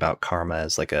thinking about karma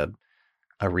as like a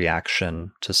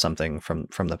reaction to something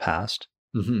from the past.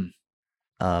 Mm-hmm.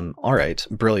 All right,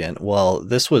 brilliant. Well,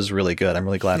 this was really good. I'm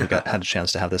really glad we had a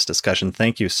chance to have this discussion.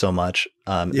 Thank you so much.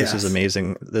 This is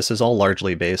amazing. This is all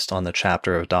largely based on the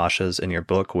chapter of dashas in your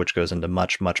book, which goes into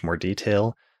much, much more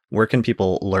detail. Where can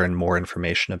people learn more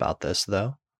information about this,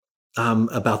 though?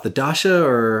 About the dasha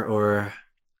or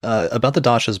about the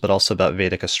dashas, but also about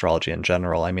Vedic astrology in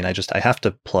general. I mean, I have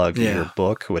to plug your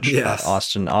book, which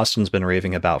Austin's been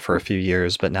raving about for a few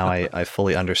years, but now I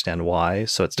fully understand why.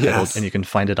 So it's titled, and you can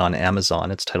find it on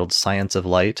Amazon. It's titled Science of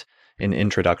Light: An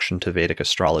Introduction to Vedic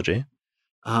Astrology.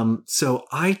 So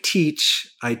I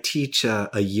teach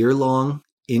a year long.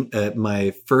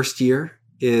 My first year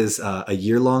is a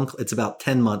year long. It's about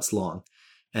 10 months long.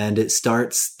 And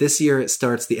this year it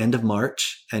starts the end of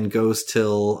March and goes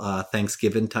till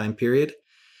Thanksgiving time period.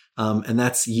 And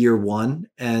that's year one.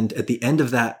 And at the end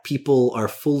of that, people are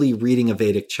fully reading a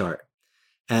Vedic chart.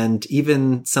 And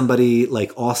even somebody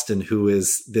like Austin, who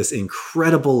is this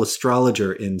incredible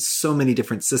astrologer in so many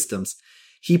different systems,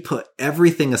 he put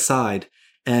everything aside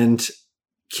and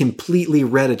completely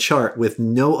read a chart with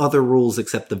no other rules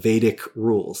except the Vedic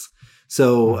rules.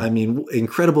 So, I mean,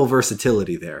 incredible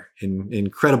versatility there,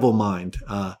 incredible mind.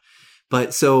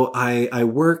 But so I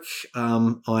work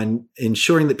on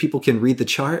ensuring that people can read the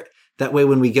chart. That way,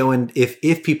 when we go in,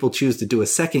 if people choose to do a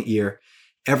second year,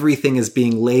 everything is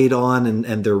being laid on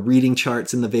and they're reading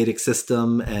charts in the Vedic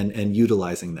system and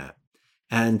utilizing that.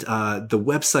 And the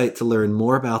website to learn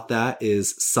more about that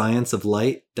is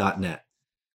scienceoflight.net.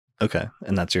 Okay.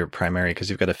 And that's your primary, because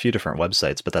you've got a few different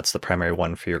websites, but that's the primary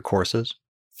one for your courses?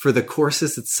 For the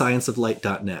courses, it's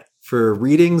scienceoflight.net. For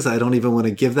readings, I don't even want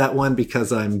to give that one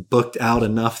because I'm booked out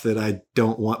enough that I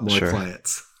don't want more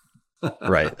clients.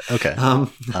 Right. Okay.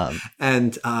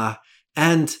 And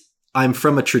I'm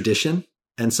from a tradition.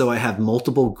 And so I have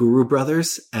multiple guru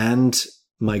brothers and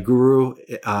my guru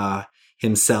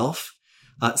himself.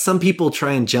 Some people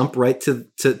try and jump right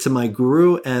to my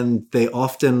guru, and they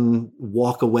often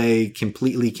walk away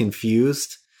completely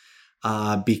confused.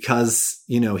 Because,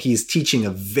 he's teaching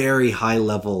a very high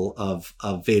level of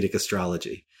Vedic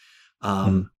astrology.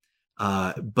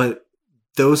 But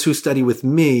those who study with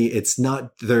me, it's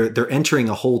not, they're entering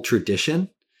a whole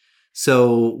tradition.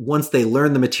 So once they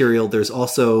learn the material, there's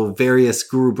also various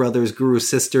guru brothers, guru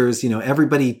sisters,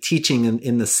 everybody teaching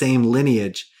in the same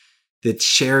lineage that's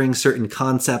sharing certain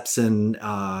concepts. And,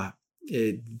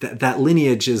 that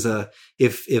lineage is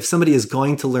if somebody is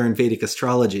going to learn Vedic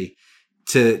astrology,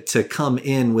 to come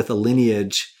in with a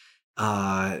lineage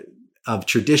of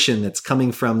tradition that's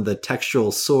coming from the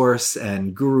textual source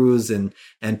and gurus and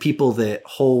people that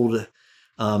hold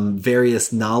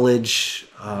various knowledge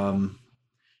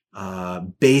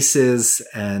bases,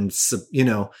 and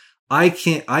I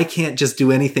can't just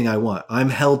do anything I want. I'm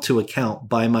held to account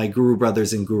by my guru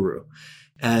brothers and guru,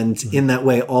 and in that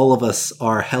way, all of us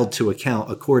are held to account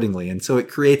accordingly. And so it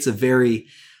creates a very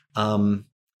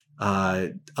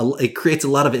it creates a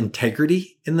lot of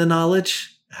integrity in the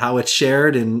knowledge, how it's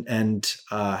shared and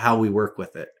how we work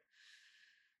with it.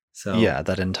 So yeah,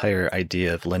 that entire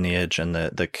idea of lineage and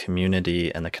the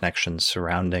community and the connections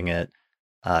surrounding it,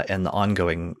 and the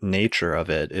ongoing nature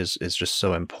of it is just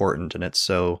so important. And it's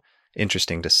so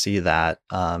interesting to see that,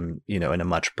 in a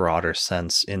much broader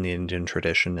sense in the Indian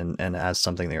tradition and as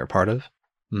something that you're a part of.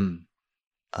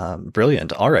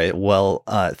 Brilliant. All right. Well,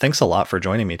 thanks a lot for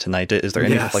joining me tonight. Is there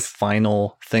any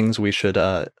final things we should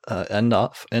end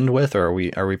with, or are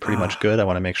we pretty much good? I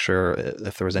want to make sure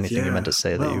if there was anything you meant to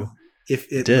say that you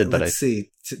did. But let's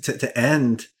see. To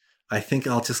end, I think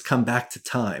I'll just come back to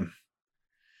time,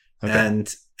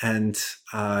 and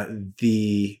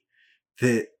the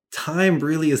time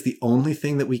really is the only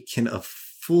thing that we can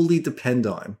fully depend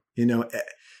on.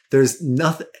 There's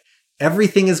nothing.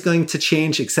 Everything is going to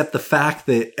change except the fact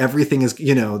that everything is,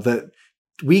 that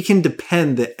we can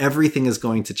depend that everything is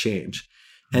going to change.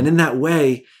 And in that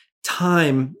way,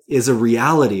 time is a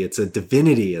reality. It's a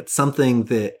divinity. It's something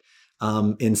that,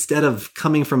 instead of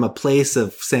coming from a place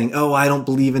of saying, oh, I don't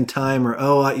believe in time, or,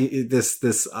 oh,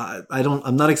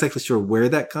 I'm not exactly sure where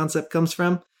that concept comes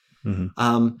from.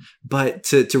 But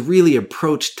to really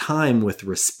approach time with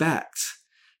respect,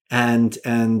 and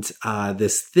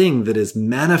this thing that is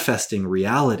manifesting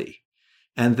reality,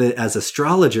 and that as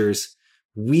astrologers,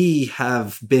 we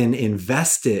have been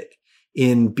invested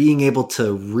in being able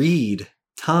to read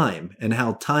time and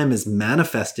how time is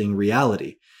manifesting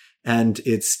reality. And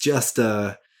it's just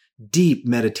a deep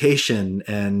meditation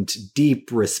and deep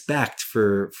respect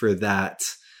for that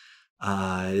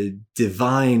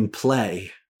divine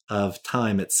play of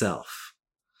time itself.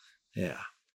 Yeah.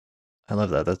 I love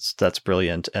that. That's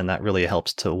brilliant. And that really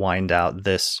helps to wind out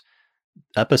this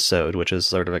episode, which is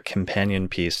sort of a companion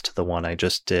piece to the one I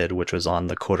just did, which was on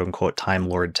the quote unquote Time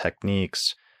Lord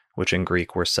techniques, which in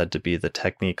Greek were said to be the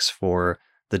techniques for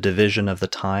the division of the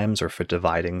times or for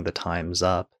dividing the times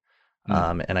up.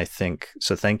 And I think,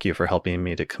 so thank you for helping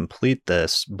me to complete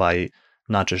this by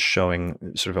not just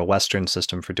showing sort of a Western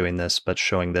system for doing this, but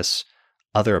showing this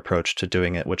other approach to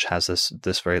doing it, which has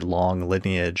this very long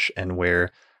lineage, and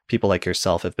where people like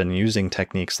yourself have been using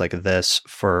techniques like this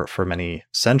for many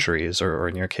centuries, or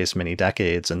in your case, many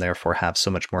decades, and therefore have so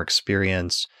much more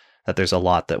experience that there's a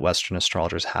lot that Western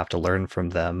astrologers have to learn from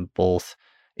them, both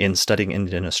in studying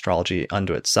Indian astrology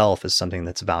unto itself as something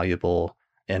that's valuable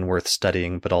and worth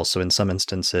studying, but also in some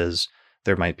instances,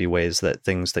 there might be ways that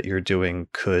things that you're doing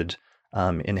could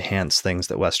enhance things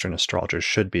that Western astrologers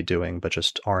should be doing, but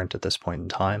just aren't at this point in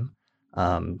time.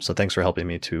 So thanks for helping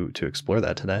me to explore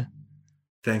that today.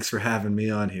 Thanks for having me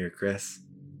on here, Chris.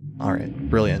 All right,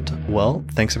 brilliant. Well,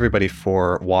 thanks everybody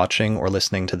for watching or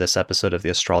listening to this episode of the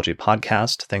Astrology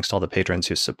Podcast. Thanks to all the patrons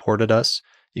who supported us.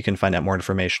 You can find out more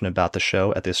information about the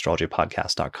show at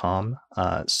theastrologypodcast.com.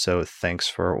 So thanks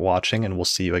for watching, and we'll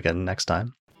see you again next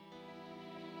time.